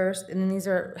 The first, and these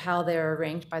are how they are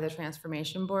ranked by the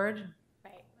transformation board.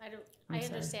 Right. I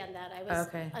understand that. I was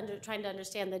Okay. trying to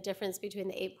understand the difference between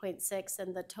the 8.6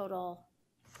 and the total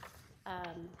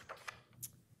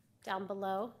down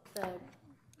below, the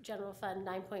general fund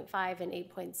 9.5 and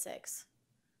 8.6.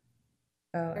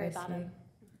 Oh, Very I bottom. see.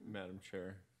 Madam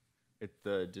Chair,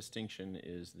 the distinction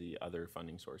is the other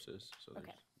funding sources. So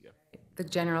Okay. yeah. The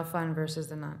general fund versus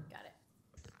the non. Got it.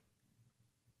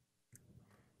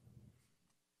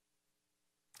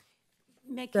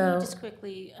 Meg, can you So- just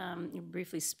quickly,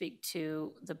 briefly speak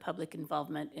to the public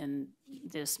involvement in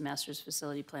this master's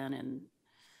facility plan? And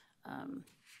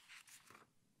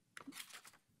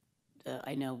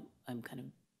I know I'm kind of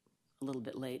a little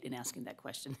bit late in asking that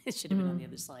question. It should have been on the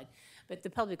other slide. But the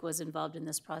public was involved in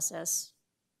this process?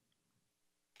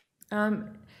 No,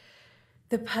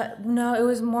 it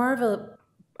was more of a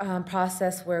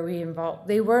process where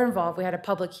they were involved. We had a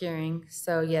public hearing,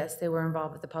 so yes, they were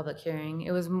involved with the public hearing.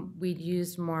 We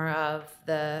used more of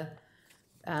the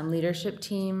leadership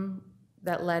team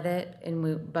that led it,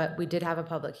 but we did have a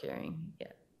public hearing,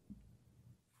 yeah.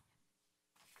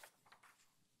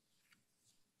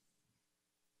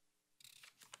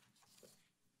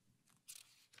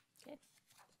 Okay.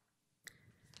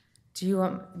 Do you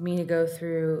want me to go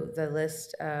through the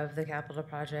list of the capital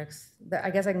projects? I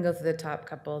guess I can go through the top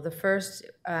couple. The first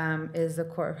is the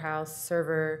courthouse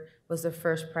server was the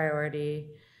first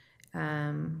priority.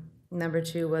 Number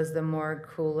 2 was the morgue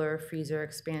cooler freezer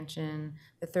expansion.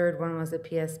 The third one was the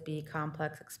PSB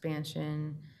complex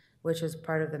expansion, which was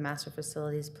part of the master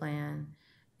facilities plan.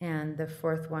 And the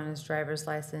fourth one is driver's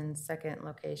license, second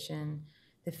location.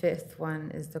 The fifth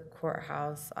one is the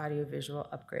courthouse audiovisual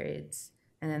upgrades.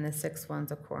 And then the sixth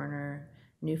one's a coroner,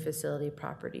 new facility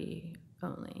property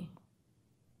only.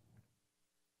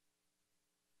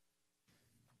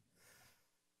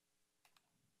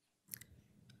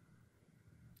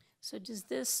 So does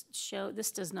this show,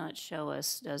 this does not show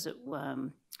us, does it,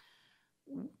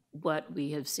 what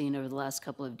we have seen over the last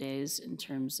couple of days in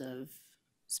terms of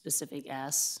specific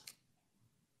asks?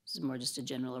 This is more just a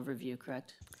general overview,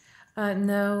 correct?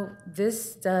 No,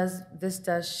 this does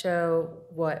show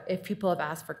what, if people have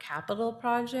asked for capital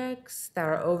projects that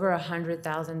are over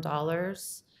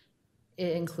 $100,000,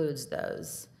 it includes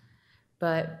those.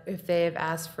 But if they have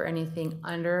asked for anything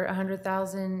under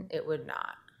 100,000, it would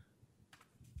not.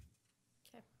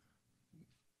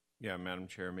 Yeah, Madam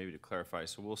Chair, maybe to clarify,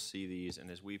 so we'll see these, and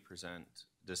as we present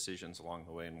decisions along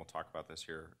the way, and we'll talk about this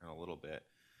here in a little bit,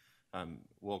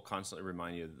 we'll constantly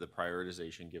remind you of the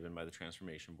prioritization given by the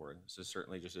Transformation Board. This is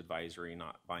certainly just advisory,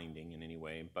 not binding in any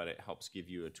way, but it helps give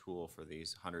you a tool for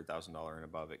these $100,000 and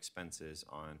above expenses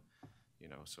on,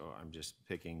 so I'm just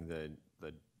picking the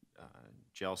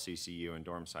jail CCU and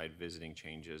dorm side visiting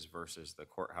changes versus the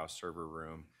courthouse server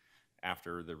room.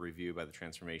 After the review by the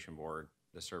Transformation Board,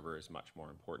 the server is much more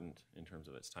important in terms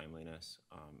of its timeliness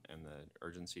and the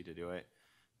urgency to do it.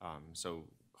 So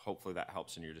hopefully that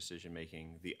helps in your decision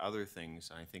making. The other things,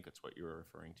 and I think that's what you were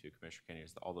referring to, Commissioner Kennedy,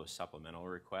 is all those supplemental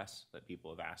requests that people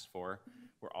have asked for.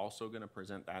 We're also going to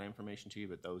present that information to you,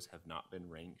 but those have not been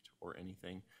ranked or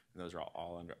anything. And those are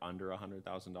all under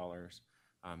 $100,000.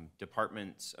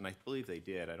 Departments, and I believe they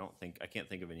did, I can't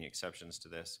think of any exceptions to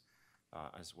this,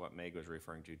 as what Meg was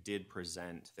referring to, did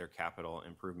present their capital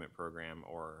improvement program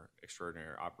or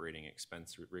extraordinary operating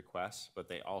expense requests, but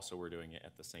they also were doing it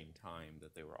at the same time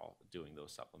that they were all doing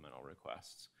those supplemental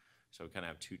requests. So we kind of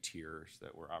have two tiers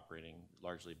that we're operating,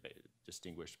 largely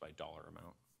distinguished by dollar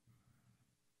amount.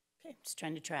 Okay, just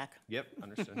trying to track. Yep,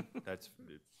 understood. That's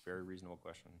a very reasonable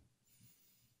question.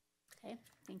 Okay,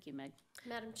 thank you, Meg.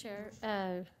 Madam Chair,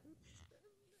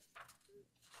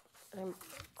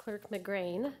 Clerk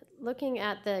McGrain, looking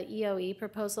at the EOE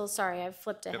proposal, sorry, I've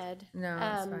flipped ahead. No,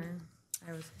 that's fine.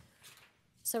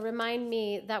 So remind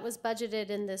me, that was budgeted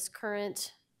in this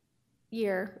current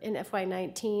year in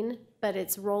FY19, but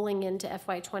it's rolling into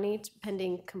FY20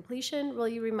 pending completion. Will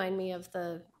you remind me of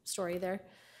the story there?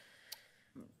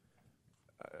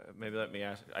 Maybe let me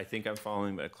ask, I think I'm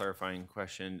following a clarifying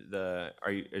question.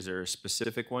 Is there a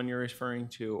specific one you're referring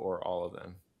to or all of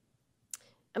them?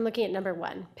 I'm looking at number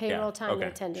 1, payroll Yeah, time okay,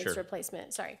 and attendance sure.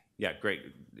 replacement, sorry. Yeah, great.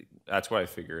 That's what I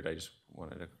figured. I just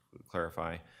wanted to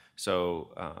clarify.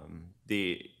 So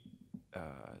the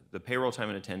payroll time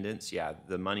and attendance, yeah,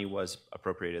 the money was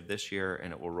appropriated this year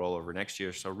and it will roll over next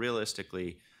year. So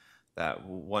realistically, that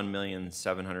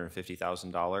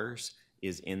 $1,750,000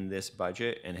 is in this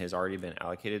budget and has already been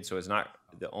allocated. So it's not,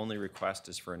 the only request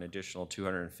is for an additional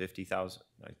 $250,000.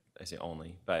 I say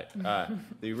only, but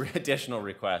the additional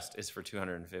request is for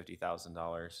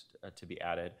 $250,000 to be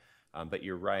added. But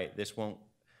you're right, this won't,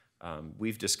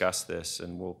 we've discussed this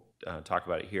and we'll talk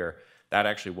about it here. That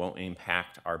actually won't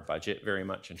impact our budget very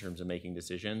much in terms of making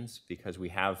decisions because we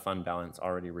have fund balance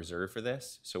already reserved for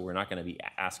this. So we're not going to be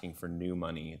asking for new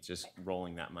money. It's just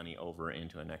rolling that money over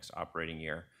into a next operating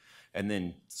year. And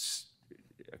then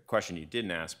a question you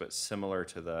didn't ask, but similar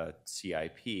to the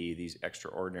CIP, these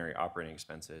extraordinary operating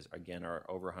expenses, again, are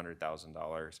over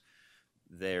 $100,000.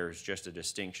 There's just a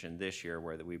distinction this year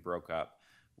where we broke up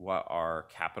what are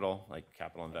capital, like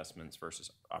capital investments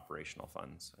versus operational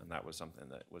funds. And that was something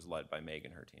that was led by Meg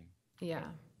and her team. Yeah,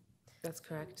 that's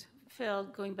correct. Phil,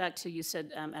 going back to, you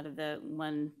said out of the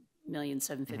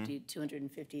 1,750,000,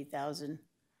 250,000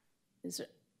 is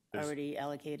already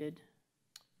allocated?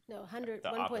 No, The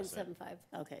opposite. 1.75.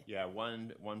 Okay. Yeah,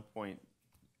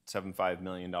 $1.75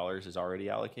 million is already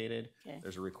allocated. Okay.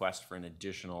 There's a request for an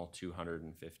additional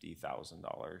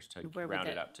 $250,000 to Where would round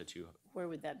it that- up to two. Where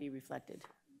would that be reflected?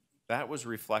 That was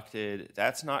reflected,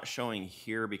 that's not showing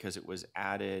here because it was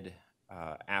added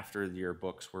after your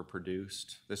books were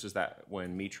produced. This was that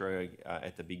when Mitra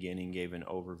at the beginning gave an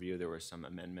overview, there were some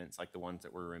amendments like the ones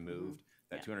that were removed.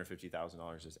 That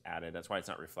 $250,000 is added. That's why it's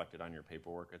not reflected on your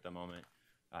paperwork at the moment.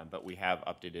 But we have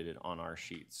updated it on our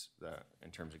sheets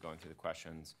in terms of going through the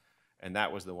questions. And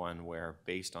that was the one where,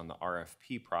 based on the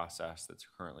RFP process that's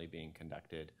currently being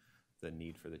conducted, the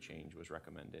need for the change was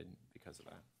recommended because of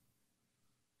that.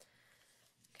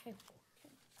 Okay.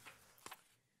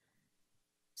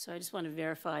 So I just want to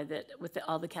verify that with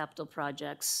all the capital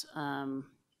projects, 1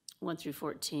 through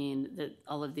 14, that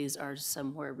all of these are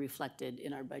somewhere reflected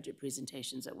in our budget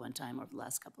presentations at one time over the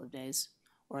last couple of days?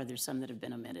 Or are there some that have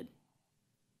been omitted?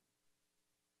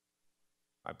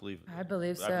 I believe I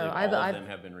believe so. all of them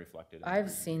have been reflected. In the I've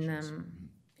seen presentations. them.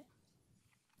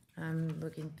 I'm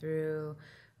looking through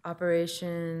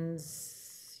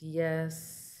operations,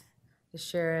 yes. The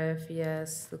sheriff,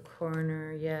 yes. The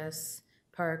coroner, yes.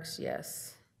 Parks,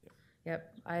 yes.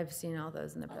 Yep, I've seen all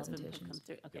those in the All of them have come presentations.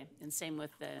 through. Okay, and same with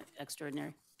the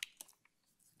extraordinary?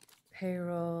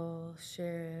 Payroll,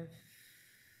 sheriff,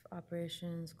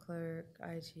 operations, clerk,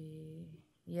 IT,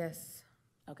 yes.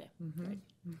 Okay, great.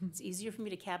 It's easier for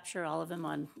me to capture all of them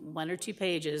on 1 or 2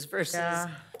 pages versus Yeah.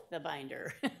 the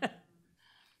binder.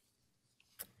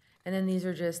 And then these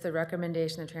are just the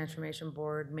recommendation the Transformation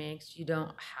Board makes. You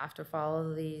don't have to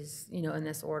follow these, in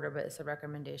this order, but it's a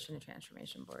recommendation the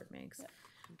Transformation Board makes. Okay.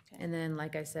 And then,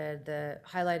 like I said, the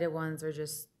highlighted ones are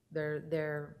just,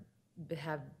 they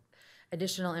have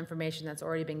additional information that's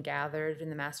already been gathered in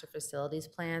the Master Facilities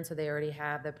Plan, so they already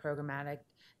have the programmatic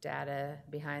data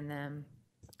behind them,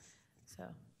 so.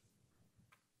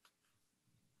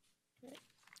 Okay.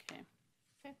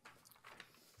 Okay.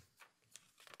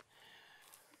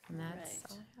 And that's Right.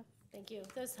 all I have. Thank you.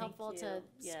 That was Thank helpful to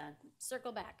you. Yeah.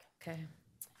 circle back. Okay.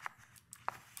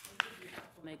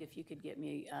 Meg, if you could get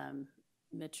me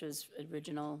Mitra's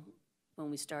original when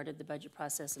we started the budget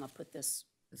process, and I'll put this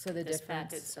So the packet,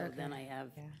 difference, so then I okay.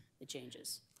 have Yeah. the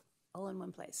changes all in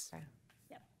one place. Okay.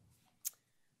 Yep.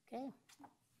 Okay,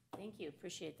 thank you,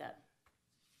 appreciate that.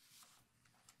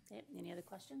 Okay, any other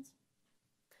questions?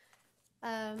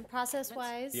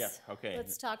 Process-wise. Yeah, okay.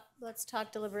 Let's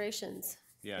talk deliberations.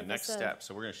 Yeah, Give next us a- step.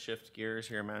 So we're going to shift gears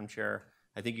here, Madam Chair.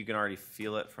 I think you can already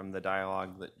feel it from the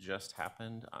dialogue that just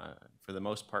happened. For the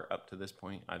most part, up to this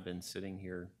point, I've been sitting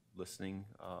here listening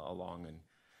along, and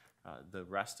the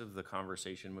rest of the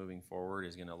conversation moving forward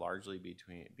is going to largely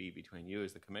be between you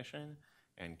as the commission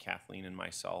and Kathleen and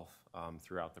myself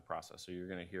throughout the process. So you're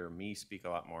going to hear me speak a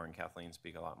lot more and Kathleen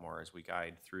speak a lot more as we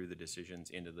guide through the decisions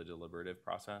into the deliberative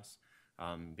process,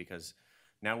 because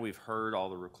now we've heard all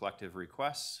the collective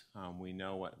requests. We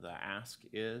know what the ask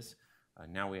is.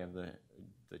 Now we have the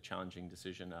challenging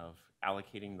decision of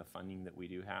allocating the funding that we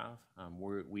do have.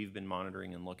 We've been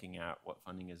monitoring and looking at what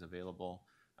funding is available.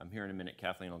 Here in a minute,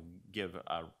 Kathleen will give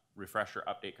a refresher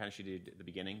update, kind of she did at the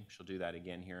beginning. She'll do that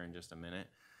again here in just a minute.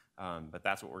 But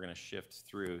that's what we're going to shift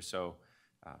through. So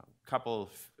a couple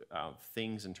of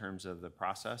things in terms of the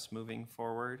process moving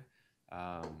forward.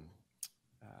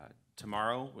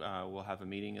 Tomorrow, we'll have a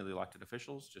meeting of the elected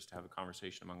officials, just to have a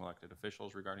conversation among elected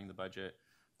officials regarding the budget,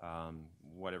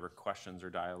 whatever questions or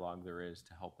dialogue there is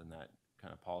to help in that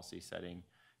kind of policy setting.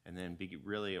 And then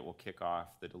really it will kick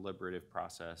off the deliberative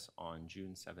process on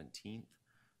June 17th.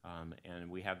 And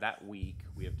we have that week,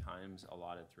 we have times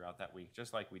allotted throughout that week,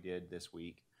 just like we did this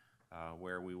week,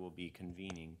 where we will be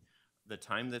convening. The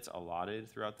time that's allotted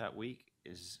throughout that week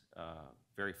is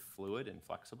very fluid and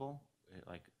flexible.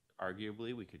 Like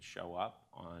arguably, we could show up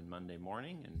on Monday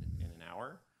morning in an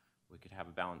hour. We could have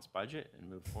a balanced budget and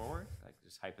move forward, like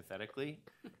just hypothetically.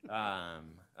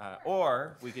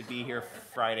 Or we could be here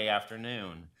Friday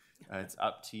afternoon. It's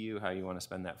up to you how you want to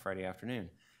spend that Friday afternoon.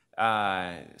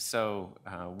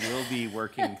 We'll be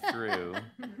working through.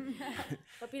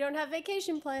 Hope you don't have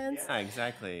vacation plans. Yeah,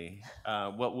 exactly.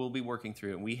 What we'll be working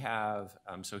through, and we have.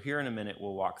 So here in a minute,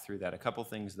 we'll walk through that. A couple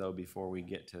things though before we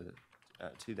get to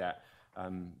that.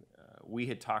 We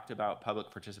had talked about public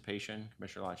participation.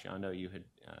 Commissioner Lachiondo, you had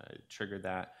triggered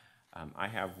that. I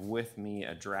have with me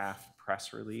a draft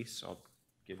press release. I'll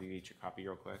give you each a copy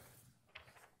real quick.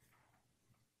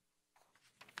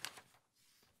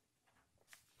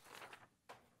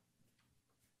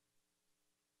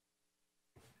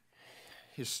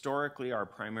 Historically, our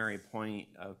primary point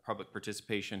of public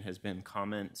participation has been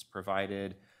comments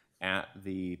provided at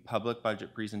the public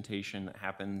budget presentation that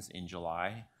happens in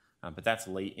July. But that's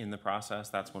late in the process.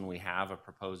 That's when we have a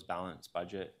proposed balanced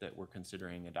budget that we're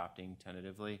considering adopting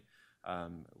tentatively.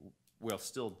 We'll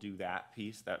still do that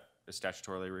piece that is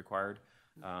statutorily required.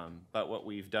 But what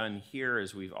we've done here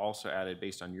is we've also added,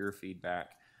 based on your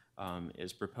feedback,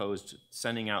 is proposed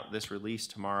sending out this release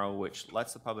tomorrow, which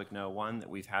lets the public know, one,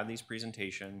 that we've had these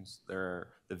presentations. The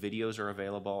videos are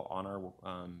available on our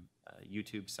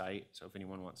YouTube site, so if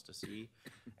anyone wants to see,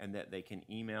 and that they can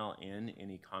email in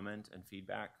any comment and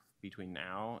feedback between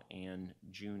now and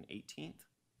June 18th.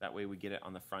 That way we get it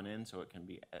on the front end so it can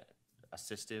be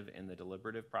assistive in the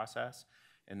deliberative process.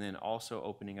 And then also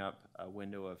opening up a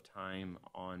window of time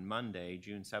on Monday,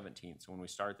 June 17th. So when we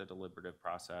start the deliberative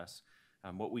process,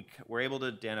 what we were able to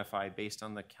identify based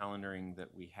on the calendaring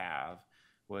that we have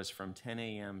was from 10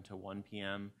 a.m. to 1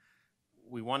 p.m.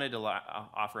 We wanted to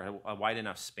offer a wide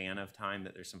enough span of time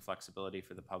that there's some flexibility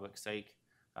for the public's sake.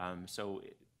 So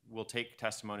we'll take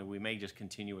testimony. We may just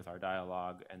continue with our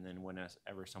dialogue, and then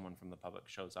whenever someone from the public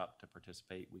shows up to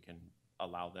participate, we can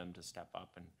allow them to step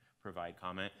up and provide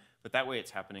comment. But that way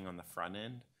it's happening on the front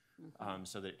end,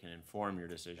 so that it can inform your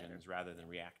decisions rather than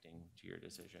reacting to your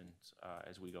decisions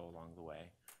as we go along the way.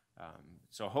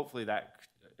 So hopefully that,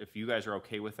 if you guys are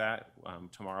okay with that,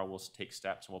 tomorrow we'll take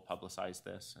steps and we'll publicize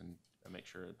this and make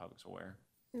sure the public's aware.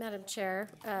 Madam Chair,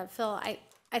 Phil,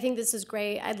 I think this is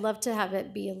great. I'd love to have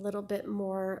it be a little bit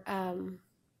more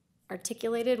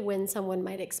articulated when someone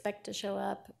might expect to show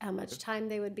up, how much time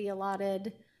they would be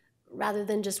allotted, rather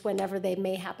than just whenever they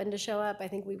may happen to show up. I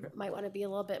think we might want to be a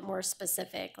little bit more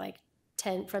specific, like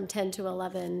from 10 to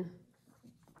 11,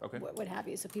 Okay. what have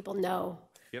you, so people know.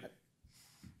 Yep.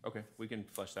 Okay, we can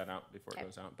flesh that out before it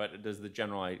goes out. But does the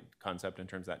general concept in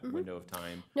terms of that window of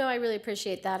time? No, I really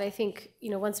appreciate that. I think,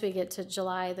 once we get to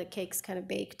July, the cake's kind of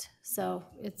baked, so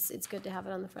it's good to have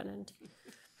it on the front end.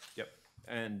 Yep.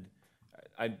 And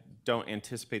I don't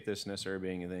anticipate this necessarily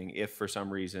being anything. If for some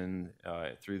reason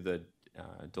through the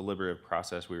deliberative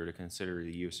process we were to consider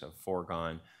the use of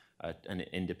foregone, an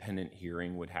independent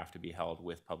hearing would have to be held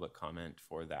with public comment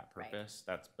for that purpose.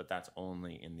 Right. But that's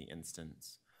only in the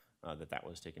instance that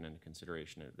was taken into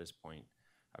consideration at this point.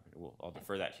 I'll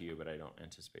defer that to you, but I don't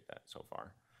anticipate that so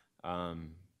far.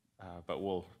 But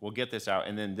we'll get this out,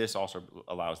 and then this also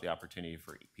allows the opportunity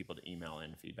for people to email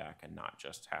in feedback and not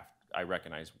just I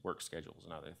recognize work schedules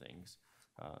and other things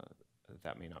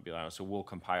that may not be allowed. So we'll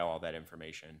compile all that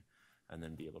information and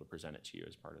then be able to present it to you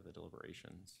as part of the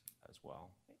deliberations as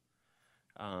well.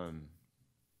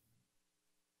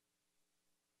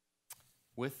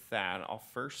 With that, I'll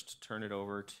first turn it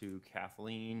over to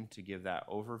Kathleen to give that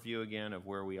overview again of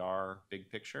where we are,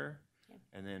 big picture. Okay.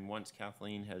 And then once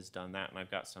Kathleen has done that, and I've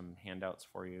got some handouts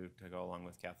for you to go along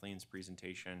with Kathleen's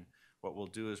presentation, what we'll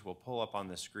do is we'll pull up on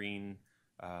the screen,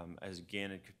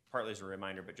 partly as a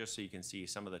reminder, but just so you can see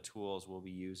some of the tools we'll be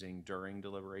using during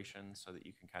deliberations so that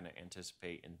you can kind of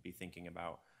anticipate and be thinking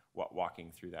about what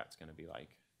walking through that's going to be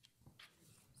like.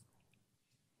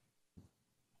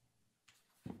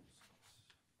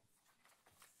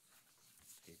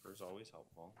 Paper is always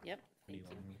helpful. Yep. Thank you.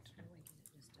 How do I get it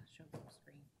just to show full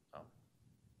screen? Oh.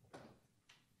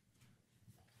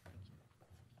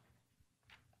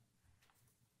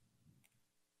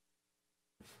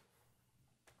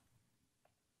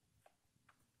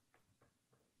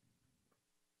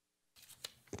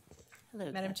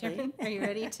 Hello, Madam Kathleen. Chairman, are you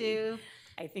ready to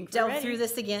I think we're delve ready. through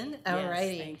this again? All Yes,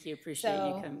 righty. thank you. Appreciate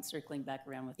you So- circling back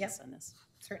around with us on this.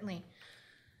 Certainly.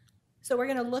 So we're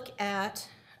going to look at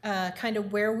kind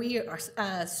of where we are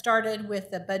started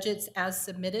with the budgets as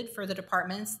submitted for the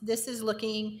departments. This is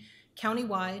looking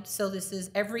countywide, so this is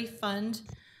every fund,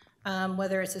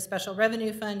 whether it's a special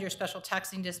revenue fund, your special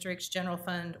taxing districts, general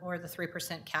fund, or the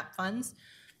 3% cap funds.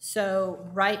 So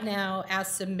right now, as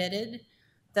submitted,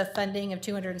 the funding of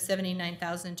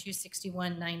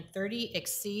 $279,261,930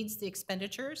 exceeds the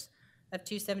expenditures of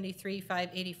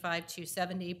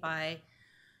 $273,585,270 by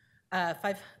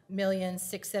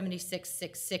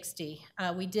 5,676,660.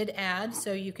 We did add,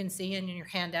 so you can see in your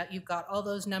handout, you've got all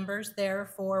those numbers there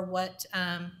for what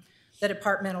the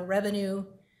departmental revenue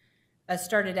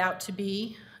started out to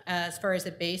be as far as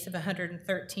a base of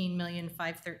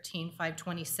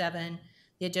 113,513,527.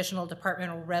 The additional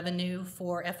departmental revenue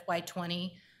for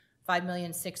FY20,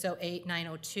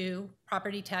 5,608,902.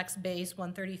 Property tax base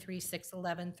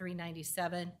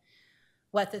 133,611,397.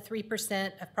 What the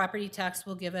 3% of property tax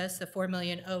will give us, the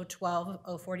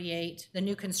 4,012,048. The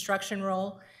new construction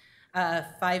roll,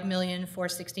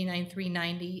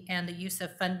 5,469,390, and the use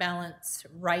of fund balance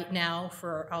right now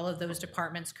for all of those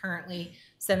departments currently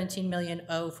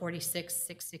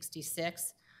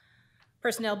 17,046,666.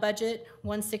 Personnel budget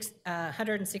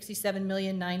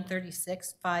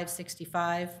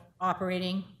 167,936,565.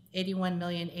 Operating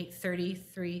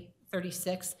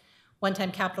 81,830,336.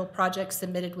 One-time capital projects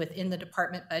submitted within the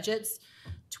department budgets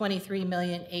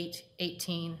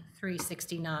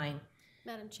 23,818,369.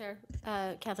 Madam Chair,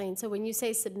 Kathleen, so when you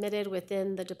say submitted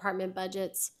within the department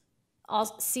budgets,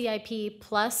 all CIP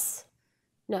plus?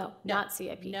 No, not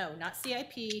CIP. No, not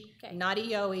CIP, Okay. not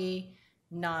EOE,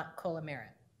 not COLA merit.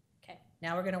 Okay,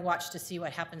 Now we're going to watch to see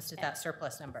what happens to that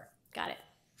surplus number. got it.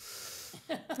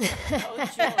 Oh,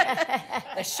 joy.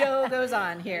 The show goes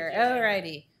on here. All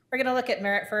righty. We're going to look at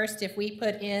merit first. If we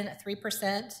put in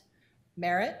 3%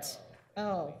 merit,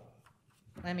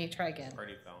 let me try again.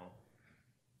 Party foul.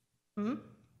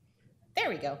 There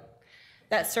we go.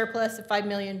 That surplus of 5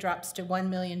 million drops to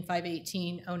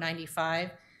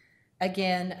 1,518,095.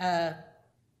 Again,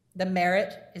 the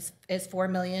merit is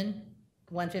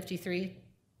 4,153,000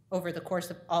 over the course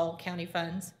of all county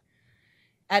funds.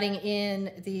 Adding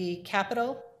in the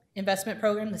capital investment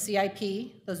program, the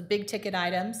CIP, those big ticket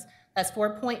items, that's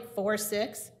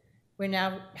 4.46. We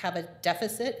now have a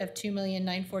deficit of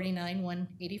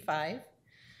 2,949,185.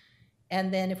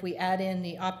 And then if we add in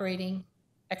the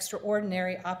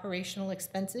extraordinary operational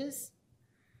expenses,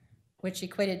 which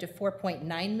equated to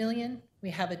 4.9 million, we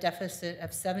have a deficit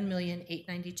of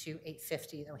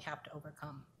 7,892,850 that we have to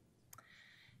overcome.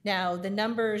 Now, the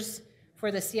numbers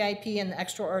for the CIP and the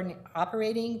extraordinary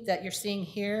operating that you're seeing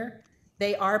here,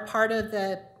 they are part of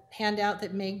the handout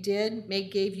that Meg did.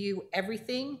 Meg gave you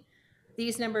everything.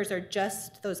 These numbers are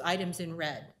just those items in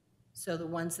red. So the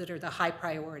ones that are the high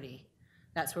priority.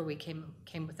 That's where we came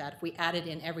with that. If we added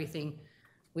in everything,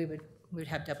 we would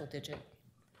have double-digit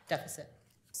deficit.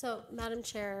 So, Madam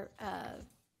Chair,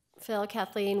 Phil,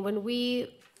 Kathleen, when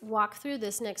we walk through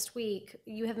this next week,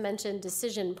 you have mentioned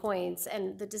decision points,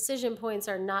 and the decision points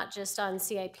are not just on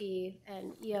CIP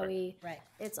and EOE. Right.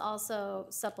 It's also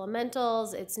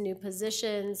supplementals, it's new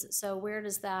positions. So how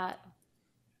does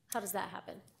that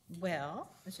happen? Well,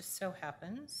 it just so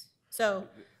happens. So,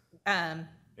 And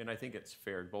I think it's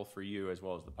fair both for you as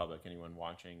well as the public, anyone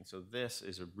watching. So this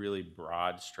is a really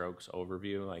broad strokes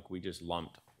overview. Like we just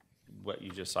lumped what you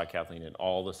just saw, Kathleen, in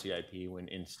all the CIP, when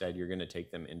instead you're going to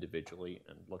take them individually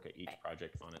and look at each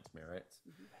project on its merits.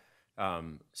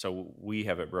 So we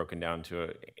have it broken down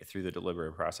through the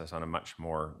deliberative process on a much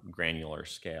more granular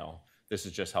scale. This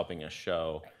is just helping us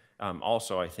show.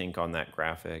 Also, I think on that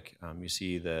graphic, you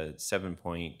see the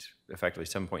effectively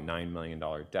 $7.9 million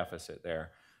deficit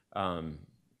there.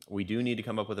 We do need to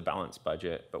come up with a balanced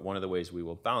budget, but one of the ways we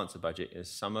will balance the budget is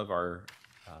some of our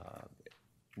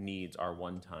needs are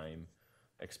one-time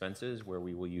expenses where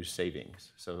we will use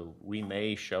savings. So we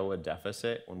may show a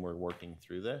deficit when we're working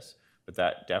through this, but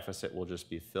that deficit will just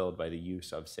be filled by the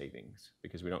use of savings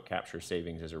because we don't capture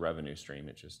savings as a revenue stream.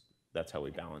 It's just, that's how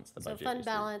we balance the budget. So fund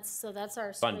balance, so that's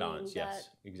our screen Fund balance, yes,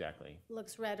 that exactly.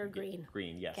 looks red or green.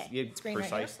 Green, yes. Okay. Yeah, Screen right here?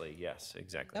 precisely, yes,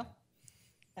 exactly. no,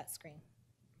 that's green.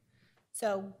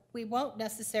 So we won't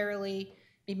necessarily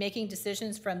be making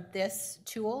decisions from this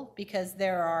tool because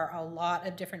there are a lot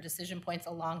of different decision points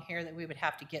along here that we would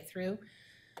have to get through.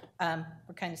 We're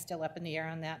kind of still up in the air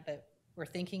on that, but we're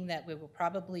thinking that we will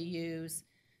probably use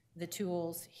the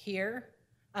tools here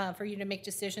for you to make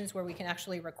decisions where we can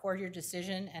actually record your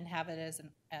decision and have it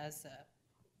as a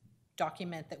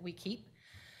document that we keep.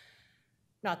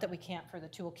 Not that we can't for the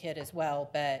toolkit as well,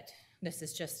 but this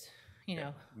is just, you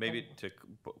know. Maybe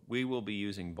we will be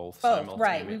using both Both, simultaneously.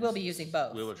 right, we will be using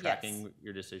both, We will yes. tracking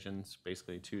your decisions,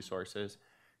 basically two sources.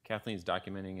 Kathleen's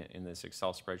documenting it in this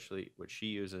Excel spreadsheet, which she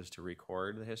uses to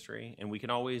record the history. And we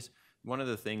can always, one of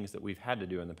the things that we've had to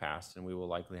do in the past, and we will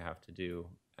likely have to do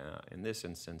in this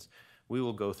instance, we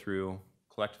will go through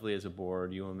collectively as a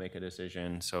board, you will make a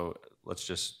decision. So let's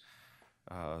just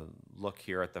look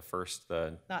here at the first,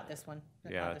 Not this one.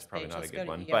 yeah, not it's this probably page. not a Let's good go to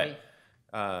one. EOE.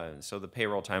 But so the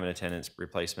payroll time and attendance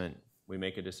replacement, we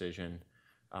make a decision.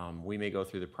 we may go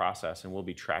through the process and we'll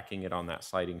be tracking it on that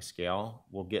sliding scale.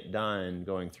 We'll get done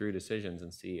going through decisions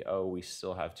and see, oh, we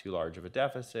still have too large of a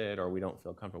deficit or we don't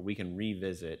feel comfortable. We can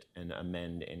revisit and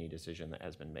amend any decision that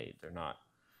has been made. They're not,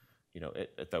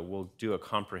 we'll do a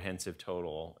comprehensive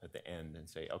total at the end and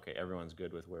say, okay, everyone's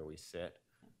good with where we sit.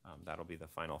 That'll be the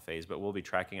final phase, but we'll be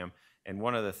tracking them. And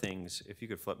one of the things, if you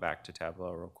could flip back to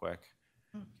Tableau real quick,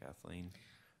 Kathleen.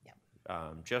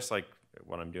 Just like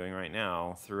what I'm doing right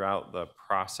now, throughout the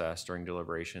process during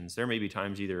deliberations, there may be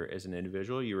times either as an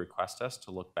individual you request us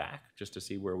to look back just to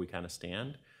see where we kind of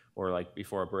stand, or like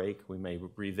before a break, we may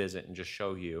revisit and just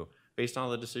show you, based on all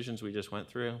the decisions we just went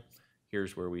through,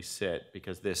 here's where we sit,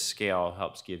 because this scale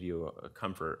helps give you a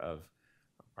comfort of,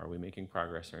 are we making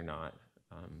progress or not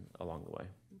along the way.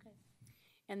 Okay.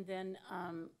 And then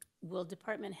will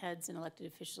department heads and elected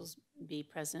officials be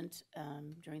present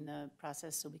during the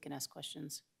process so we can ask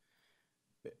questions?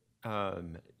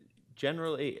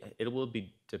 Generally, it will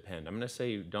depend. I'm going to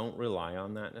say don't rely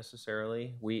on that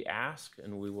necessarily. We ask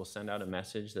and we will send out a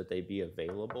message that they be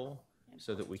available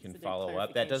so that we can follow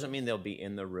up. That doesn't mean they'll be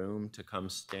in the room to come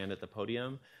stand at the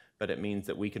podium, but it means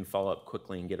that we can follow up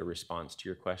quickly and get a response to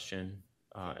your question.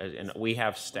 And we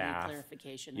have staff.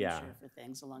 Clarification, I'm sure, for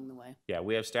things along the way. Yeah,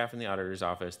 we have staff in the auditor's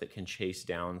office that can chase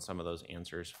down some of those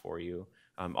answers for you.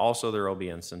 Also, there will be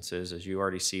instances, as you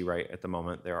already see right at the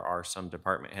moment, there are some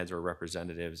department heads or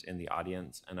representatives in the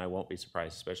audience, and I won't be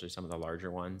surprised, especially some of the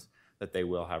larger ones, that they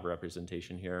will have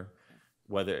representation here.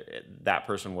 Whether that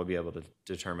person will be able to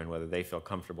determine whether they feel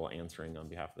comfortable answering on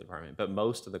behalf of the department. But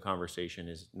most of the conversation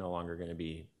is no longer going to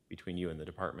be between you and the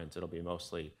departments. It'll be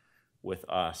mostly with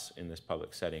us in this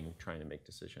public setting trying to make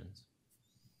decisions.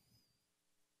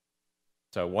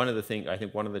 So one of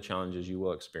the challenges you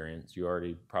will experience, you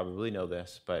already probably know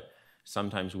this, but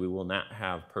sometimes we will not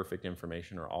have perfect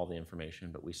information or all the information,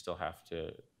 but we still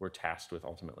we're tasked with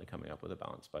ultimately coming up with a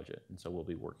balanced budget. And so we'll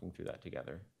be working through that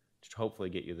together to hopefully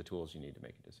get you the tools you need to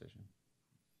make a decision.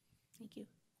 Thank you.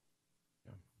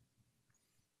 Yeah.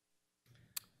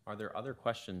 Are there other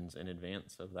questions in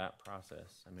advance of that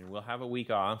process? I mean, we'll have a week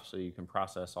off so you can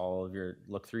process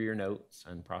look through your notes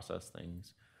and process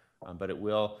things. But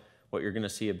what you're going to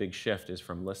see a big shift is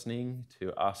from listening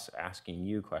to us asking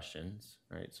you questions,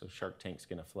 right? So Shark Tank's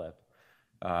going to flip.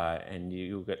 And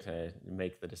you get to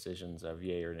make the decisions of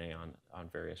yay or nay on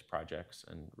various projects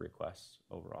and requests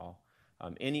overall.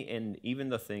 And even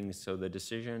the things, so the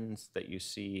decisions that you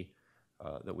see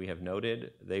that we have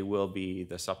noted, they will be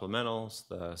the supplementals,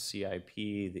 the CIP,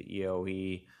 the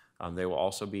EOE. They will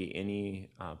also be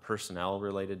any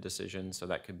personnel-related decisions. So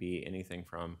that could be anything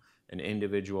from an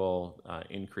individual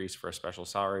increase for a special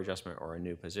salary adjustment or a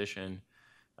new position.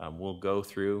 We'll go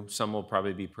through. Some will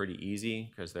probably be pretty easy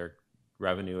because their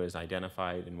revenue is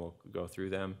identified, and we'll go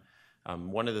through them.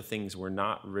 One of the things we're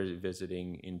not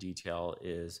revisiting in detail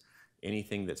is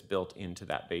anything that's built into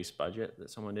that base budget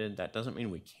that someone did. That doesn't mean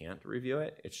we can't review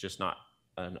it. It's just not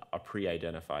a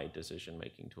pre-identified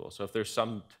decision-making tool. So if there's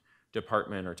some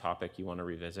department or topic you want to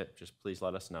revisit, just please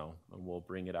let us know, and we'll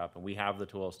bring it up. And we have the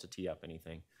tools to tee up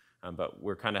anything. But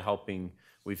we're kind of helping.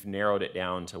 We've narrowed it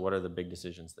down to what are the big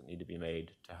decisions that need to be made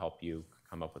to help you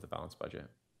come up with a balanced budget.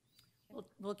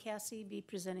 Will Cassie be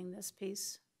presenting this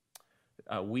piece?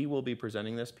 We will be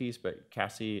presenting this piece, but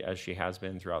Cassie, as she has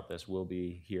been throughout this, will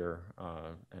be here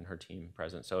and her team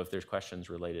present. So if there's questions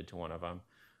related to one of them,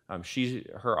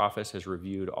 her office has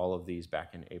reviewed all of these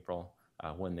back in April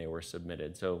when they were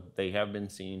submitted. So they have been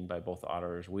seen by both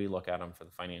auditors. We look at them for the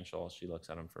financials. She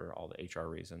looks at them for all the HR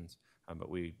reasons. But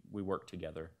we work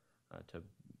together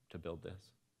to build this.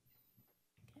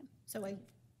 Okay. So I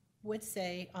would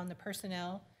say on the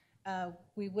personnel,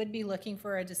 we would be looking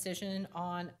for a decision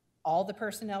on all the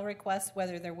personnel requests,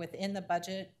 whether they're within the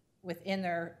budget, within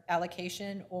their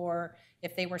allocation, or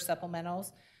if they were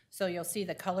supplementals. So you'll see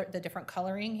the different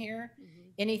coloring here. Mm-hmm.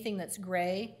 Anything that's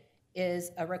gray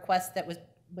is a request that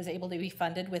was able to be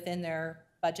funded within their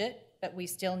budget, but we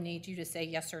still need you to say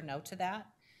yes or no to that.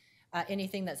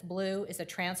 Anything that's blue is a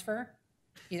transfer,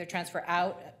 either transfer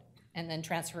out and then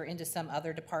transfer into some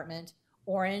other department.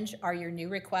 Orange are your new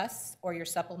requests or your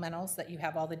supplementals that you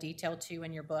have all the detail to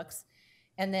in your books.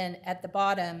 And then at the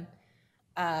bottom,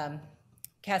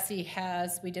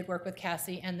 we did work with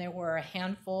Cassie, and there were a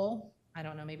handful, I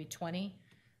don't know, maybe 20,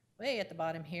 way at the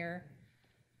bottom here.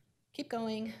 Keep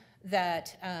going,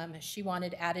 that she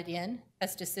wanted added in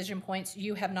as decision points.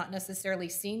 You have not necessarily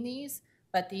seen these,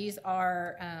 but these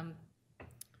are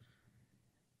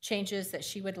changes that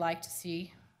she would like to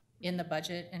see in the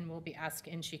budget, and we'll be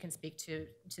asking, and she can speak to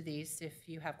these if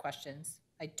you have questions.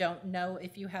 I don't know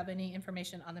if you have any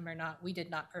information on them or not. We did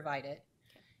not provide it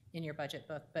in your budget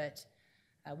book, but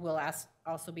We'll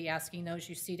also be asking those,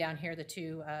 you see down here, the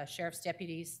two sheriff's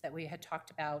deputies that we had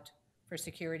talked about for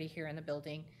security here in the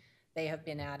building. They have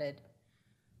been added.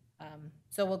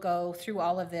 So we'll go through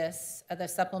all of this, the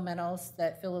supplementals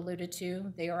that Phil alluded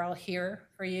to. They are all here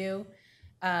for you.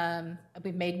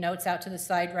 We've made notes out to the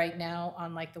side right now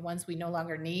on like the ones we no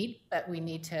longer need, but we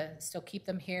need to still keep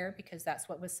them here because that's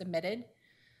what was submitted.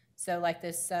 So like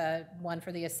this one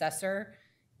for the assessor,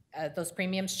 those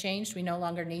premiums changed. We no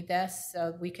longer need this.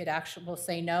 So we could actually, we'll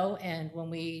say no, and when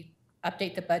we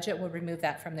update the budget, we'll remove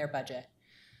that from their budget.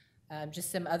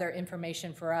 Just some other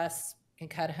information for us. Can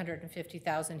cut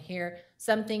 150,000 here.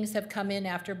 Some things have come in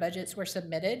after budgets were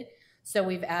submitted. So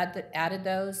we've added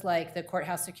those, like the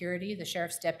courthouse security, the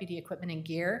sheriff's deputy equipment and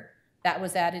gear. That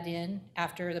was added in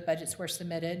after the budgets were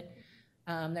submitted.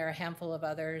 There are a handful of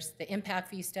others. The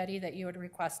impact fee study that you had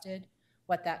requested,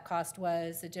 what that cost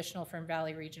was, additional from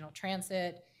Valley Regional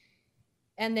Transit.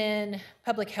 And then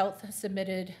Public Health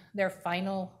submitted their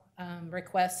final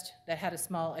request that had a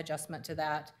small adjustment to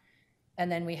that.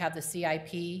 And then we have the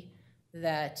CIP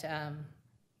that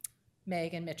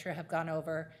Meg and Mitra have gone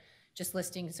over, just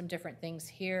listing some different things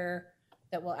here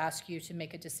that we'll ask you to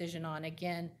make a decision on.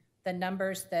 Again, the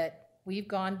numbers that we've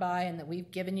gone by and that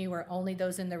we've given you are only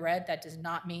those in the red. That does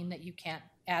not mean that you can't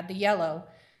add the yellow,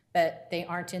 but they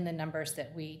aren't in the numbers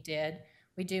that we did.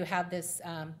 We do have this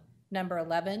number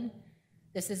 11.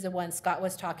 This is the one Scott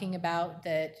was talking about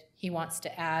that he wants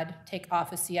to add, take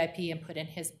off a CIP and put in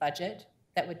his budget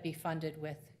that would be funded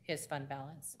with his fund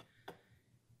balance.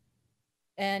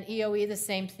 And EOE, the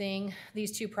same thing.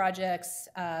 These two projects,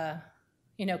 can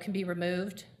be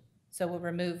removed. So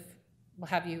we'll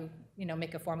have you,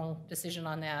 make a formal decision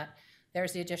on that.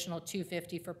 There's the additional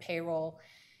 $250 for payroll.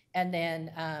 And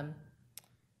then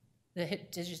the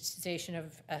digitization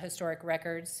of historic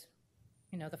records,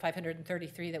 the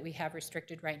 533 that we have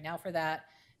restricted right now for that.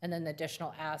 And then the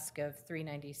additional ask of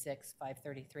 396,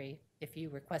 533. If you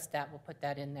request that, we'll put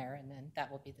that in there, and then that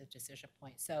will be the decision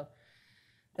point. So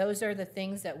those are the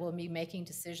things that we'll be making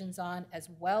decisions on, as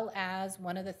well as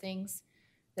one of the things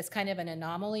that's kind of an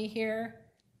anomaly here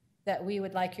that we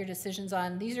would like your decisions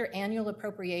on. These are annual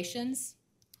appropriations.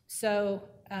 So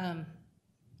I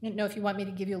don't know if you want me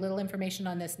to give you a little information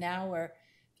on this now, or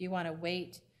if you want to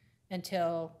wait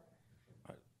until...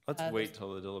 Let's wait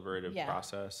till the deliberative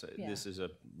process. Yeah. This is a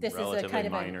this relatively is a kind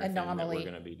of minor an anomaly. thing that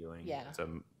we're going to be doing. Yeah.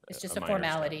 It's just a minor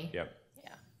formality. step. Yep.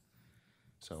 Yeah.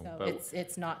 So So but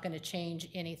it's not going to change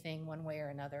anything one way or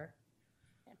another.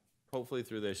 hopefully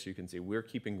through this, you can see we're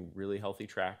keeping really healthy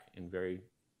track in very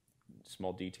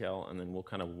small detail, and then we'll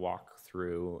kind of walk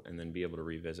through and then be able to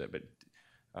revisit. But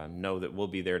know that we'll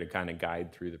be there to kind of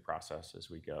guide through the process as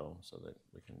we go so that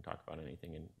we can talk about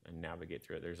anything and navigate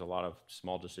through it. There's a lot of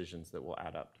small decisions that will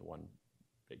add up to one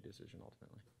big decision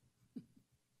ultimately.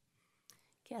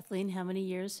 Kathleen, how many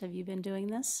years have you been doing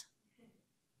this?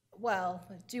 Well,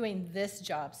 doing this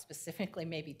job specifically,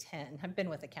 maybe 10. I've been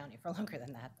with the county for longer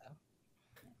than that, though.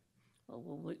 Well,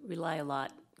 we'll rely a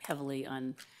lot heavily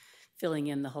on filling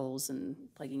in the holes and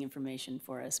plugging information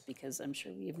for us, because I'm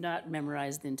sure we have not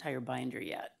memorized the entire binder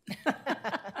yet.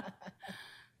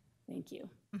 Thank you.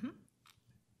 Mm-hmm. Is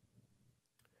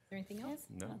there anything else?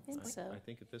 No, I think so. I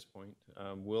think at this point,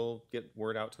 we'll get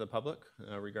word out to the public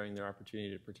regarding their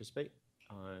opportunity to participate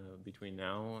between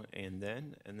now and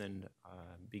then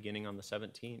beginning on the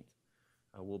 17th,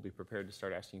 we'll be prepared to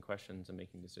start asking questions and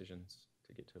making decisions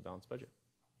to get to a balanced budget.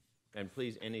 And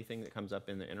please, anything that comes up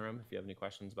in the interim, if you have any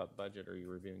questions about the budget or you're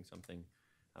reviewing something,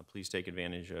 please take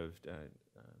advantage of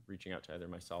reaching out to either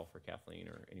myself or Kathleen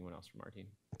or anyone else from our team.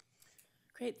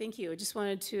 Great, thank you. I just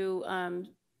wanted to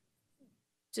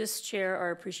just share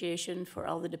our appreciation for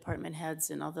all the department heads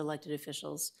and all the elected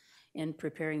officials in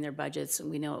preparing their budgets. And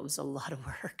we know it was a lot of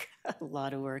work, a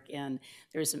lot of work, and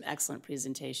there were some excellent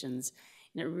presentations.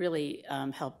 And it really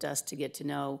helped us to get to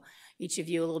know each of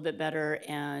you a little bit better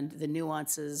and the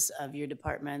nuances of your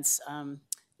departments.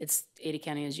 Ada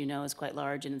County, as you know, is quite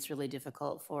large, and it's really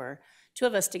difficult for two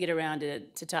of us to get around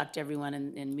to talk to everyone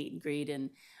and meet and greet. And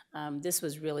this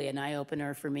was really an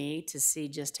eye-opener for me to see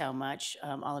just how much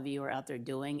all of you are out there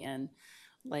doing. And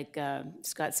like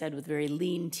Scott said, with very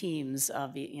lean teams,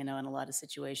 in a lot of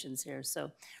situations here. So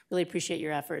really appreciate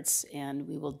your efforts, and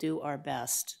we will do our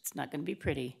best. It's not going to be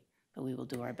pretty, but we will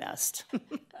do our best.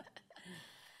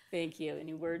 Thank you.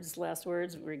 Any last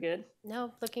words? We're good?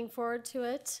 No, looking forward to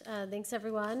it. Thanks,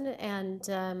 everyone. And,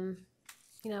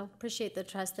 appreciate the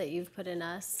trust that you've put in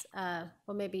us.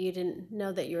 Well, maybe you didn't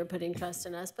know that you were putting trust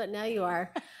in us, but now you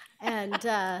are. And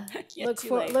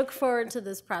look forward to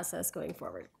this process going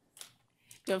forward.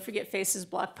 Don't forget Faces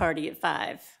Block Party at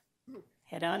 5.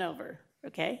 Head on over,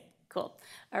 okay? Cool.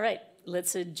 All right,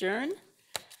 let's adjourn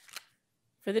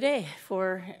for the day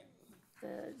for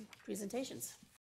the presentations.